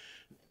 ufite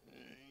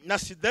na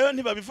sida yo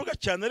ntibabivuga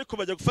cyane ariko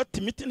bajya gufata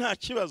imiti nta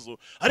kibazo,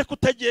 ariko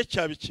utagiye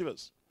cyaba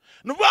ikibazo.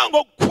 Nuvuga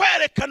ngo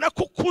kwerekana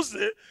ko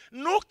ukuze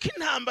nuko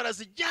intambara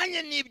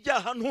zijyanye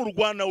n'ibyaha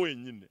nturwana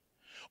wenyine,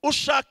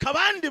 ushaka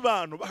abandi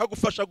bantu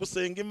bakagufasha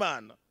gusenga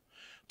Imana.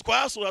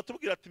 Twasura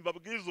tubwira ati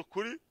mbabwize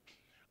ukuri,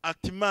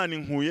 ati Imana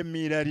inkuye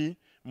mirari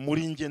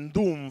muri nge,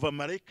 ndumva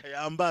marayika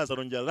yambaza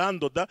arongera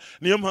randoda,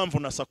 niyo mpamvu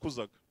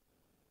nasakuzaga.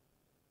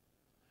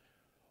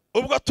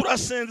 Ubwo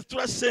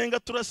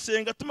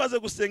turasenga tumaze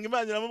gusenga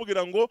Imana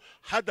iramubwira ngo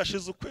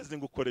hadashize ukwezi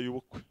ngukoreye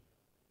ubukwe.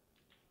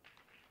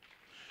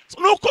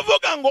 Nuko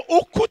uvuga ngo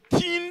uko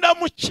utinda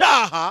mu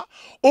cyaha,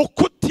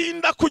 uko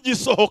utinda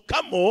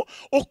kugisohokamo,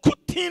 uko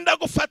utinda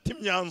gufata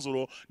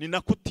imyanzuro, ni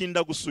nako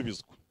utinda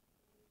gusubizwa.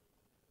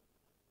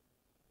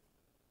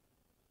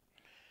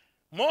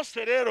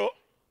 Mose rero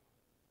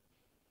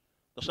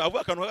ndashaka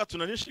kuvuga akantu gato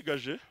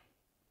nanishigaje.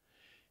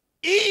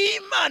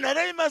 Imana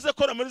rero imaze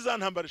kora muri za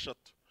ntambara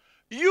eshatu,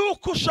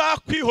 yuko ushaka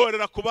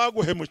kwihorera ku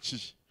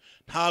baguhemukiye,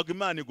 ntabwo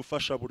Imana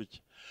igufasha burya,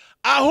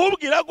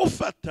 ahubwo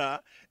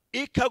iragufata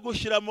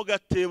ikagushyira mu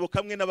gatebo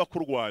kamwe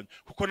n'abakurwanya,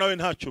 kuko nawe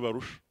ntacyo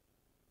barusha.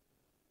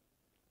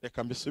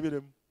 Reka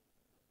mbisubiremo,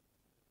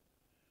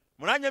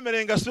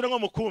 muranyemereye ngasubire nko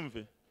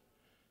mukumve,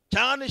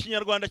 cyangwa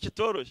n'ikinyarwanda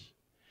kitoroshye.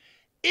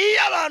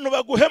 Iyo abantu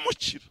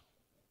baguhemukira,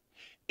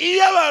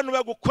 iyo abantu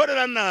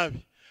bagukorera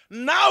nabi,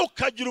 nawe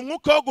ukagira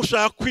umwuka wo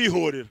gushaka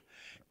kwihorera,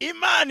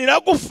 Imana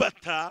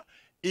iragufata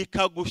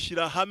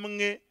ikagushyira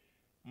hamwe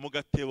mu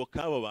gatebo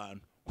k'abo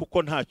bantu, kuko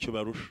ntacyo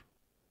barusha.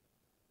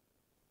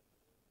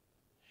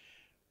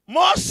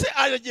 Mose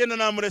aragenda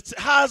namuretse,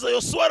 haza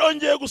Yosuwa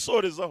arongeye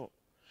gusorezaho.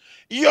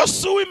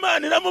 Yosuwa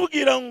Imana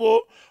iramubwira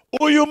ngo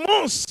uyu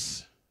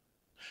munsi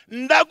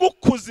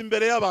ndagukuza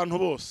imbere y'abantu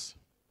bose.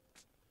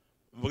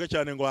 Mvuge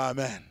cyane ngo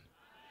amen.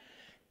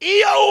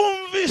 Iyo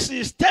wumvise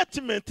iyi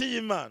statement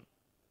y'Imana,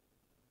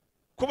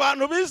 ku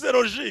bantu bize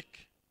logique,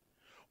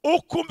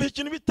 ukumva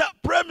ikintu bita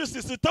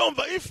premises,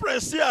 utumva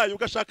influence yayo,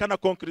 ugashaka na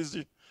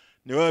conclusion,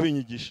 niwe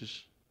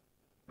wabinyigishije.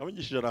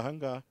 Wabigishije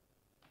arahangaha.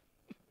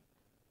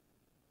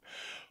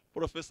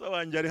 Professor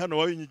wanjye ari hano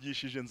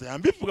wabinyigishije, nze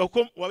yambivuga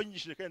ko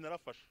wabinyigishije kandi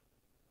narafasha.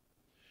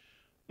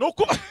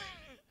 Nuko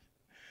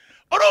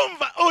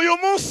urumva uyu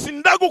munsi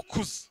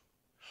ndagukuza,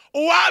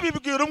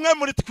 uwabibwira umwe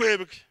muri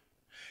twebwe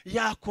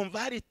yakumva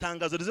hari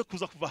itangazo rize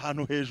kuza kuva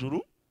ahantu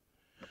hejuru,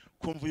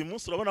 kumva uyu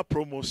munsi urabona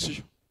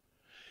promotion.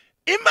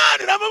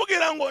 Imana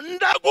iramubwira ngo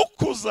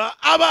ndagukuza,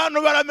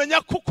 abantu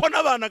baramenya kuko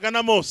nabanaga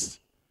na Mose,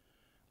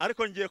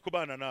 ariko ngiye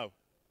kubana nawe.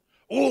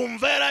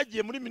 Wumva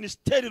yaragiye muri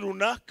ministeri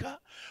runaka,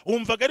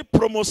 wumvaga ari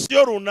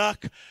promotion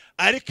runaka,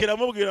 ariko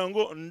iramubwira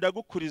ngo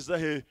ndagukuriza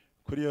he?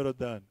 Kuri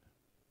Yorodani.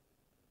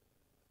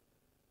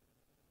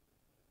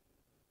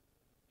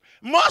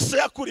 Mose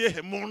yakuriye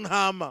he? Mu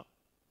ntama.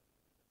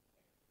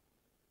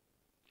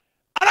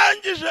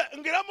 Arangije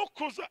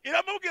ngiramukuza,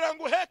 iramubwira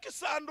ngo heke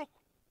isanduku,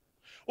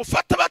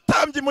 ufata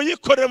abatambyi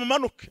muyikorere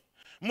mumanuke,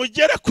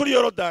 mugere kuri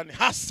Yorodani,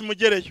 hasi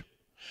mugereyo.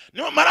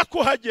 Nimara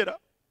kuhagera,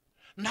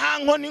 nta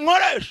nkoni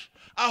nkoresha,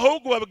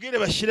 ahubwo babwire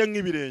bashyire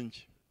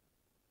nk'ibirenge.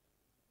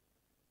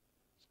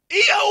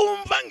 Iyo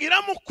wumva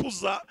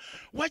ngiramukuza,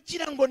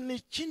 wagira ngo ni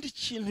ikindi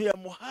kintu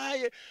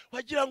yamuhaye,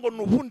 wagira ngo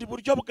ni ubundi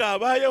buryo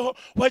bwabayeho,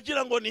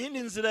 wagira ngo ni iyindi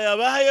nzira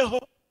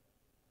yabayeho.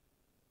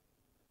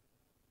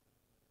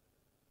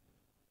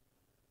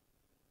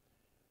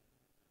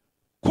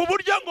 Ku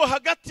buryo ngo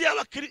hagati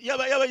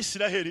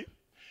y'Abayisiraheli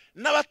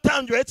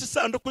n'abatambyi bahetse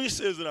isanduku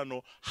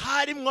y'isezerano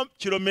harimo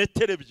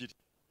kilometero 2.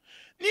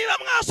 Niba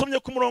mwasomye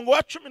ku murongo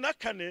wa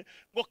 14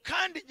 ngo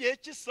kandi igihe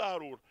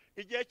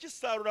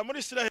cy'isarura muri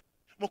Isiraheli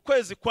mu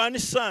kwezi kwa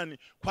Nisani,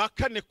 kwa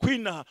 4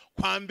 kw'inaha,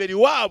 kwa mbere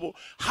wabo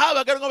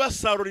habaga ngo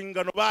basarura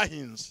ingano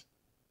bahinze,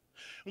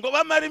 ngo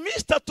bamara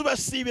iminsi 3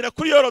 basibira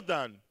kuri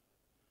Yorodani.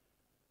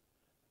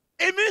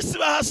 Iminsi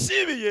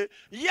bahasibiye,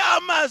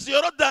 y'amazi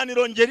Yorodani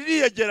irongera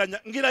iriyegeranya,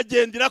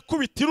 ngiragenda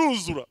irakubita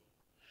iruzura,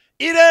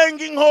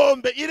 irenga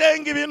inkombe,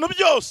 irenga ibintu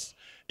byose.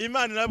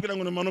 Imana irabwira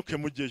ngo nimanuke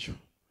mugeyo.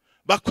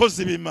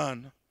 Bakozi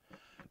b'Imana,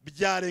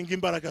 byarenga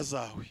imbaraga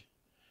zawe,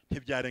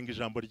 ntibyarenga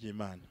ijambo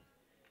ry'Imana,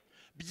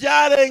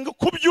 byarenga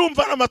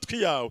kubyumva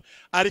n'amatwi yawe,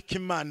 ariko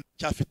Imana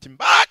cyafite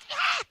imbaraga.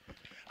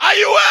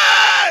 Ayiwe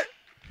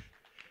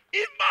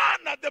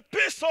Imana, the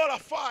peace all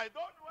afire,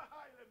 don't we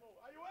hide.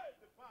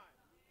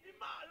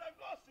 imana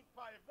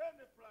gosipaye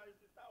bene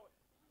purayizi tawe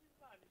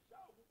imana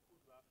ishaka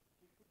gukuza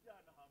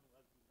ikujyana ahantu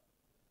hazima.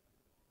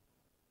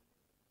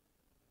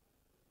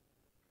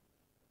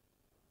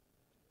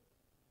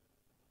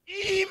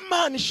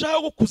 Imana ishaka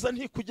gukuza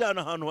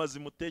ntikujyana ahantu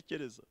hazima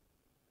utekereza.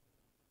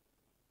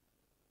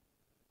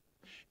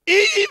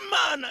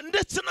 Imana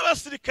ndetse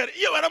n'abasirikare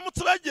iyo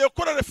baramutse bagiye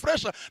gukora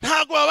refresha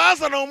ntago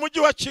babazana mu mujyi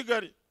wa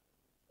Kigali,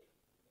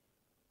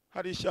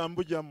 hari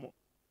ishyamba ujyamo.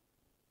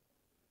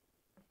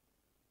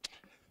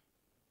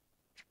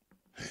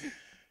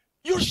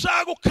 Iyo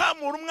ushaka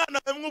gukamura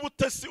umwana wawe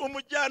mw'ubutesi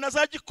umujyana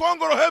za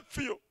Gikongoro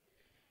hepfo iyo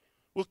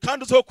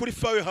kandi uzeho kuri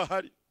fawe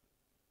hahari.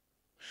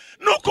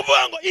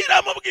 Nukuvuga ngo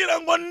iramubwira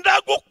ngo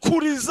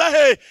ndagukuriza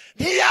he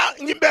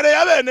imbere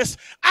ya bene se,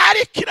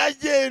 ariko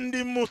iragenda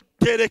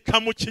imutereka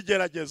mu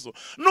kigeragezo.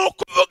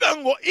 Nukuvuga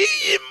ngo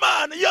iyi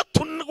Imana iyo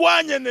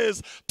turwanye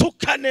neza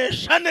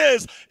tukanesha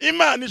neza,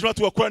 Imana ije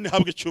tugakora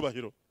ntihabwe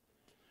icyubahiro.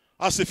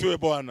 Asifiwe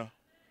Bwana.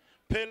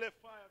 Pele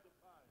fire the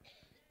fire.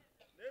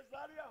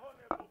 Nezaria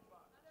hone bufa.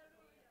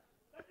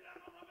 Nagira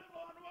ngo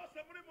abantu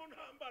bose muri mu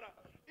ntambara.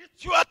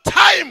 It's your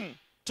time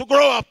to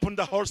grow up in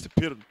the Holy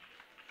Spirit.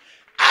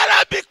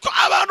 Arabiko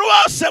abantu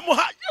bose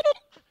muhanyura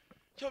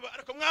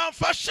ariko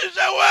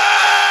mwamfashije we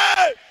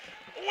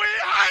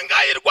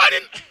wihangayirwa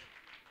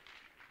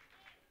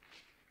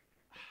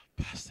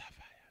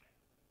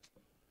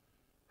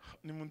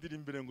ni mundiri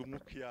imbere ngo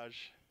umwuka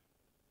yaje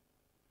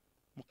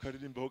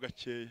mukaririmbaho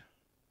gakeya.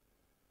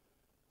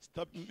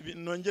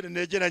 Nongere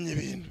negeranye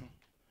ibintu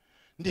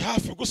ndi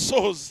hafi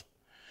gusoza.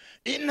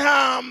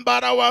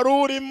 Intambara wari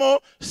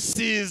urimo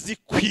sizi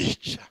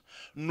kwica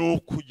no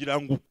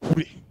kugira ngo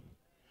ukure,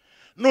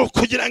 no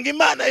kugira ngo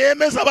Imana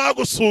yemeze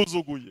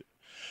abagusuzuguye,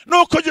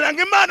 no kugira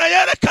ngo Imana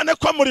yerekane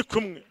ko muri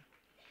kumwe.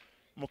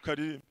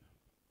 Mukaririmba.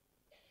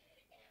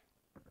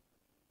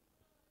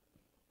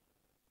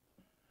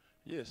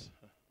 Yes.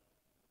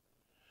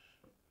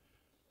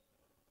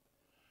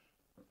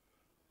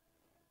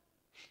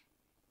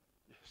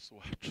 Yes,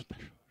 wacu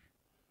ndashobora.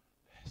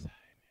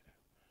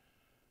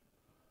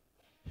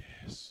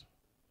 Yes.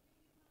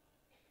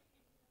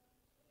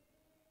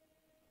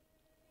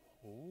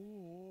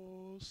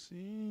 Oh,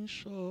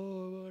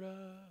 sinshobora.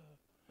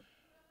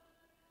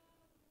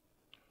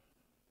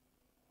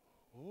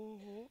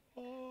 Oh,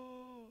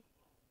 oh.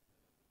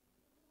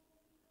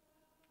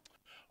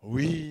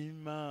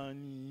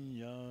 W'Imana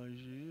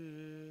yaje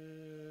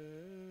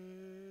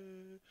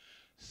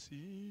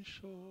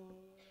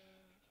sinshobora.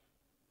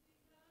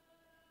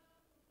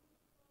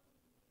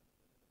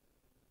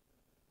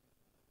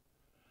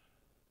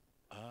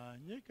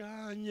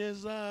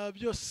 Anyeganyeza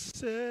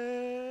byose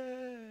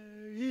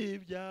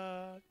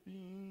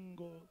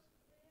ibyabingo,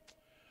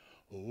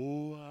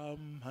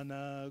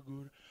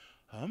 ampanagura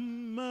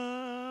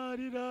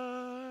amarira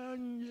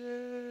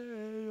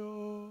ngeyo.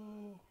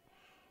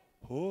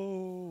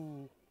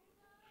 Oh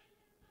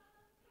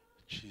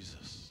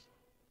Jesus.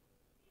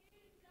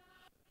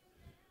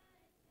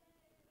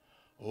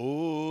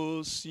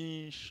 Oh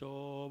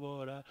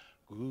sinshobora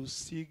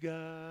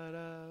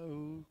gusigara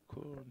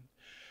uko.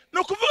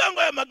 Nukuvuga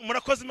ngo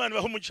murakoze Imana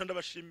baho umugisha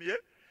ndabashimiye.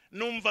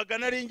 Numvaga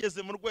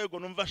naringeze mu rwego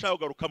numva nshaka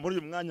kugaruka muri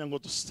uyu mwanya ngo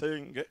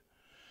dusenge.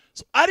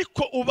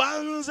 Ariko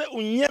ubanze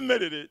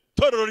unyemerere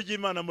torero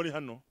ry'Imana muri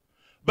hano,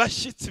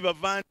 bashyitsi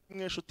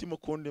bavandimwe inshuti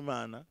mukunda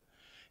Imana,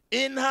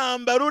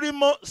 intambara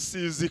urimo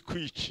sizi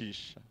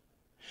kwicisha,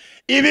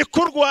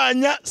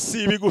 ibikurwanya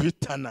si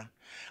ibiguhitana,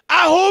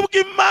 ahubwo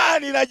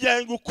Imana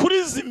iragira ngo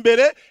ukurize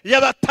imbere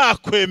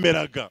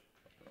y'abatakwemeraga.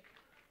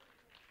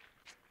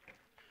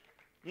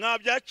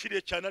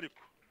 Mwabyakiriye cyane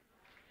ariko,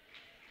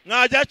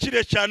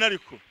 mwabyakiriye cyane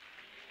ariko,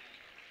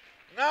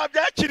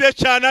 mwabyakiriye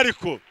cyane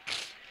ariko.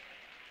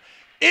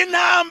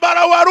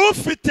 Intambara wari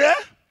ufite,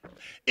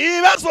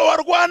 ibibazo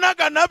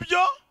warwanaga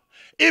nabyo,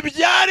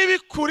 ibyari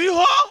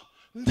bikuriho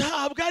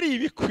ntabwo ari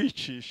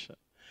ibikwicisha.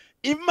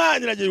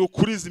 Imana iragiye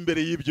gukuriza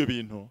imbere y'ibyo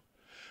bintu,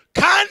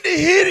 kandi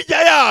hirya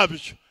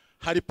yabyo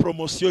hari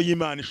promosiyo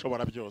y'Imana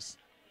ishobora byose.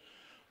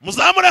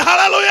 Muzamure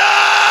haleluya!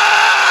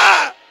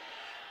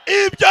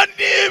 Ibyo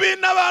ni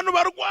ibintu abantu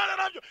barwana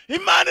nabyo.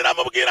 Imana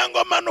iramubwira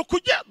ngo manuka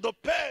ujye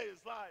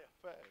dopeza.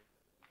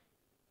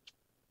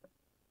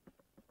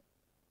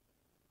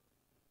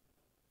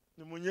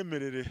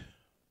 Nimunyemerere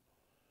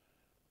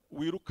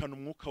wirukana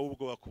umwuka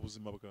w'ubwoba ku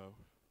buzima bwawe.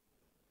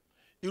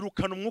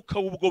 Irukana umwuka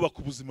w'ubwoba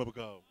ku buzima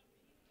bwawe.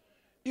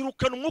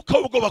 Irukana umwuka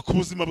w'ubwoba ku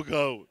buzima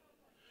bwawe.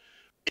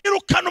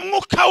 Irukana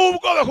umwuka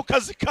w'ubwoba ku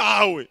kazi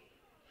kawe.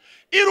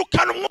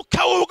 Irukana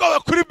umwuka w'ubwoba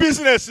kuri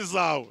business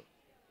zawe.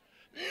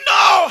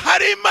 No,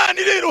 hari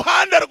Imana iri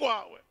iruhande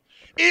rwawe.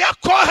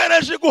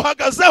 Iyakohereje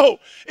guhagazeho,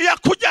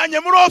 iyakujyanye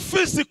muri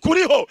ofisi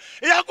kuriho,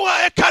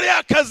 iyaguhaye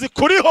kariya kazi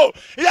kuriho,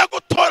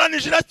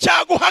 iyagutoranije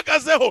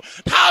iracyaguhagazeho.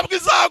 Ntabwo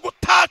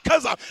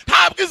izagutakaza,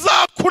 ntabwo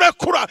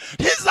izakurekura,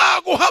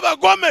 ntizaguha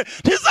abagome,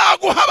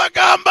 ntizaguha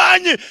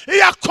abagambanyi.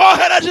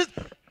 Iyakohereje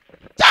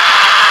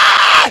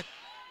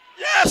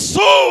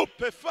Yesu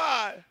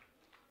pefaye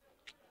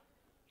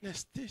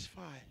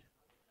nestify.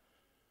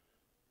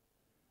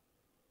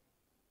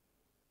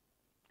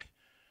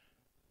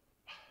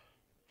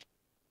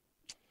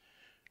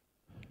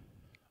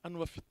 hano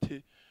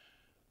bafite,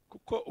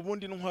 kuko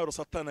ubundi intwaro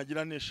Satani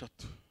agira ni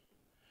eshatu.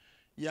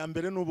 Ya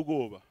mbere ni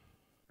ubwoba,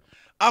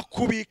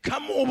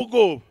 akubikamo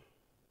ubwoba,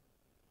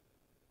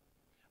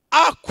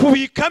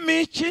 akubikamo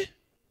iki?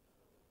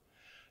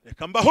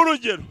 Reka mbaho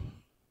urugero,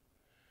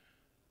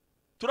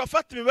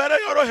 turafata imibare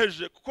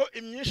yoroheje kuko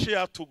imyinshi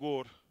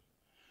yatugora.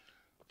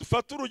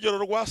 Dufata urugero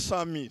rwa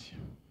Samiri,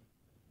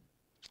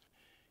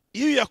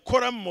 iyo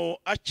yakoramo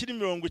akiri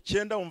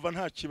 90 wumva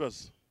nta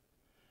kibazo.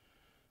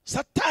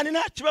 Satani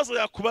nta kibazo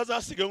yakubaza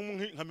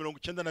hasigaye nka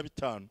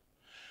 95.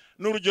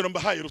 N'urugero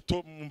mbahaye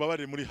ruto,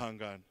 mumbabarire muri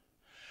hangana.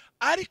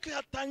 Ariko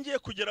yatangiye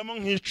kugeramo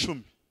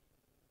nk'icumi,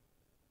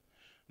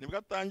 nibwo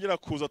atangira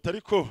kuza.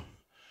 Atariko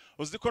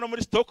uzi ko no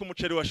muri stock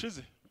umuceri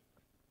washize,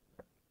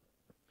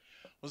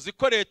 uzi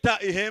ko leta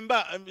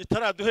ihemba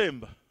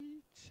itaraduhemba,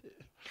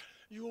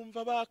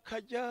 yumva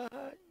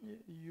bakajyanye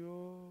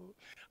yo,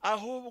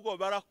 ahubwo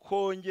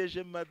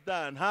barakongeje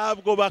madana,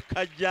 ntabwo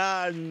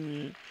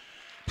bakajyanye,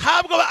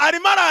 ntabwo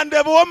arimo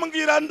arandeba uwo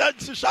mbwira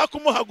ndashaka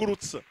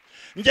umuhagurutsa.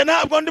 Nge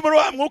ntabwo ndi muri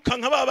wa mwuka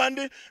nka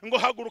babandi ngo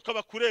haguruka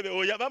bakurebe,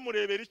 oya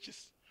bamurebera iki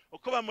se?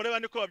 Uko bamureba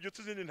niko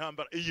babyutse izindi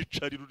ntambara.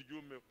 Iyicarira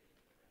uryumeho,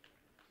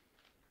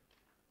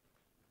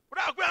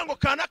 urakugira ngo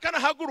kana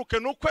haguruke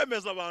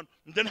n'ukwemeza abantu.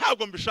 Nge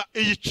ntabwo mbisha,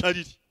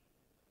 iyicarire.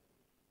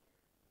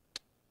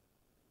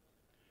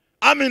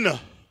 Amina.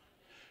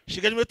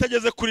 Shigaje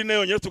bitageze kuri ne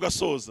yonyine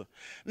tugasoza.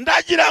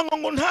 Ndagira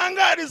ngo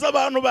ntangariza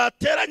abantu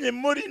bateranye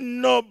muri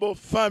Noble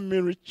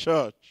Family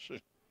Church.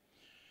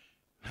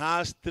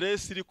 Nta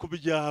stress iri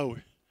kubyawe,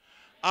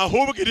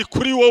 ahubwo iri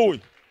kuri wowe.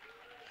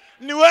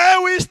 Ni wewe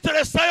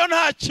wistressayo,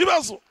 nta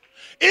kibazo.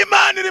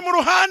 Imana iri mu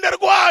ruhande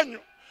rwanyu.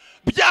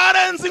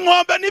 Byarenze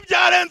inkombe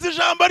n'ibyarenze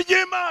ijambo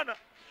ry'Imana.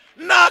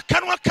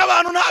 Nakanwa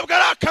k'abantu ntabwo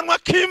ari akanwa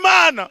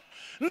k'Imana.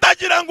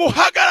 Ndagira ngo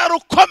uhagarare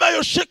ukomeye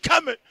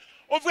ushikame,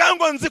 uvuga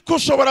ngo nzi ko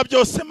ushobora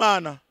byose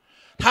Mana,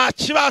 nta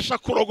kibasha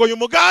kurogoya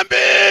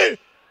umugambi.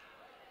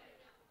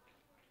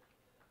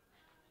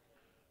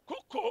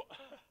 Kuko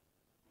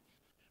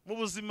mu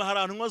buzima hari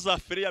abantu za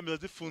feri yameza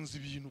zifunze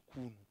ibintu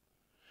ukuntu,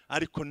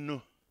 ariko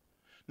no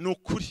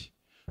nukuri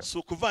si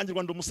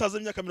ukuvangirwa. Ndi umusaza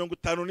w'imyaka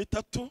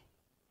 53,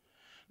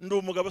 ndi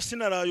umugabo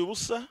sinaraye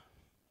ubusa,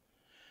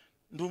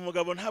 ndi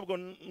umugabo ntabwo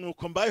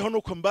nuko mbayeho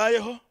nuko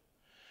mbayeho.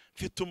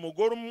 Mfite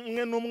umugore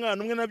umwe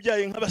n'umwana umwe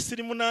nabyaye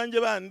nk'abasirimu nanjye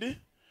bandi.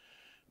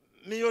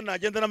 Niyo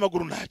nagenda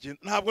n'amaguru nagenda,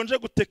 ntabwo nje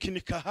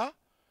gutekinika aha,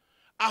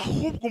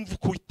 ahubwo mvu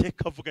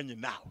kuiteka avuganye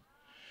nawe.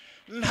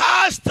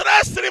 Nta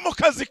stress iri mu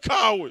kazi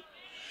kawe,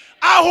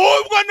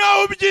 ahubwo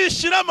nawe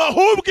ubyishiramo,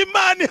 ahubwo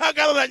Imana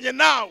ihagararanye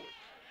nawe.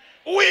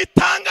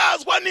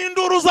 Witangazwa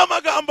n'induru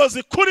z'amagambo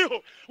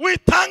zikuriho,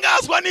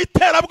 witangazwa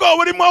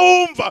n'iterabwoba urimo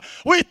wumva,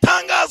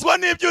 witangazwa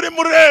n'ibyo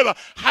urimo ureba.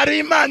 Hari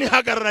Imana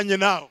ihagararanye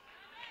nawe.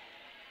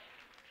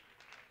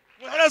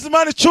 Muhereza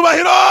Imana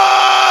icyubahiro.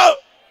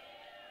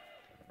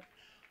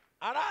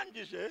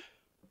 Arangije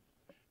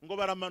ngo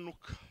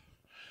baramanuka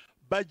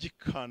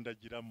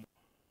bagikandagiramo,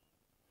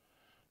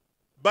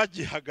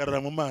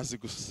 bagihagarara mu mazi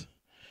gusa.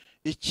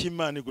 Icyo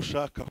Imana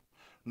igushaka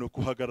ni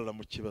ukuhagarara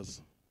mu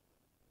kibazo.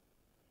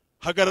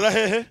 Hagarara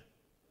hehe?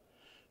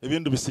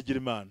 Ibindi bisigira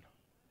Imana.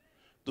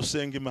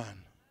 Dusenga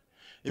Imana,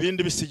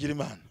 ibindi bisigira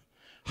Imana.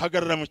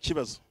 Hagarara mu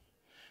kibazo,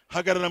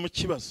 hagarara mu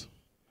kibazo.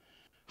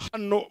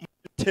 Hano mu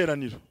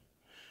iteraniro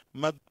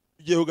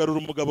ugiye kugarura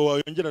umugabo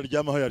wawe yongera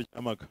aryamaho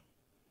yaryamaga.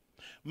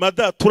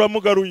 Mada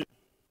turamugaruye,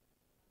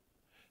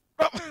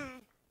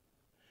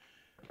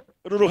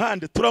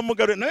 ruruhande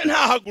turamugaruye, nawe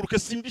ntahaguruke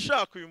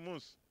simbishaka uyu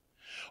munsi.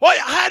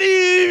 Oya, hari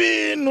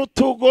ibintu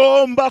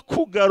tugomba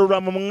kugarura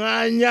mu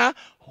mwanya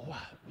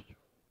wabyo.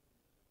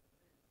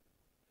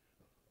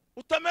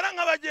 Utamera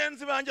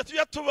nk'abagenzi banjye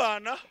tujya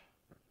tubana,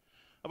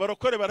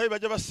 abarokore barayi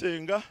bajya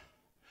basenga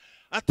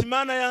ati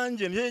Mana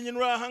yanjye nyenye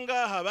nuraha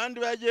ngaha, abandi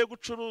bagiye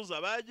gucuruza,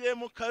 bagiye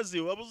mu kazi,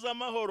 wabuze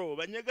amahoro,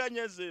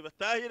 banyeganyeze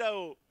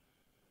batahiraho.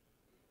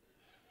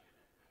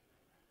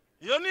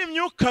 Iyo ni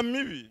imyuka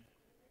mibi.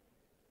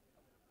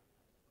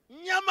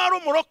 Nyamara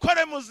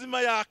umurokore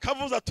muzima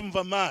yakavuza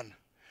atumva Mana,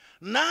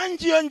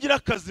 nanjye iyo ngira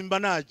akazi mba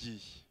nagiye,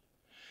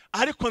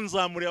 ariko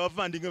nzamuriye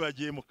abavandimwe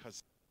bagiye mu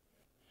kazi.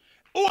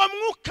 Uwo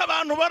mwuka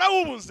abantu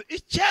barawubuze.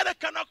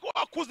 Icyerekana ko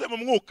wakuze mu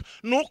mwuka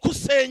nuko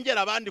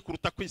usengera abandi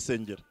kuruta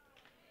kwisengera.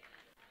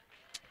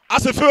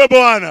 Asifiwe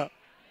Bwana.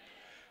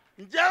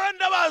 Njyewe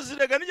ndabazi,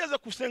 rega nigeze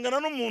kusengana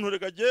n'umuntu,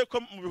 rega agiye ko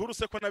mu bihuru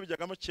se ko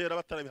nabijyagamo kera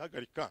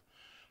batarabihagarika,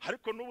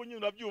 ariko n'ubu nyine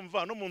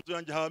urabyumva, no mu nzu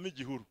yanjye habamo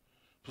igihuru.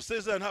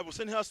 Tusezera ntabwo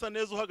se ntihasa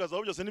neza, uhagaze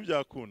aho byose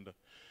ntibyakunda.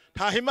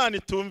 Ntaho Imana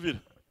itumvira.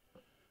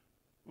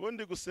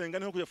 Ubundi gusenga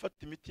niho kujya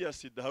fata imiti ya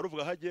sida,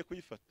 haruvuga hagiye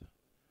kuyifata.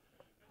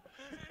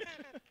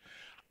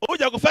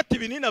 Ujya gufata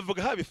ibinini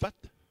avuga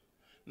habifata.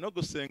 No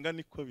gusenga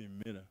niko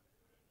bimera,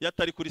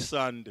 yatari kuri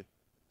sande.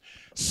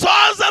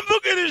 Soza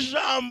mvugira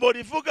ijambo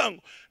rivuga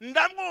ngo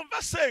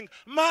ndamwumva senga,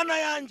 Mana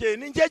yanjye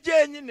ni njye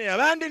jyenyine,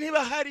 abandi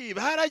ntibahari,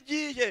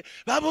 baragiye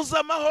babuze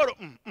amahoro.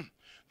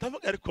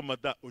 Ndavuga ariko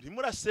Mada, urimo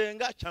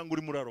urasenga cyangwa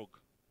urimo uraroga?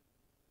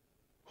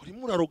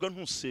 Urimo uraroga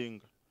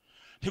ntusenga.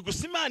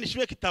 Ntigusa Imana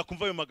ishimye ko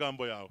itakumva ayo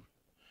magambo yawe.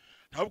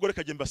 ntabwo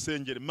reka jye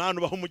mbasengere Mana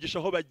ubahe umugisha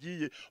aho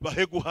bagiye,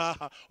 bahe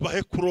guhaha,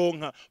 bahe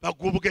kuronka,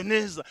 bagubwe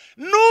neza.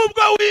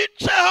 Nubwo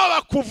wicayeho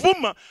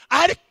bakuvuma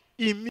ariko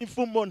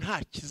imivumo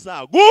nta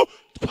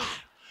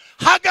kizagutwara.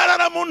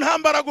 Hagarara mu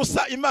ntambara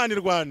gusa Imana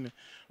irwane.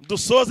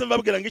 Dusoze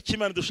mbabwira ngo iki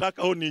Imana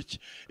dushakaho niki,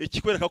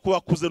 ikikwereka ko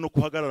wakuze no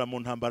kuhagarara mu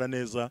ntambara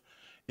neza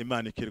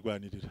Imana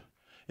ikirwanirira.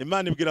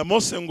 Imana ibwira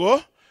Mose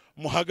ngo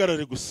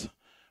muhagarare gusa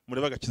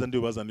mureba agakiza ndi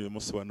ubazaniye uyu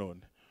munsi wa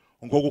none,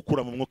 ngo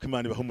gukura mu mwuka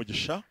Imana ibahe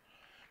umugisha.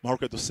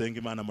 Maruke dusenga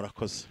Imana,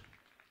 murakoze.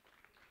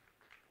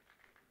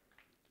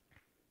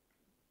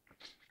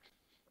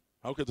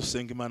 Maruke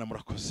dusenga Imana,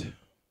 murakoze.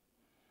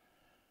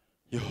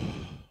 Yo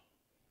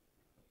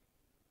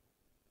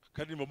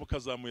akarimo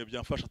mukazamuye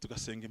byamfasha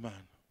tugasenga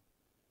Imana.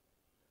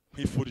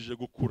 Nkwifurije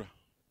gukura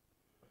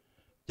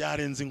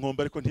byarenze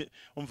inkombe, ariko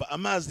umva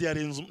amazi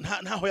yarenze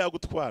ntaho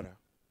yagutwara.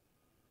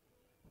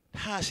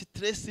 Nta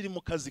stress iri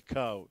mu kazi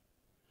kawe,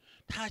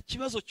 nta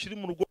kibazo kiri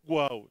mu rugo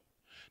rwawe,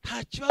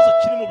 nta kibazo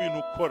kiri mu bintu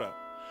ukora,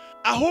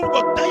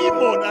 ahubwo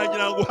dayimoni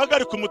agira ngo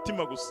uhagarike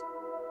umutima gusa.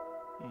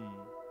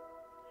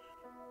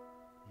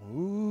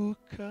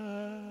 Muka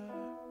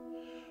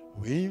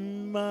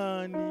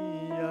w'Imana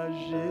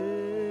yaje,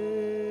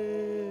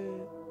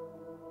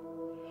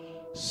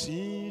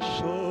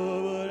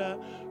 sinshobora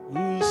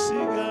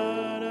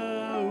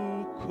gusigara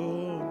uko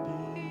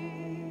ndi.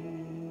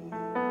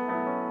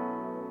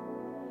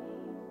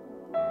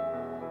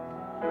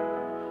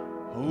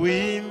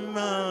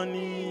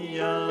 W'Imana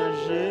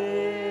yaje,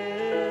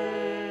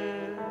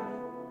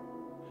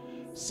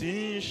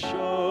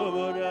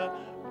 sinshobora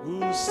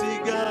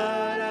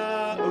gusigara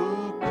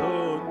uko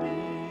ndi.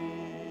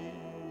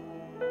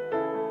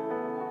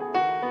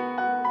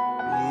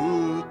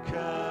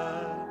 Muka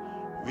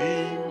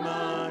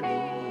w'Imana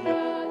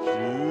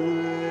yaje,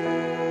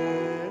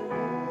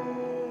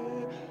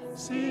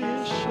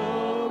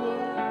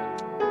 sinshobora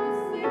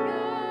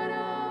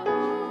gusigara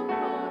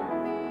uko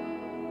ndi.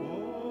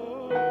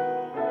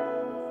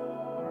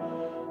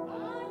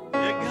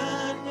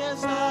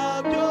 Yeganyeza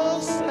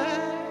byose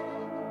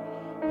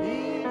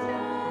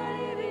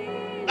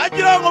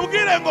agira ngo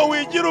ubwire ngo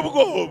wigire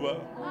ubwoba.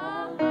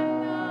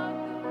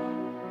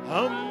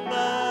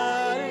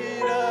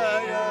 Amarira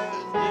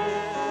yanjye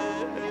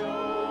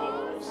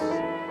yose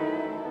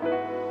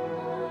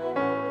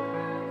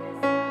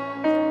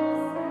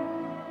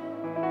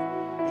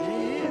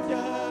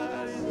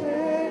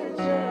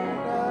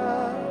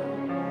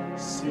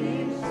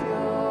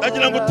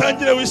agira ngo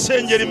utangire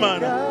wisengera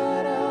Imana.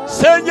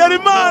 Sengera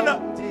Imana.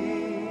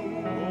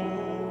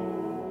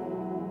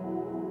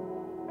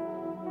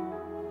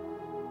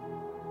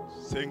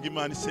 Senga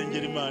Imana,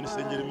 isengera Imana,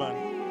 isengera Imana.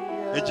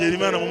 Egera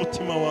Imana mu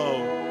mutima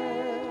wawe.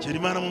 Egera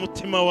Imana mu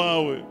mutima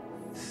wawe.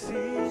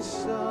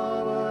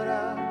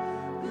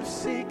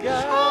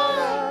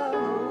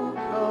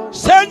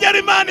 Sengera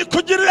Imana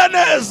ikugirira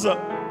neza.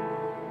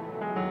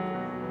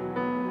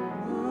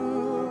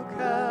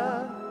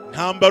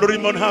 Ntambara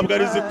urimo ntabwo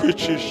ari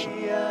zikwicisha,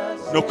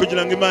 no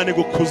kugira ngo Imana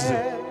igukuze.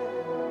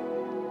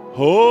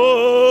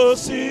 Oh,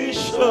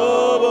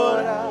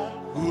 sinshobora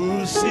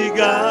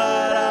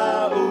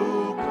gusigara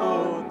uko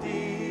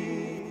ndi.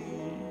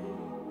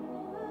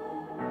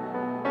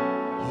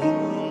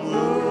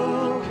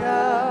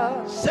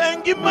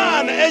 Senga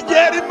Imana,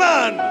 egera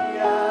Imana,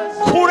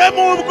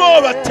 kuremo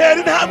ubwoba, tera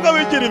intambwe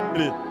wigira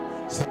imbere.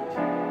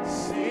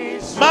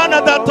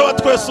 Mana Data wa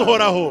twese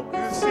uhoraho,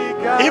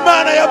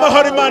 Imana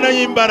y'amahoro, Imana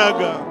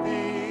y'imbaraga,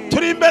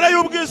 turi imbere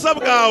y'ubwiza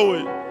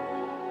bwawe.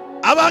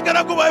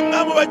 Abagaragu bawe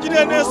Mwami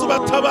ubagiriye neza,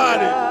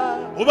 ubatabare,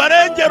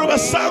 ubarengere,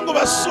 ubasanga,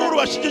 ubasura,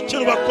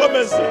 ubashyigikire,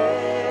 ubakomeze.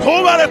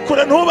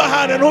 Ntubarekure,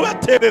 ntubahane,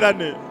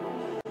 ntubatererane,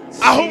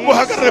 ahubwo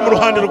uhagarare mu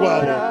ruhande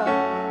rwabo.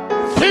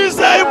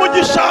 Twizeye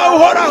umugisha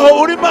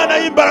uhoraho, uri Imana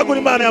y'imbaraga, uri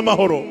Imana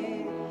y'amahoro.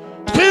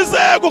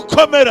 Twizeye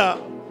gukomera.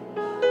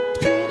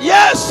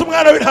 Yesu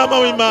umwana w'intama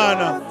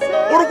w'Imana,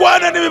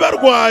 urwane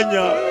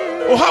n'ibibarwanya,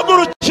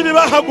 uhagurukira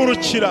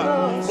ibahagurukira,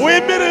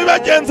 wimire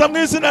ibibagenza mu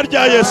izina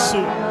rya Yesu.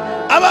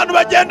 Abantu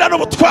bagendana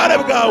ubutware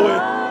bwawe,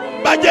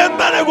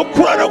 bagendane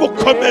gukura no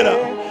gukomera,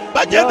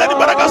 bagendane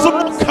imbaraga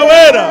z'umwuka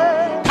wera,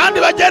 kandi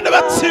bagende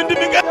batsinda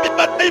imigambi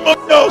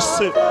y'abadayimoni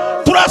yose.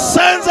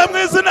 Turasenze mu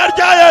izina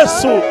rya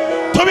Yesu,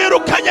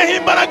 tubirukanyeho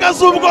imbaraga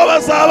z'ubwoba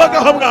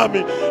zabagaho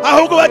Mwami,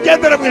 ahubwo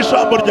bagendere mu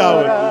ijambo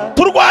ryawe.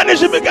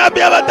 Turwanije imigambi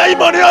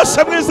y'abadayimoni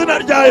yose mu izina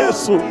rya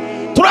Yesu.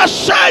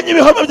 Turashenye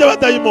ibihome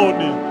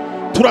by'abadayimoni,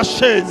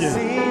 turashenye,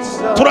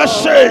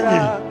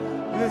 turashenye,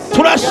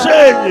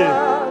 turashenye.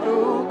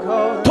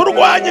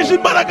 Turwanyije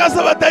imbaraga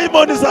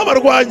z'abadayimoni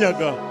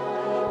zabarwanyaga.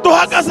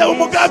 Duhagaze mu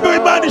mugambi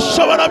w'Imana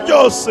ishobora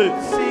byose.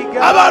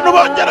 Abantu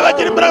bongera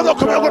bagira imbaraga zo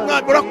kumenya ngo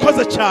Mwami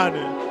urakoze cyane.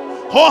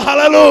 Oh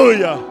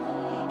haleluya.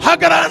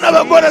 Hagarara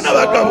n'abagore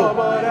n'abagabo,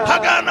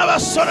 hagarara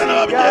n'abasore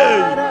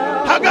n'ababyeyi,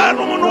 hagarara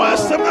n'umuntu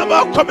wese Mwami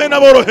wakomeye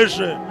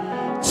n'aboroheje.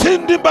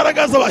 Tsinda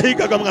imbaraga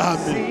z'abahigaga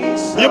Mwami,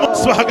 uyu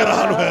munsi bahagarara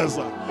ahantu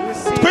heza.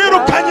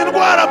 Twirukanye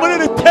indwara muri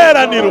iri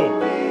teraniro,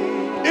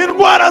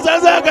 indwara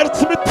zari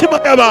zahagaritse imitima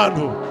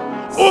y'abantu.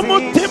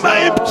 umutima,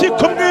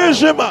 impyiko,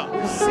 umwijima,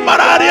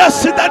 malariya,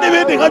 sida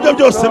n'ibindi nkabyo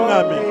byose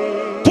mwami.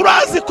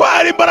 Turazi ko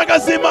hari imbaraga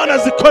z'Imana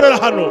zikorera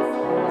hano,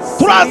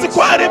 turazi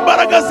ko hari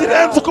imbaraga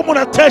zirenze uko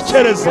umuntu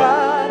atekereza.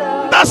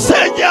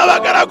 Ndasengeye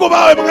abagaragu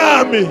bawe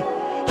mwami,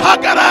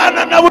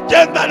 hagararana nabo,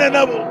 ugendane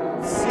nabo,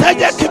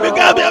 tegeka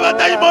imigambi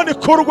y'abadayimoni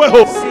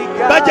ikurweho,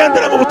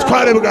 bagendere mu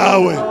butware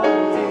bwawe.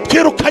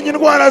 Twirukanye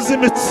indwara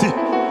z'imitsi,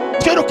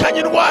 twirukanye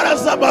indwara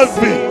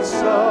z'amavi,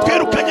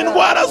 twirukanye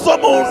indwara zo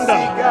mu nda,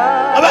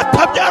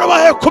 abatabyara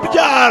bahe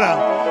kubyara.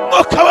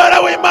 Mwuka wera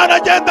w'Imana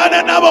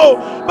agendane nabo,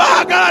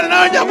 bahagarare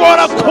nawe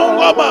nyagora ku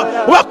ngoma,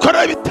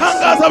 ubakorera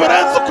ibitangaza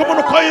birenze uko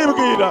umuntu uko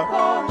yibwira,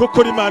 kuko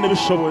uri Imana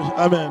ibishoboye.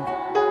 Amen,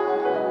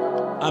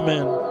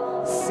 amen,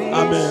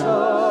 amen,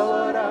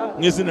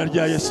 mu izina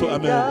rya Yesu,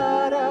 amen.